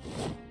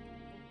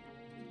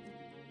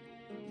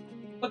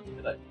 What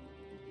did I?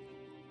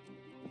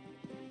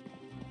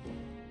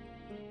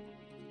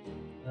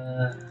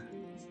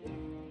 Sleep.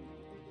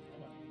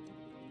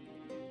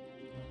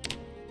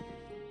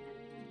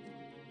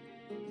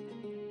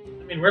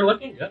 I mean, we're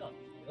looking good on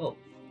skills.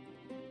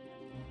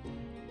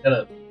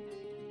 Gotta.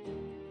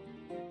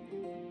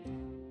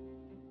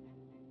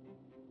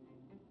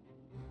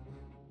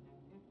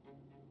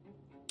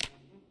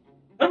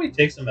 How do we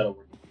take some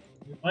metalworking?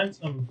 We find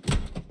some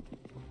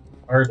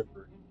hard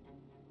debris.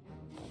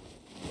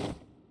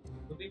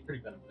 Would be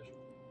pretty beneficial.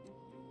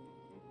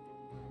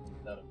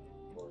 Without a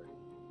for it.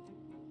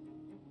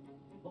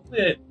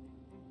 Hopefully, it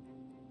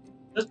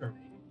just for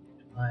me.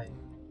 If I.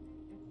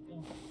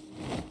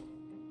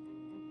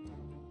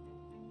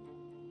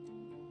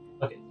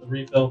 Okay, so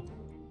refill.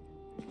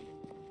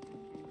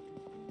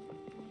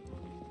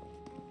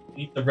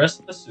 Eat the rest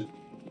of the soup.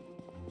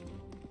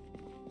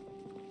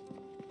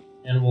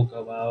 And we'll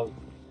go out.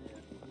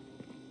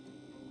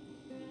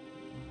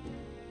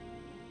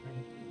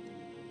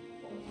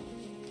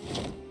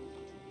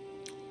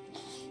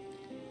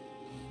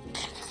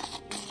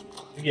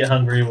 If we get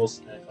hungry, we'll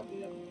snack on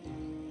the other.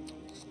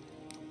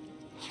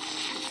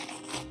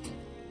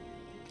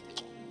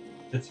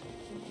 It's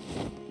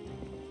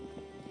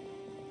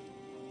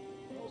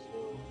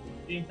also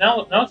see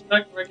now it's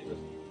back to regular.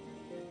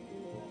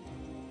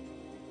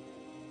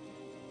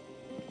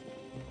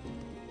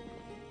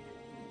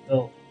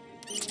 So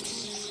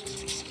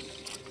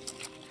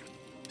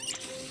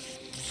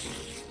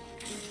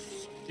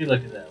see,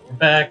 look at that. We're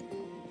back.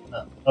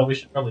 Oh, we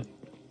should probably do this.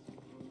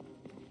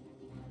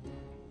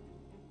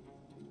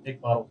 Big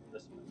bottle for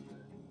this one.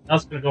 Now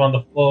it's gonna go on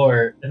the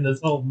floor in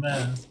this whole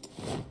mess.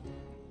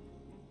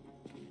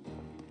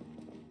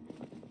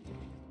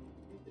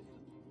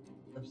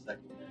 For a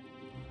second there.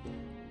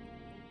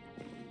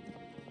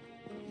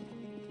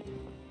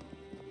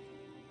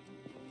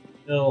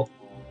 Still.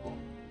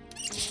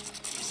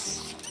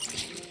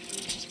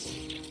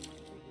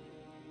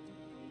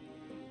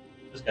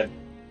 Just got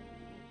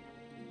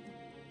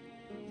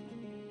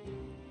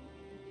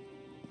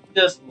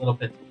just a little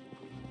bit.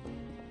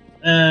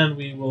 And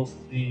we will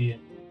see how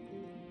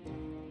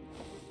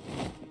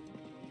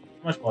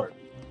much water.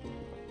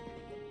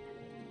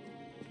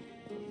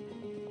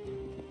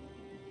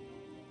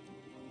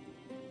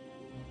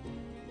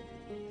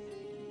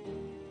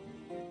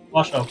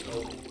 Wash out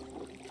clothes.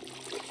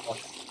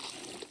 Wash.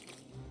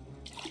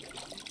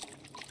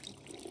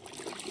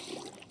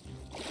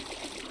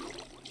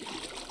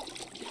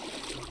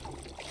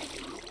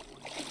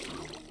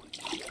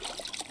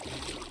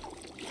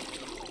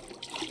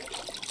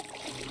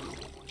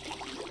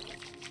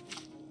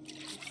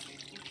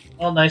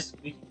 All nice,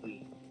 squeaky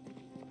clean.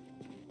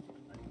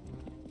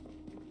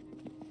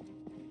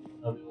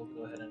 Now we will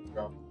go ahead and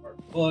drop our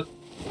book.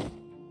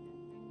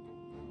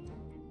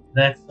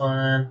 Next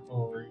one,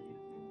 we'll read.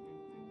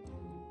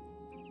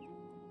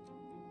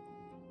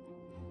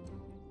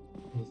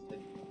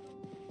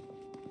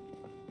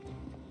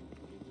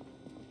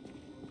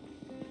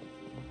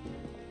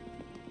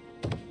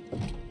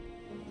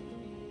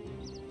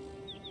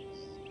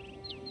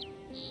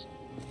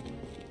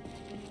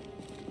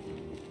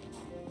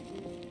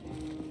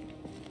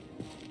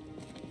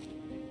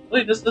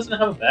 Wait, this doesn't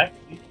have a back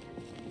seat.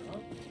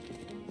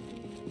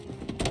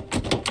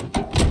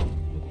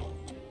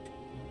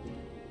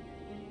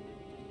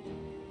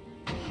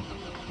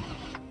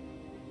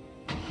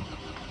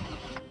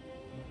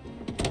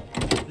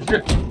 Is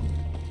there...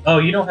 Oh,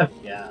 you don't have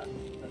gas.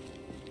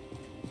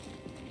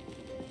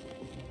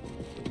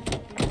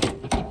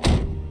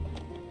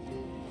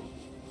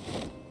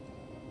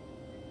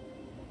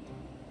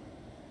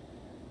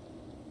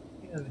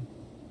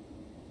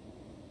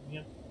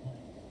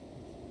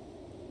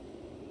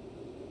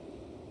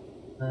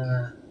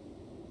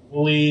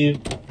 We'll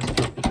leave just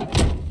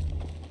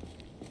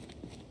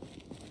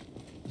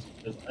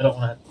because I don't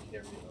want to have to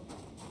carry it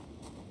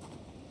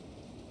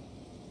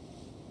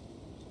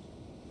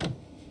over.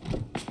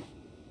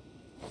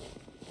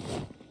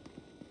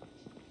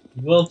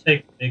 We will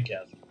take big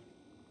gas.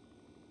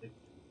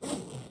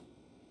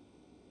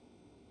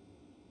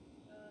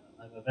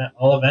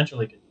 I'll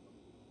eventually get to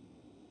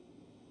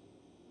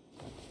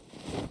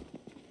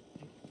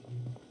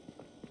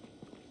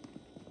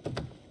it.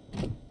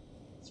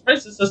 I'm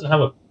surprised this doesn't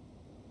have a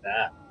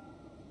bat.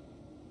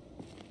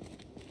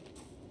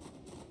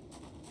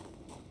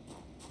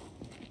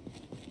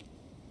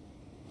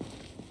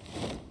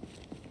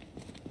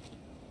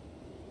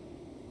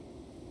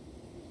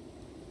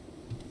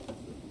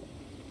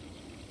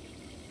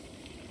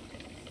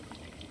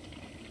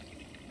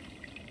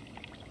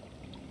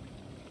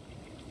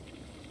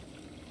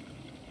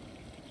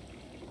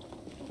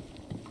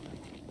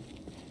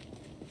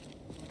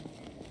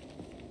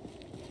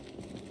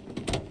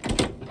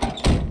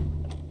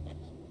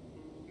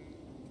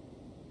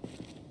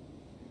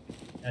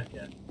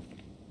 Yeah.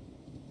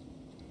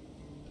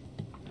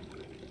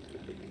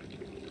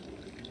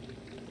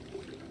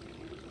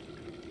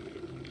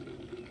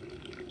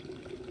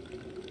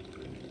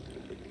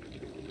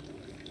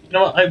 You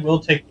know what? I will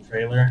take the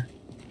trailer.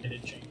 I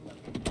did change that.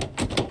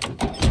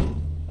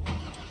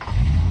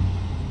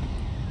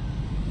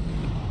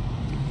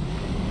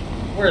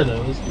 Where are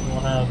those? You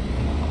won't have.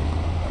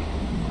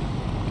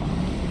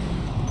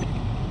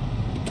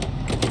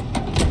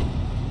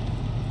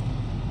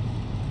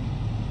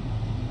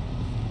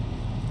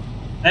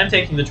 I'm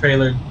taking the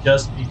trailer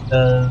just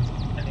because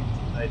I think it's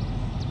a good idea.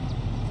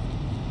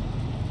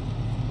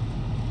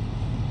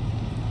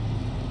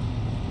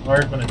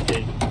 Hard when it's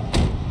big. I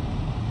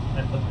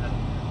put that in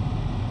there.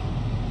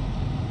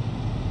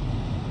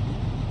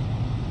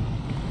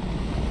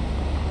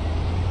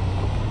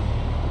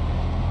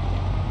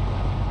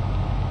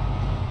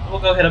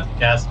 We'll go hit up the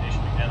gas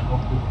station again.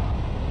 Hopefully.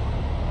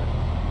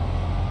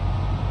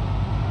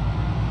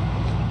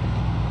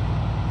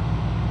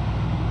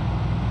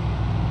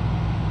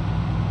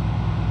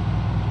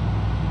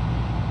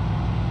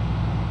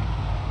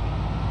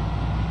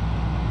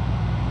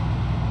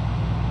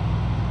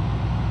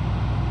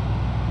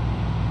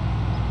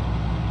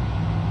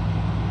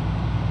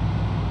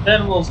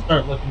 Then we'll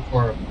start looking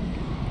for.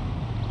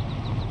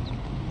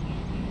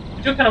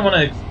 I do kind of want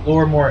to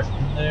explore more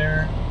in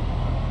there.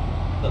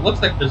 It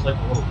looks like there's like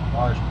a little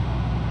garage.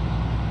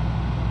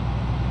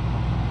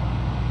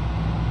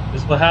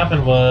 Because what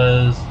happened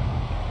was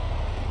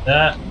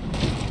that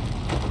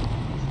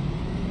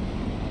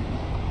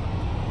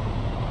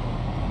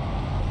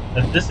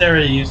this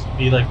area used to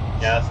be like the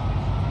gas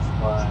station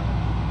supply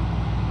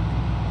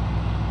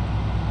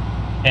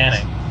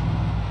mechanics.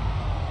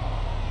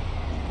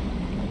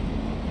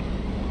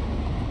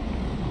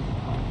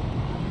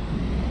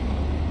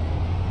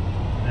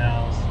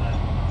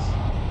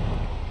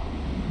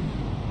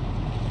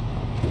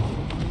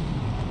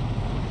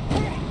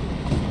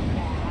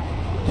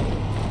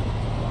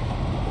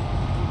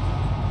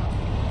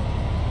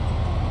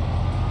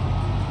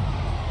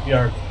 We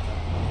are.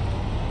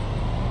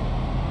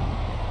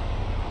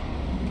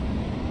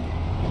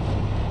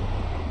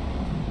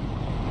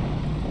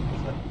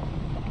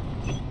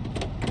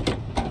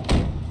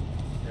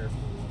 Careful.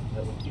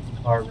 That will keep the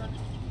car running.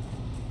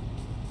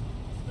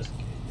 Just in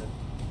case you have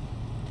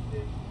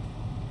big.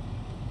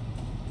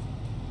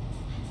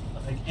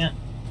 But I can't.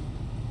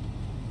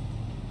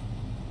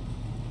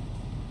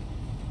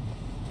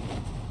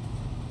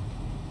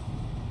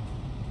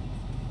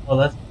 Oh,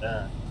 that's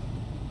bad.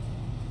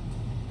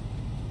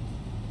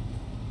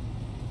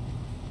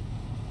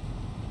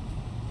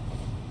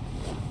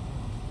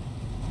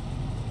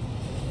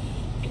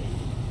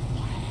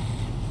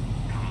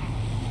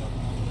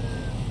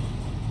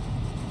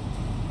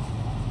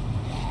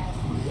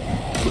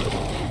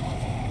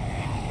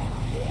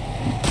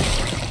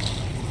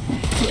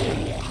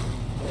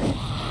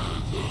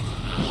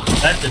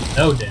 That did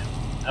no damage.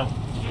 That was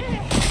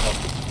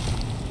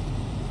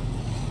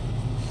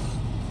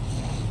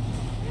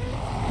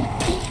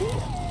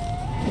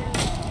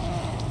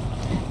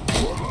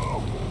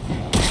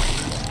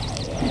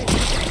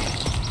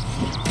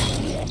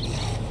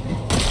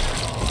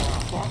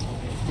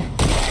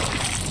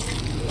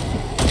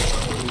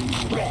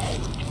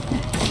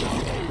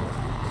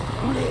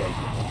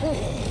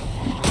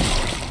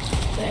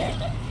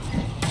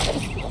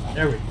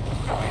there we go.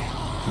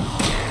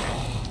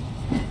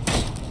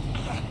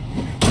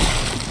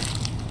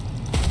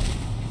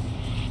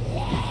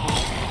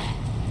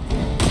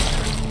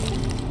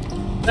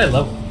 I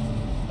love it.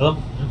 I love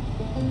it.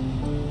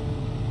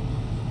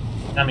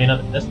 Got me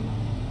another pistol.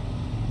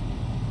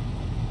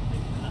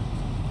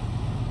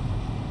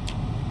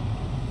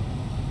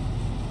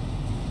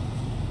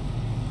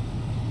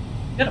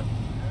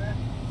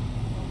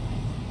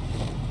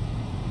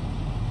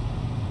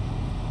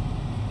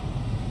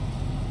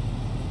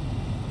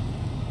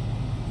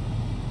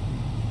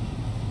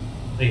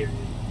 I hear you.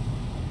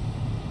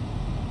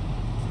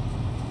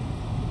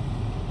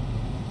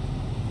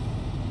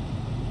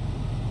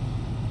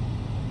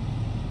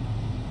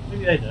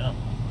 Maybe I don't.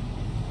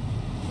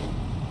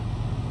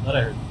 I thought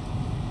I heard.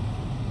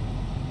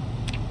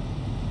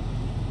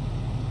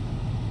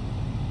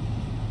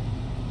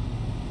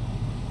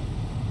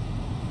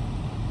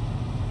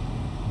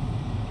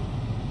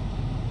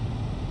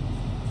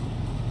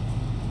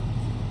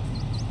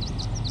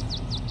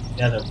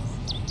 Yeah, there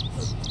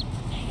was.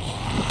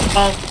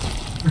 Oh.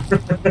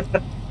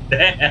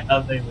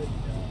 Damn, they would.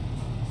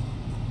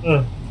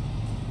 Ugh.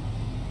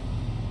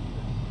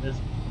 This.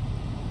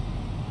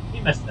 He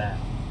missed that.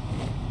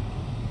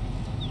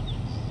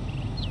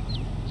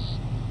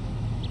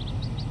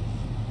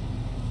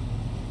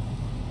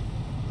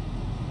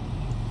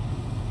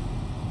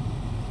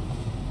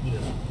 Yeah.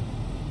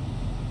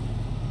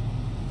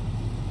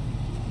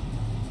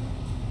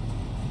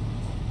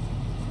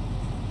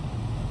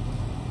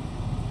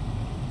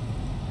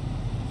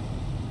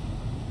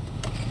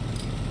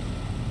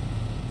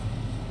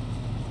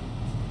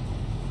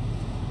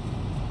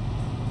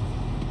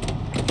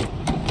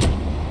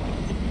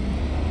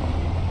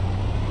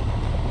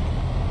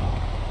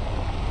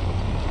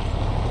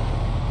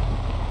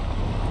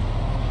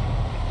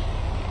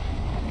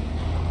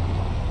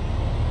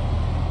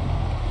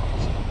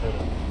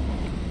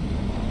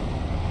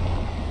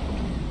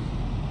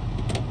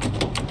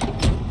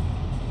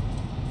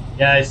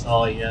 Yeah, I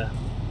saw you. Yeah.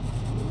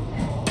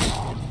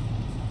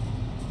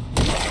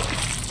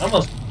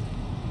 Almost.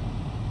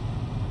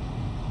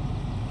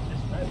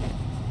 It's right.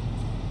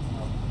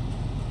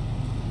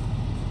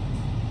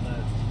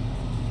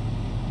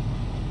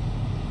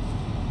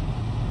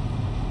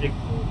 Big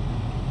hole.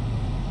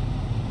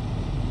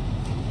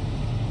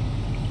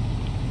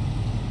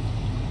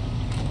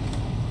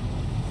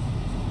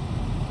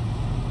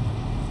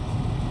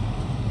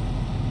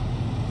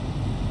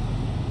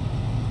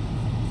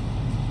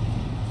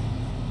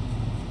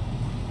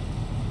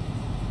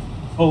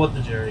 Oh, what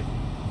the Jerry?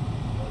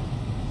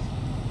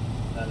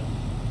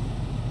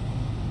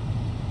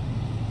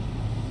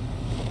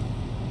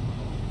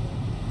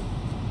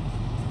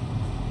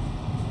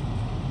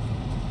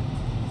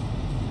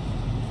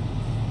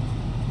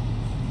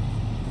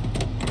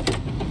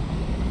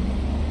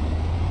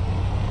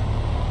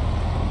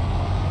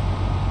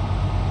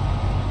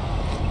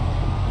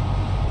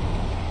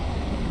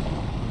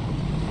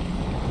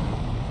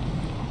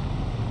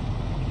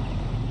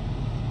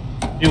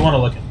 Do you want to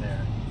look in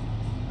there?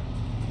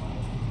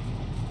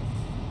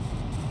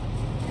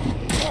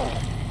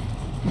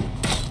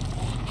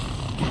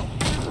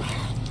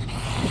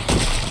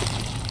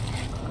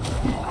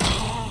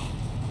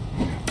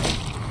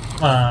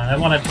 Come on, I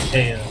want to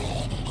pay it.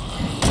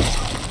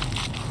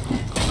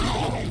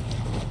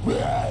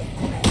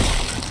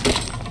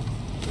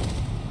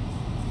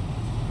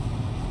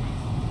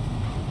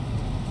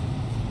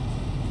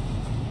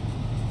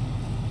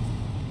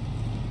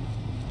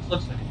 This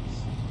looks like it's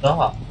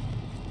stopped.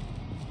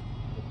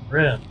 The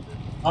rim is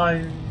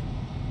iron.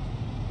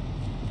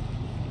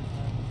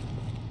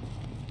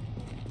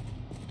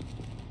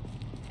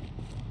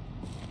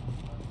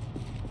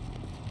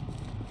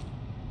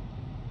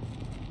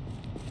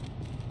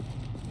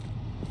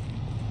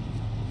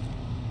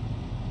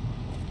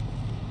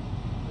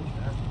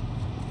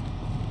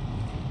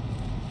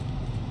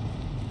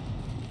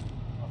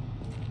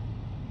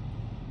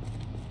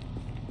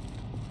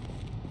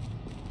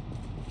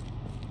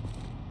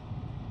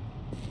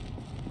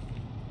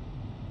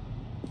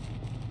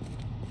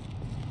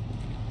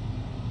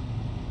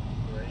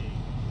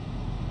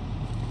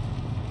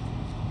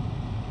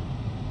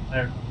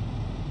 There.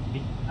 We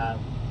have.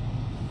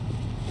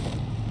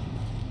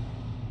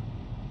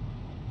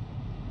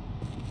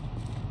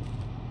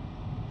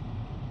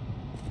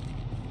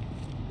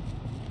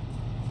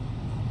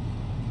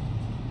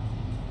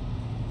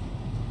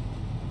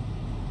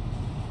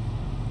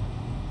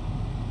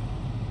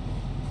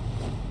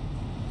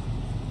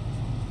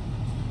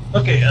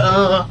 Okay,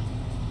 I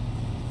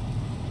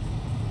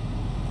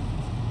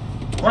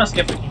wanna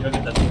skip, we can go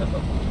get that stuff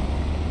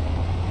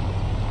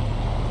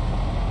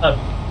up.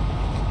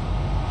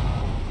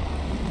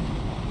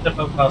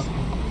 Depot costume.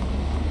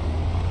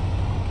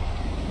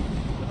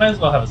 We might as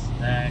well have a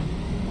snack.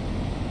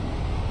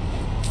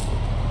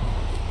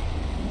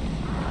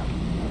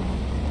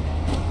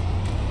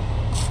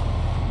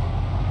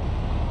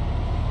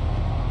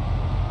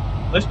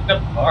 At least we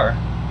got the car.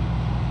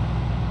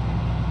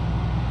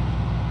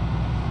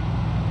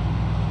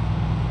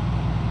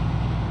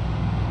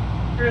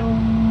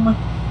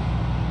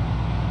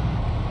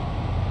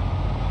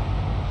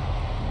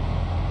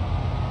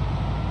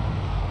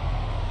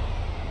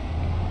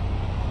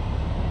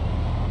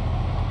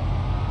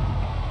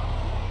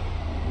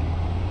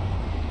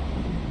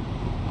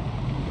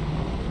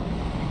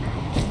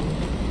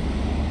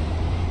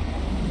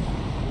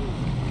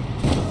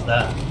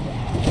 That.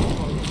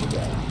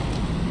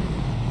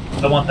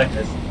 I want that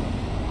guy.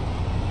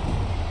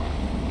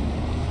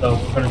 So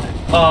we're gonna do.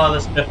 Oh,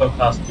 this Biffo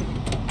costume.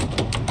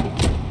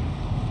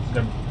 It's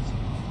gonna be this.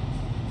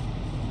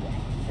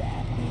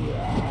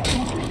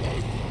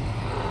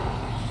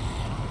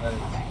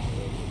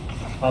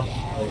 pop the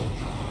blade.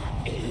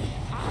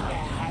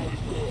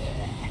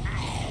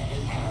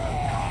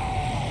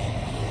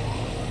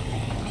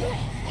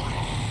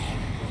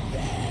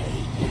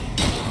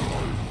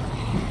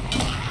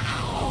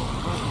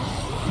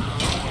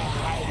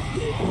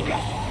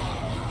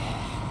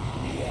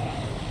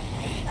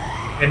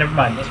 Okay, never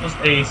mind. This was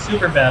a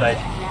super bad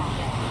idea.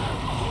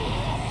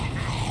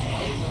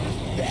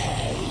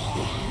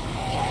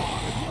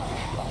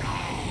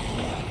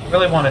 I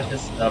really wanted his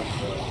stuff,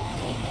 though.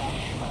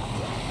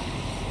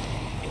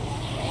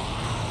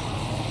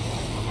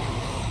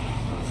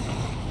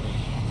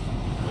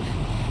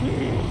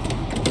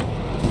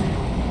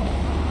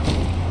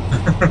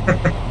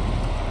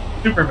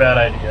 Super bad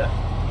idea.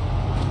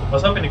 I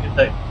was hoping to get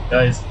that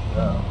guy's.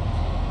 That's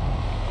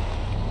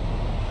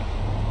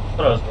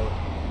what I was hoping.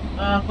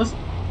 Let's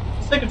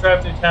take a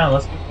drive through town.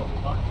 Let's get what we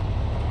want.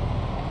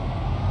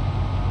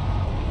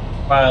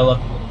 Pile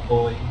up the little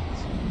boys.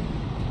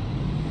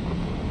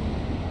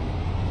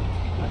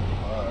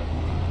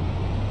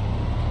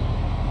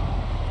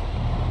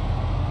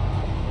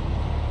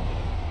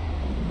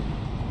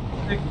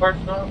 Big part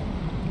shop.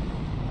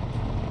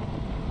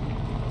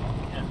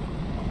 Yeah.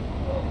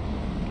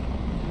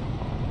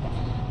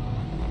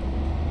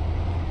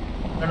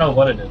 I don't know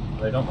what it is,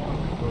 but I don't know what it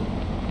is.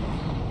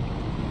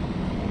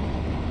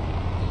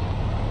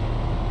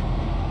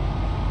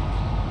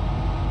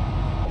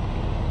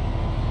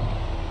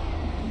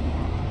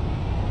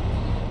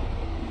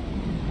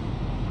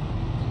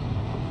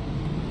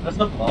 That's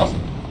not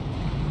awesome.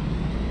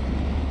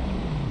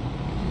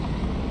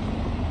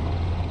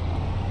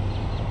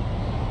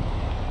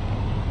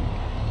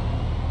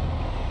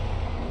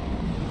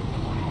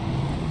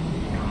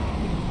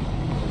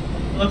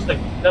 It looks like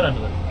you got under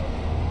the tower.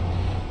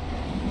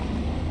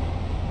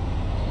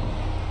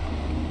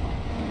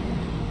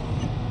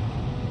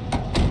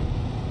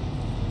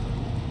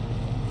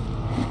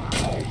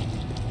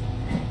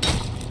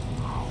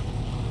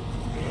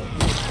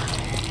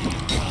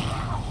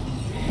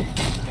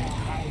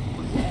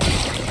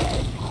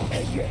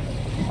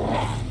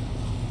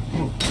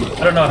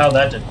 I don't know how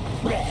that did.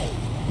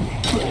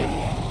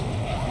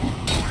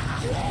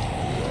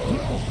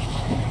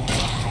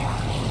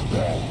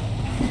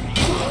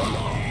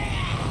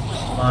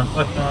 Come on,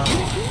 push on.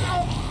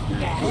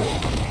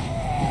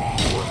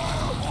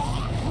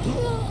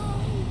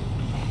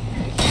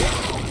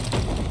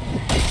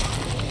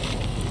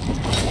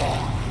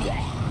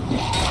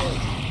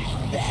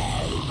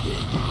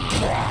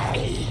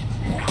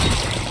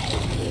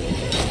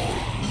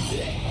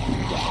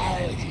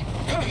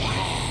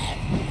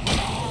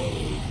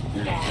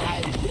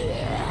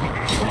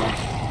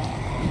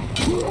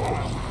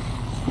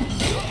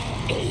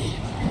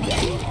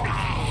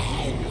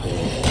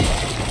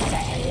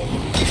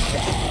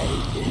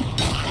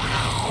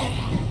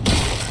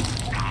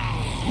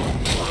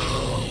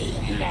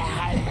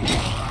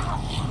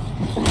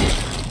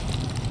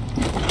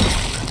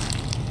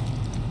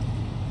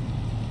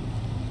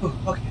 Ooh,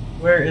 okay,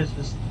 where is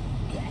this?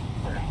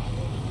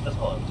 That's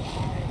all I want.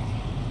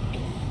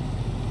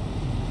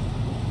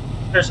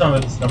 Here's some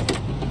of the stuff.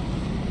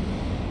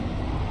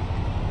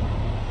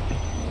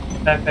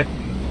 Backpack.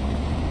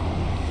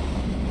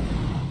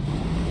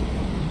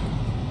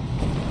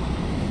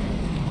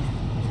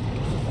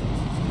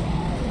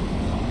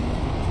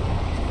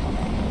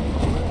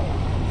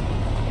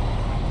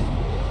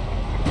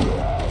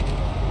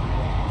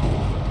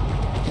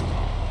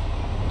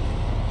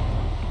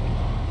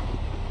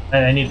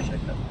 I need to check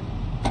that.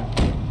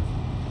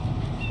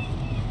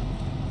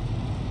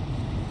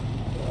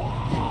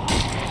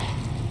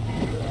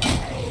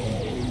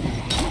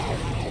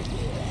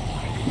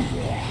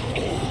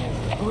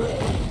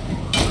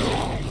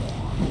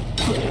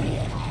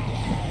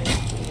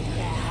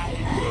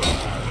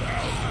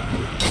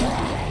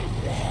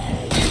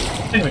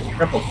 I think we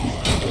tripled.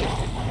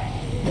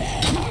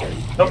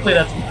 Hopefully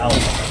that's an ally.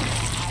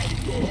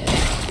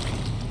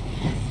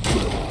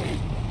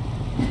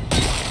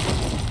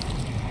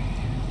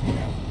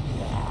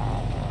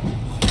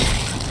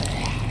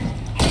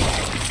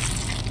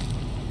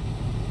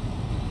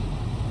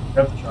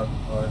 Grab the chocolate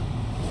bar.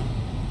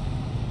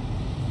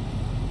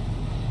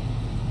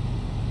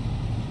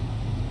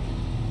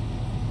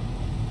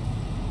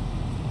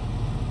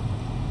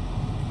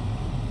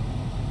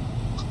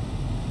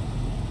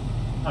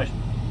 Nice.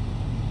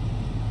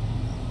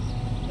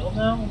 Still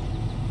now?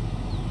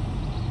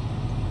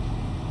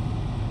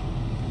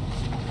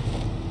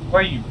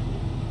 Where are you?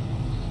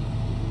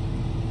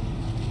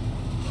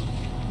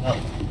 Oh.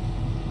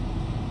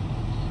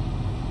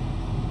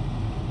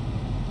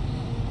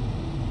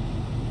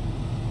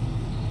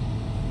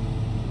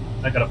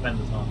 I gotta fend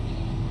this on.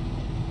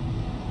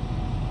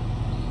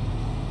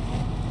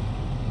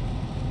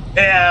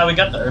 Yeah, we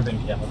got the urban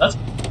camo. That's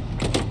good.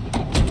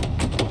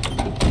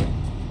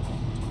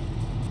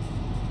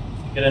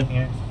 Get in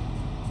here.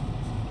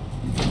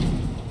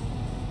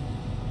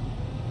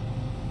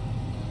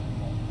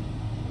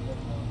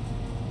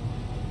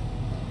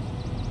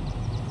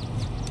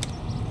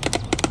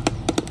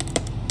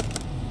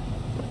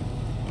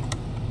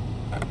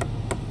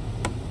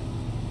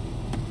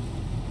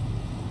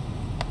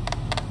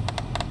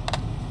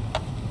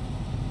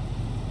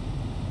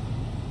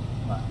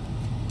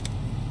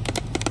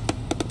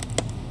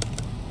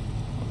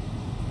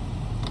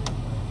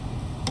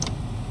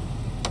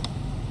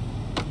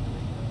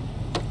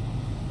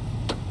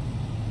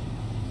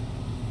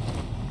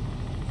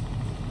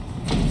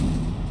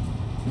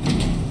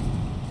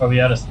 Are we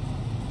out of?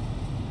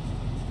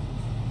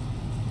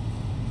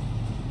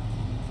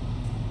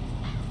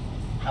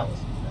 Alice.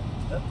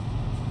 It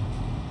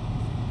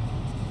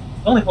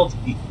only holds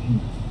 18.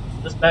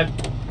 This bag.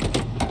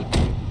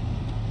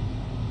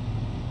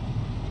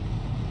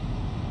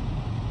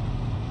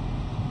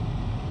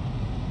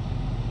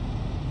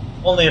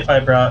 Only if I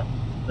brought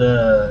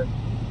the.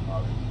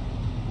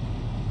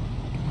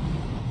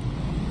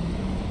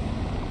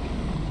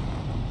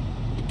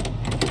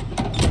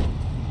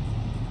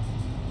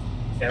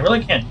 Okay, I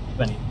really can't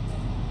do anything.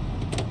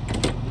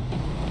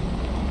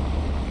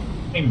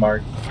 Let me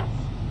mark.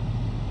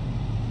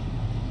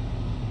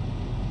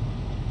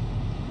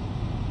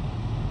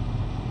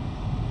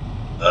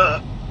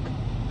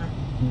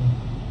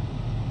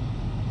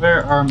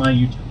 Where are my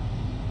utilities?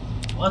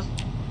 What?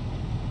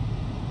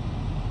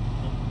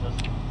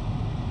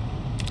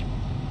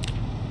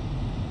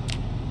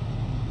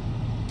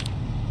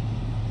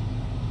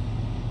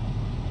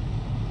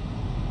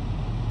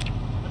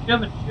 Don't you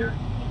have a chair?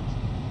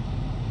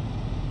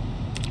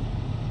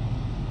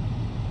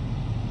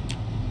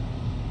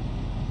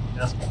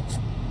 Yes.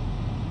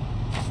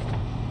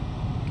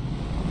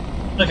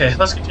 Okay,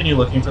 let's continue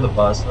looking for the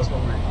bus. That's what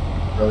we're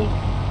really.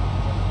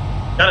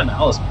 Got an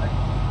Alice bag.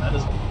 That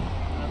is.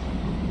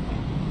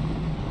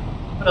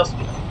 What else do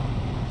we have?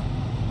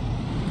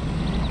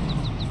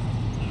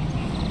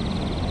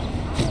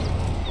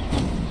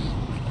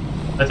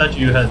 I thought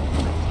you had.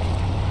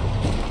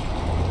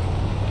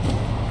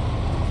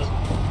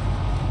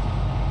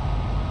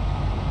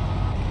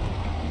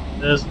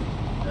 This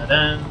dead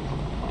end.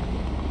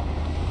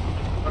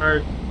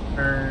 Hard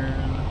turn.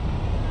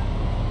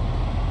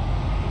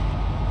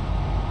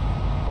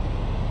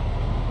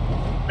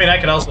 I mean, I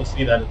can also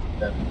see that it's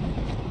dead end.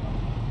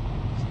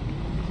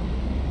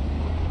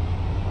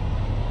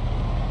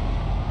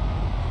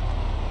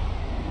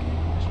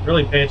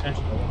 Really pay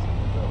attention to what's in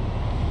the building.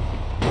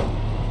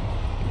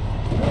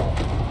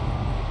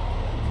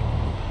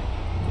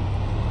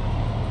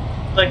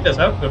 Like this,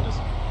 I would go to.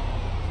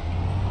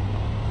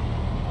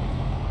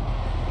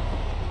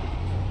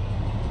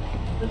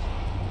 There's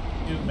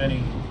too many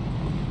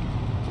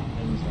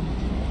things on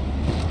this.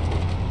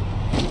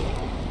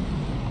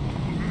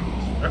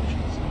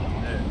 Instructions in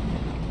there.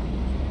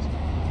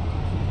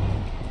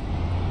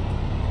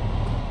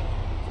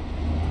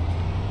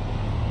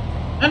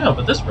 I know,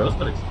 but this rose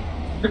would explain.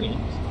 Pretty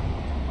interesting.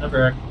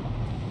 Never actually.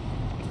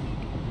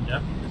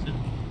 Yeah, is it?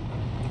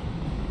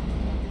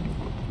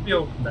 Maybe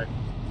we'll come back.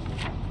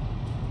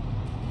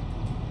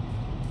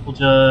 We'll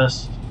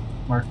just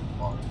mark the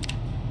bar.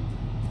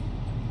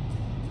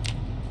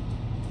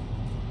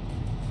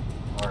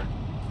 Bar.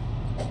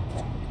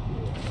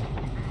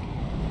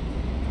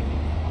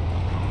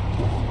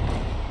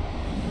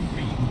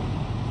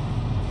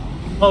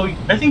 Oh,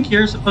 I think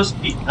you're supposed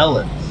to be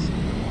Ellis.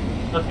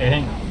 Okay,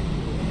 hang on.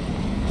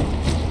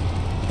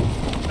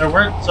 There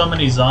weren't so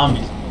many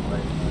zombies in the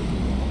way.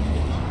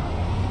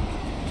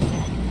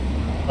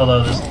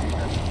 Although this is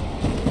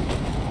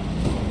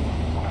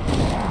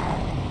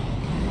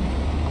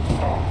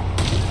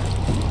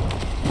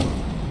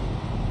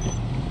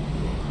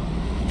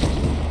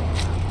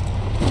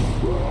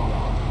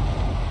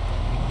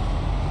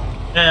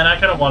man, I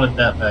kinda wanted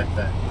that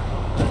backpack.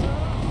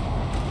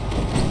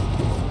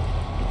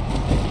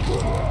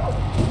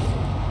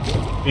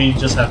 We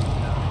just have to get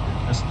out of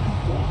here. Just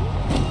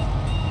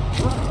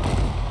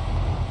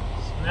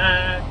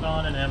snack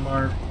on an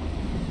MR.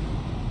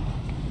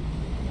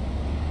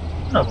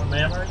 I don't know where my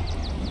MR is.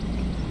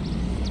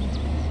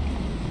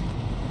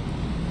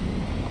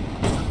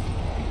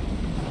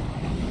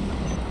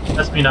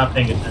 That's me not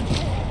paying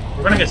attention.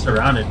 We're gonna get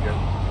surrounded here.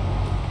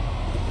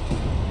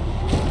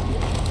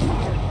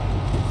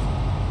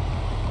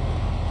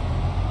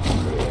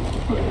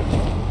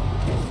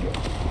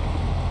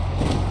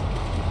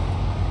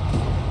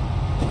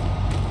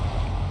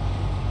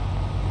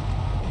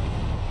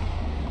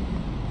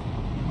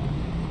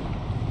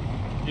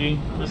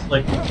 Just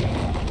like,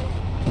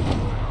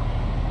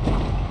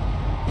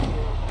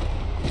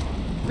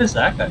 what is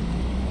that guy?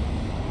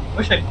 I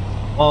wish I.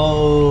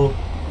 Oh,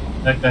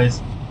 that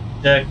guy's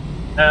decked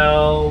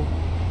out.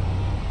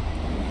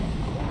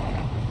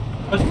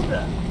 Look at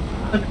that.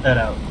 Look at that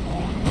out.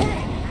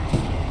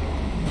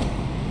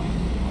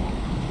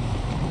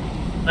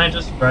 Can I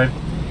just drive?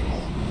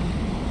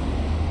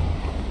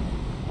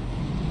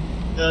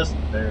 Just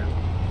barely.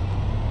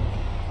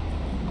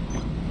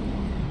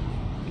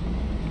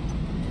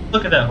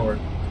 Look at that horde.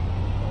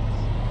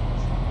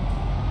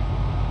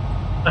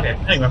 Okay,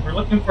 anyway, we're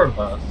looking for a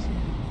bus.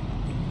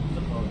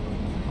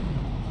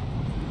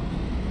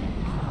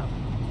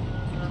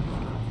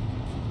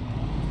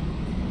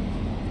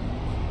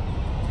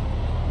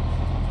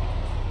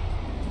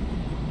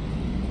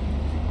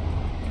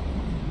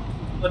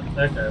 Look at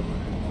that guy over there.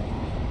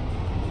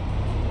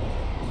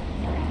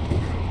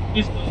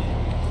 He's good.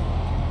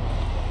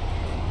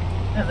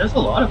 Man, there's a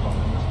lot of them in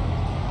this one.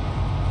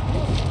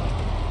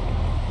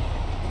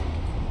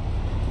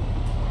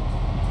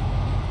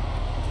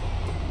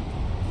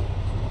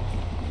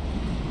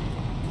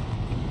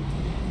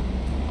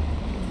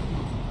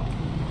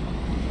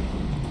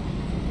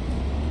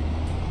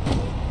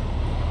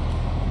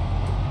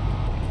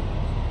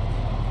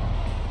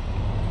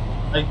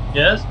 I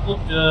guess we'll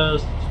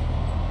just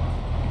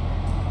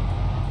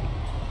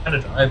kind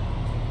of drive.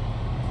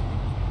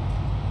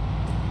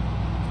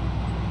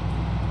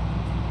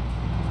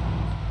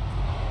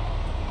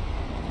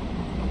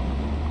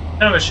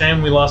 Kind of a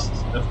shame we lost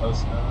this defo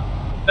stuff.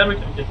 Then we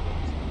could get this.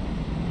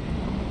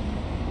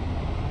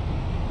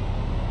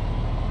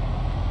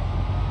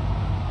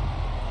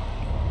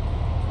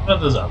 One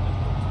of those options.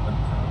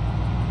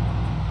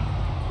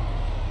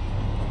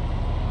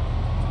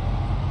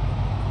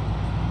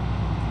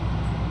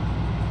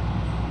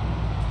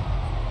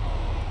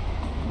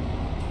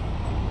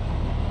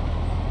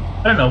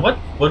 I don't know, what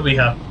would we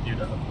have to do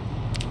to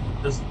upgrade?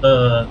 Because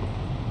the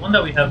one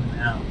that we have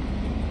now.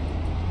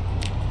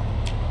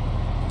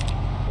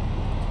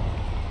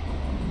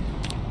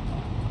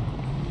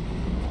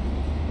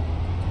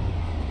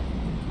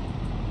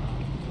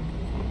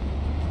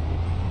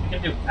 We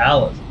can do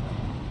Alice.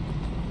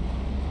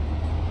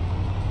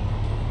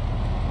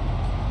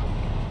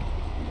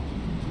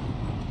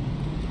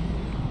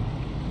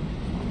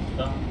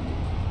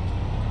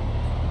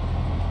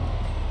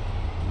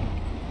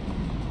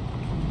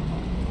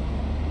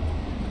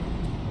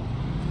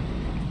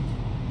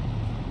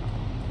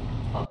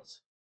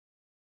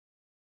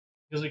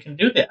 Because we can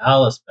do the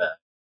Alice back.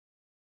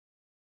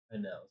 I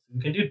know. We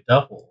can do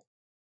double.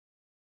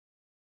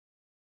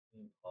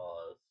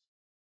 Pause.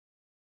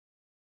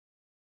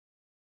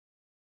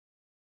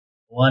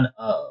 One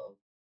of.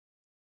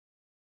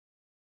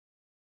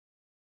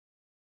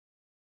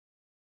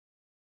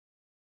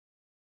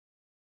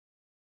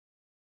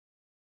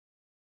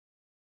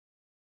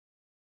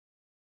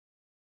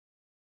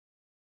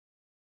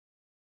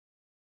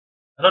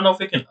 I don't know if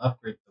we can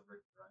upgrade the Rick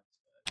Grimes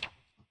back.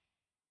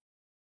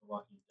 The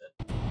Walking Dead.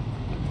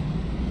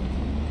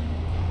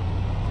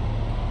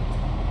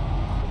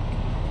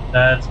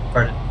 That's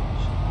part of the mission.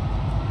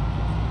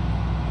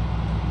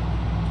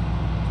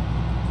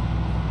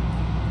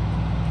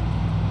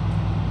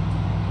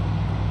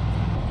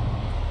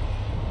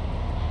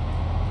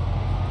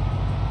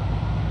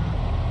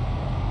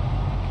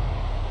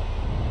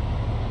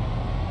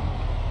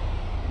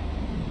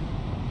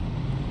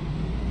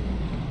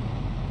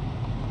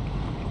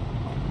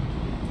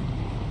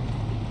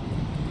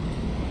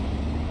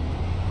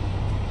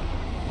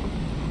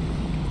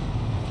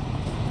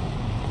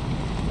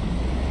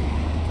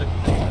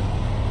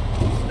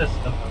 This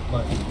stuff I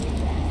like.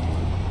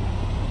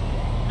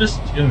 Just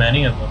too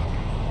many of them.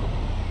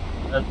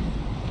 That's...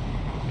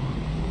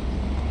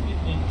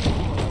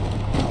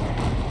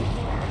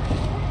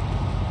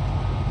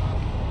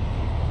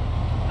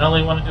 I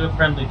only want to do a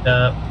friendly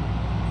tap.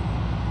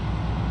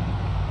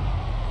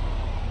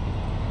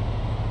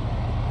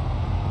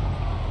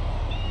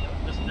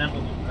 Just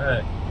handle the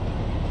drag.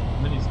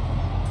 Mini's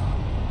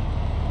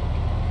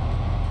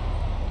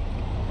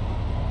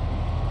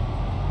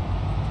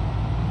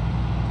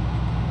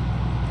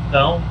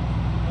no.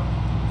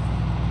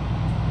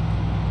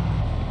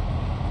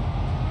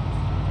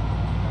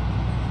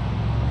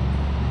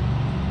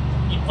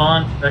 Keep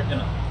on trekking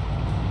up.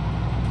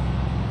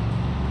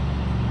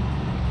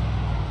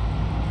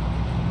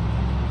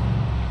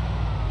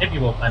 Maybe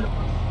we'll find a bus.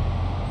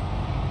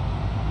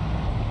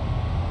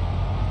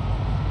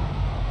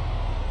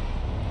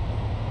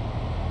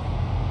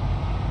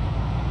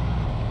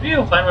 Maybe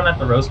you'll find one at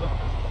the Rosewood.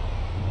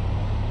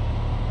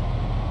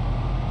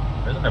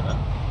 Where isn't there bus?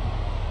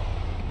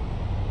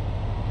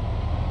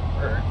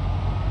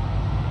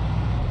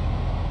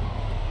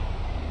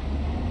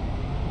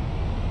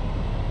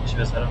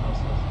 I don't know.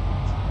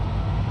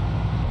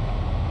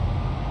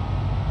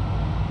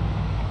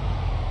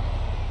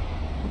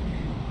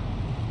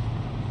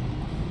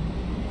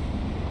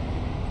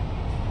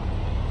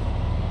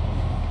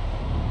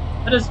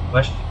 That is a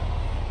question.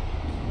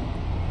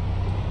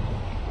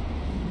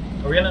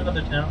 Are we in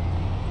another town?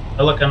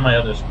 I look on my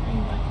other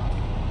screen, like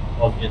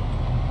I'll get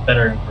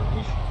better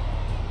information.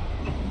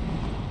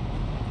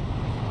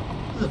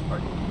 This is a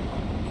party.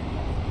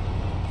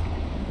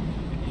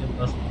 Maybe a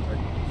bus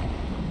party.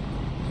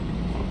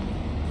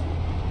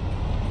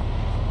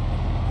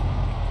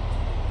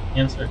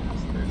 Answer is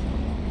there's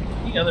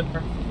any other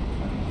part.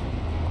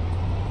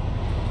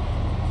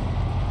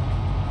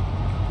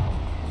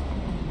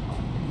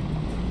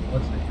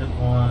 What's a good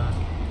one?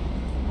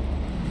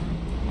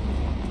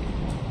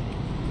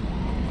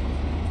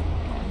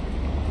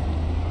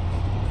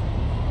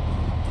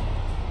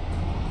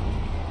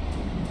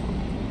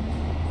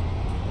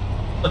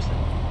 Looks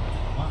like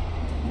come on.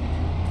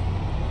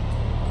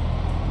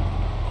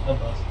 No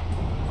bus.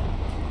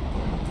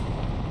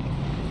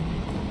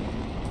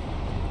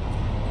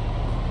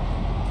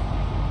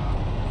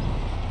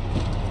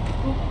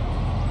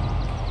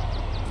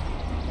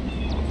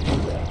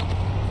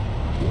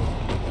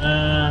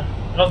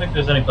 I don't think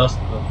there's any bus to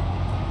go.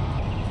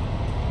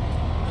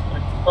 Just gonna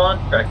keep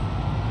on trekking.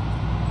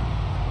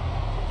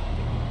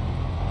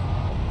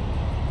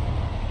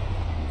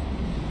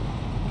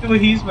 Look at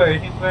what he's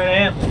wearing. He's wearing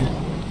antlers.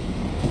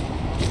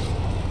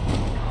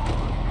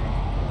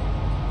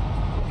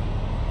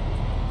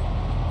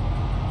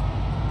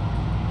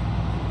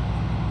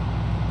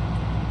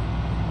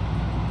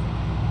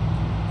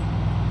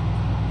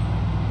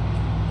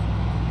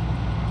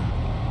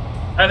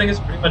 I think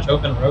it's pretty much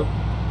open road.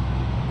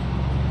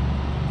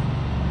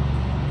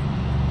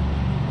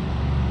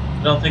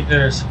 I don't think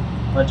there's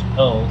much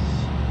else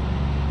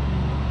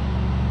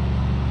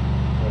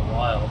for a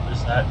while.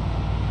 There's that.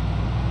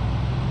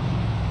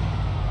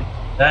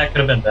 That could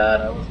have been bad.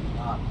 I was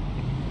not.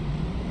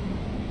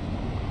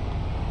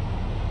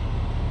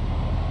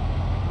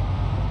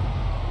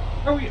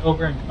 Are we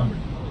over encumbered?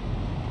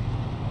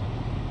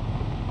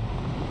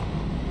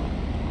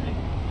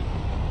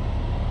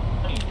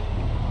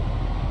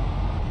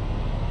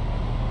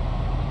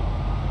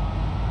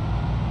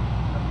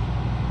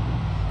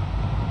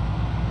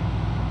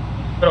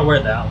 Gotta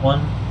wear that one.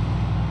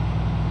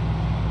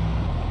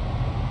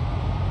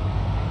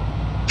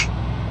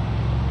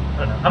 I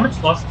don't know. How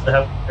much loss does it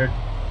have compared to?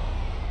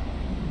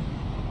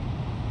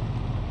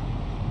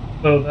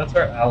 So that's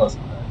our Alice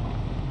bag.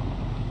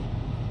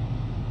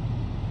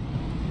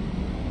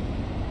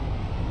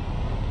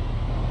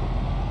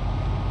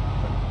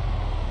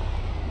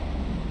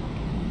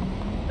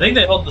 I think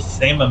they hold the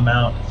same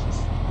amount. It's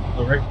just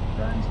the Rick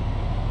burns.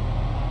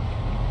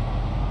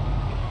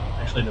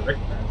 Actually, the Rick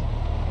burns.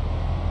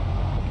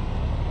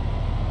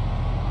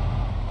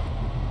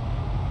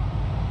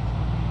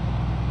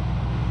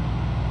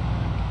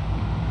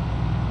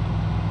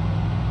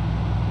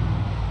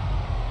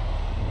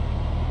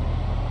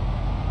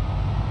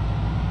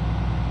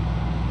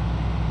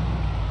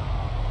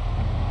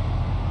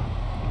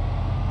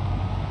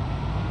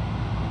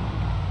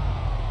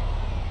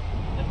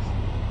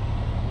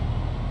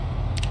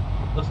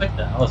 Looks like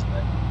the Alice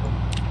bag.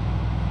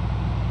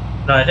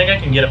 No, I think I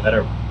can get a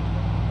better one.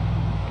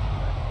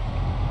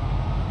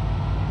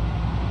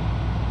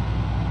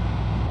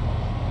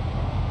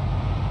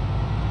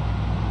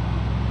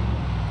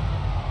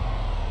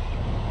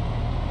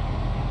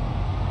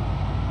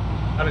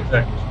 Not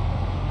exactly sure.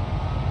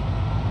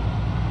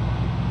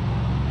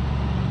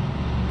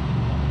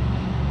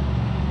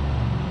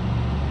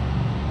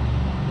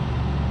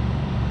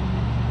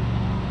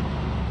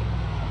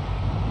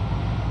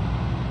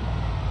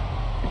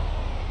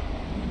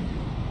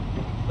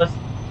 Let's.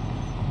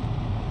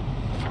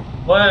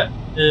 What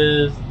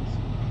is?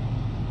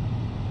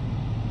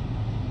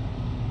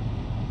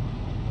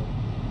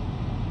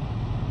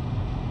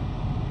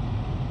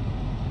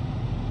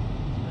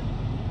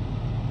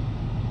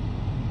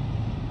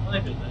 I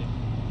don't think there's any.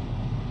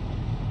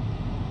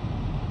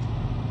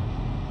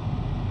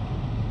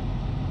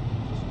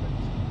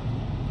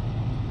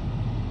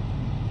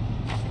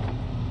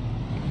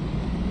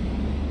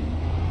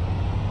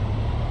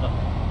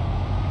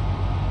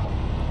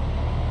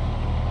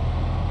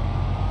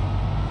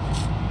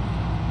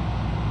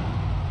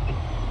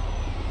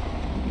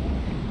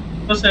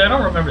 I'll say I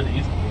don't remember these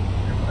being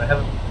here, but I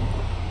haven't.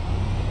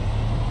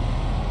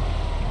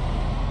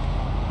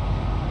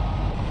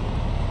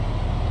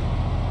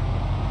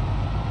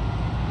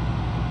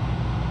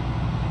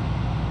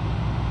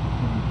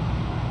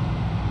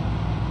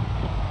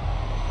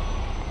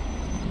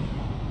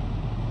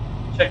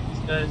 Check these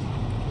guys.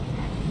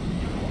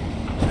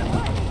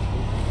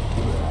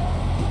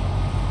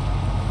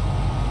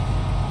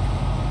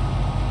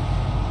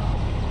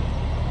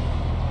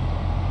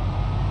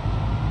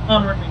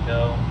 Onward we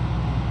go.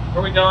 Where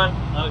are we going?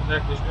 Not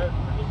exactly sure.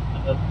 We're just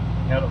end up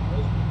hanging out on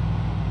those.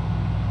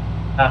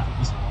 Half a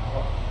decent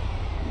walk.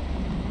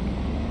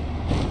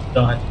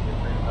 Don't have to be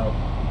afraid about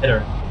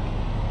hitter.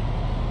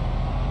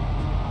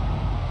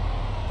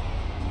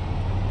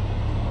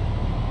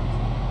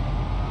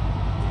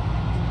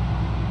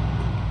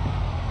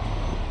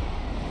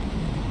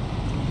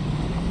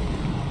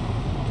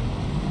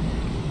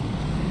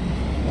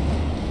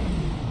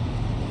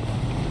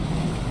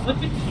 Look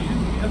at you.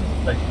 You have a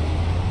spike.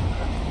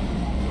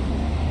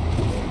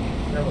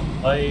 You have a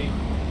light.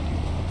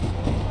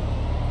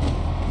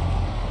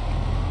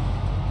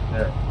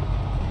 There.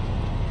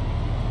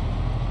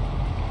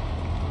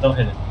 Don't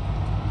hit it.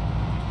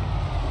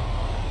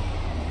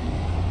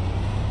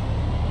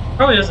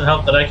 Probably doesn't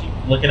help that I keep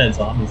looking at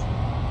zombies.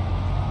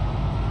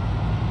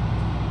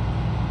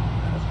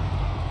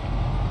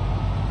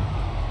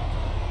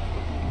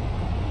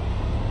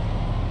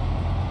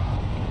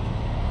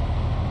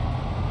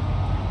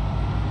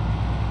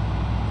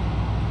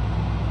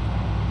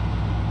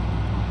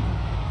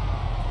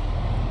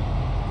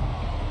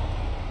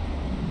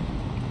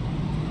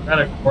 Got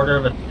a quarter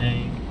of a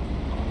tank.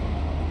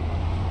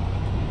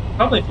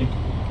 Probably thinking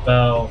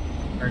about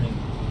turning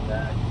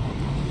back.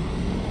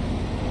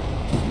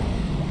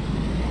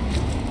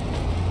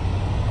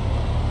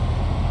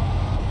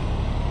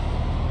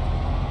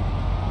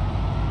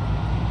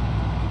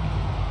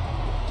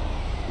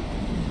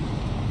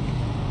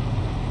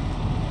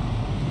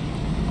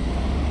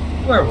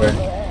 Where were?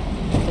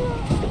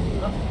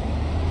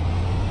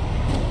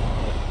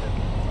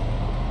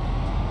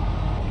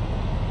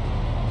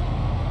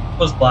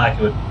 If it was black,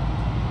 it would.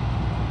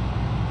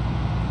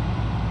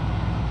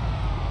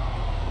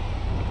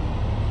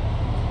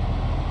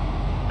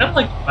 I'd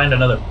like to find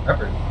another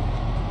prepper.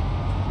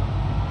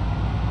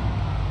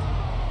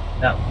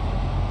 That one.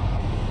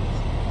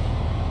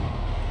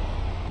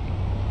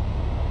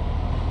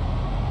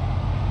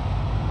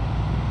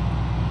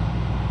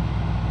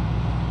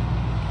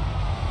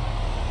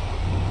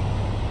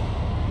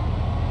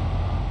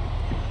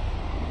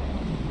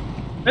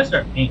 I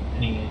start painting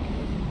any.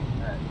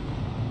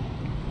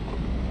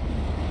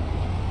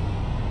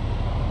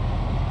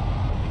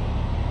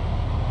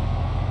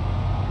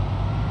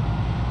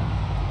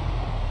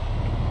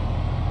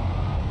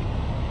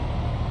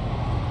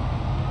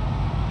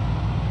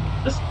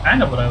 This is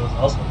kind of what I was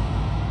also.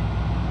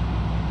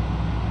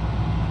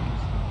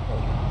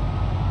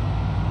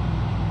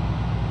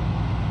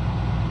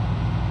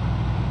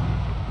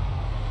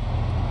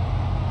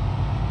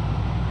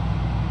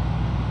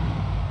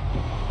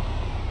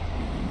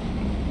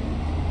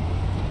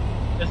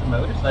 There's a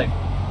motorcycle.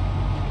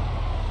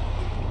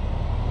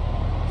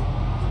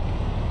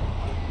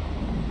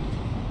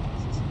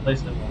 This is the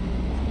place I want.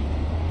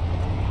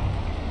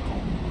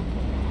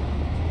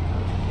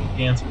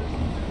 The answer is.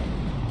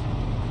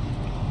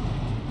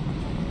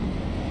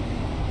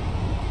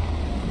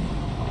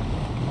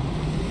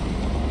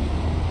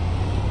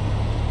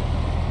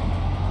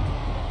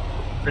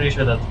 Pretty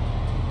sure that's.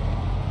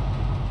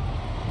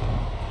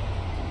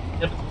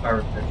 Yep, it's a car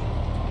repair shop.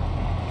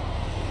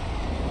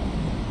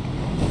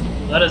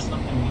 So that is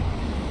something we.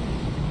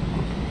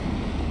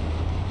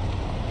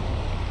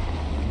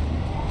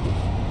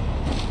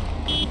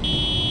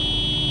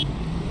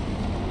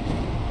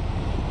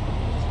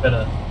 Just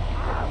gotta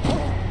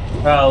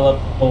prowl up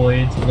the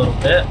voids a little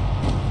bit.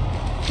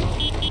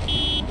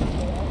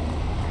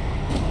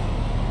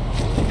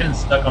 Getting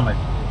stuck on my.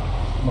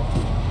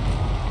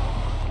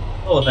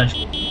 Well,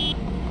 eventually.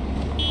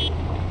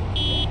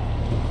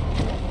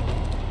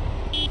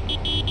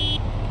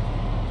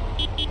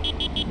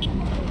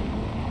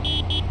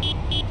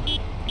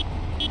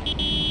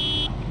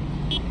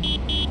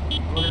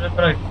 We're just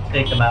gonna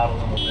take him out a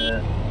little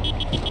bit.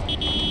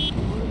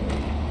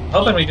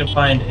 Hoping we can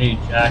find a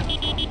jacket.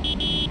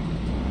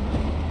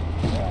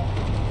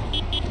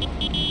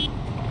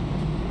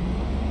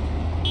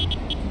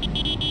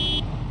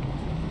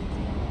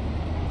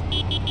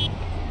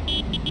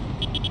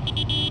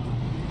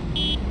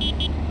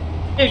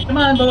 Hey, come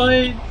on,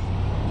 boys!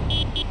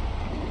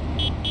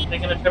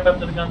 Taking a trip up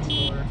to the gun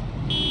store.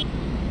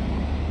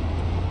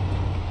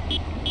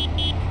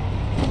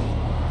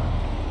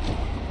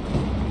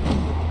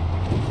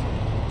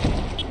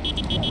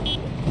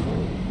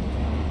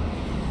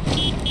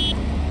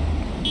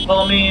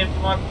 Follow me if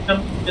you want to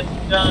come get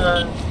some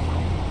guns.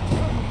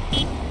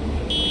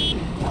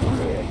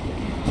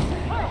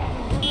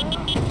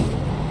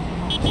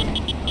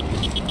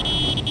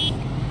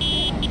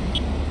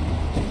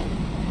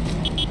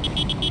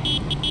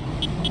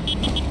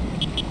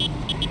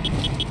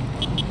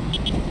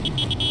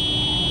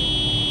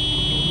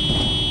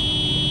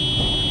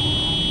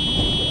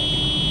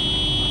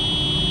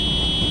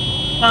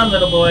 Come on,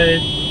 little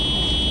boys.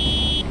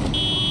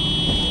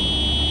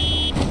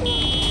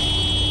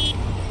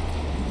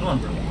 Come on,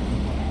 bro.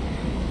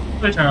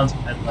 Let me turn on some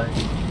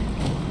headlights.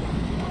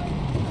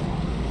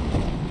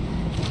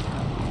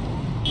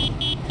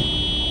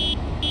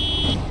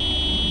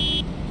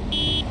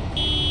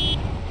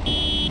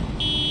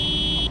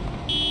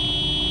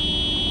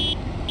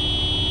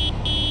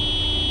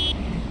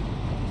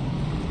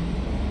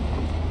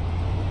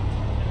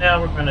 And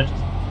now we're gonna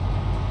just.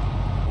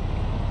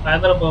 Bye,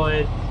 little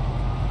boys.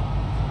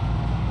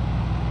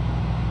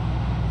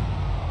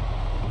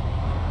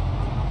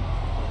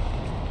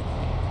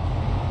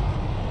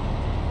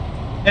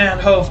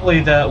 And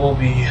hopefully that will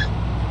be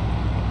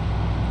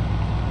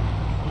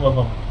some of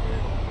them.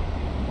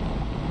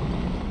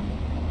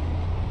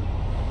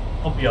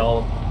 Won't be all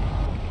of them.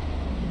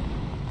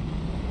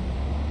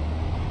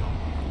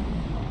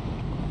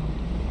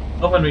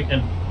 Hoping we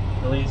can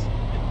release this.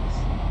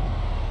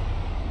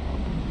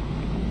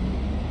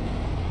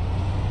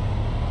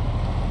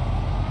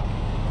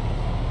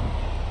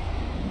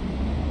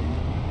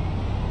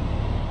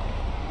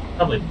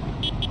 Probably.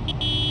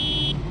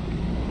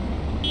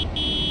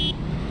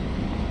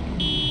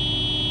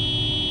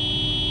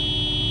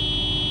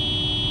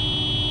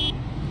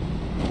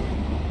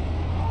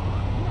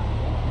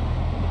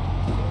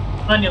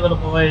 Come on, you little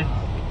boys.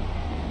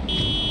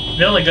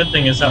 The only good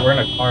thing is that we're in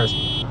a car. So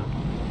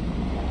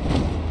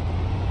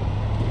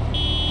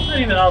it's not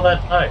even all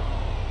that tight.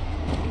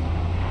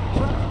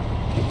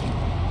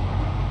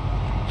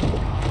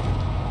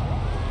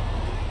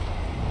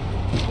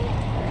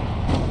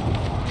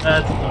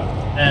 That's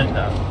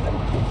fantastic.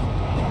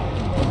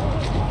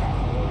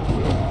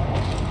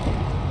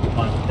 Come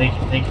on, take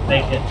it, take it,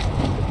 take it.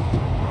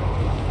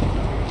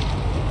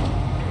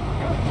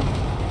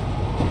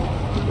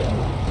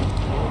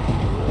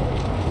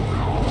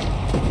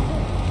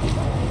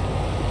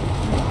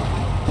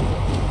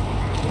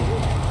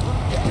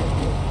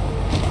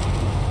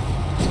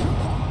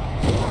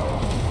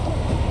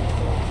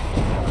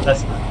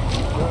 That's not.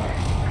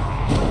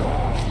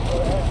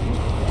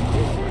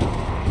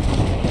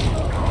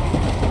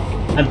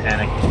 I'm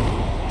panicking.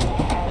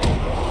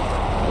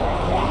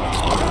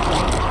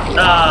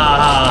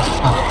 Ah!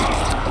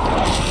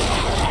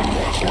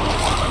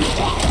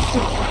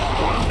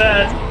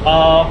 That's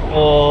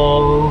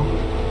awful.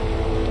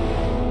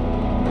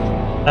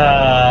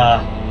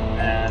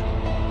 Man.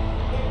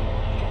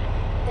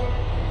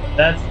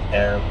 That's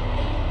terrible.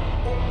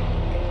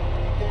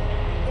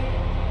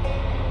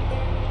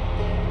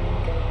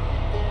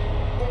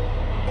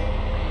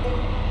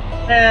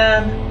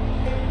 And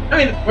I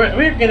mean,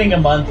 we're getting a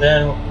month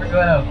in. We're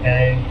doing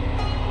okay.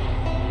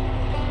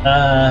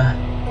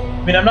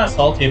 I mean, I'm not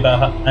salty about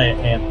how I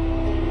am.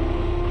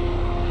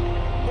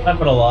 I'm not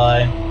gonna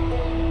lie.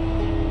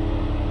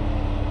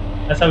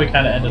 That's how we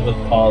kind of ended with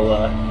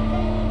Paula.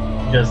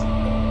 Just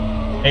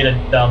made a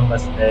dumb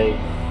mistake.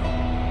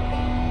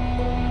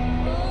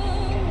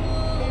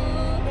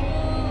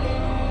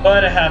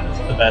 But it happens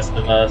to the best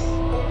of us.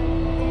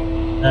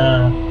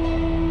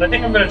 But I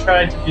think I'm gonna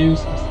try to do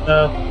some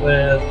stuff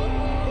with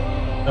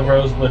the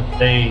Rosewood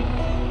bait,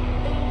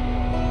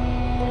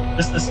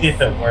 just to see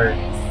if it works.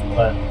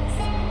 But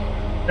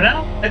for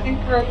now, I think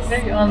we're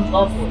okay on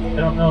Zomboids. I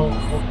don't know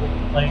what we'll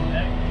be playing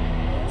next.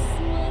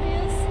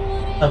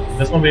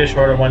 This will be a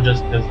shorter one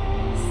just because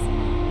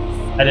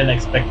I didn't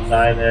expect to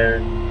die there.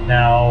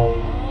 Now,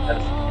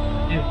 that's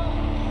what to do.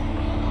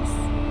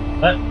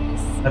 But,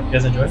 hope you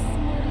guys enjoyed.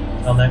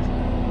 Until next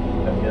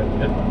time, hope you have a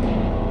good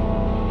one.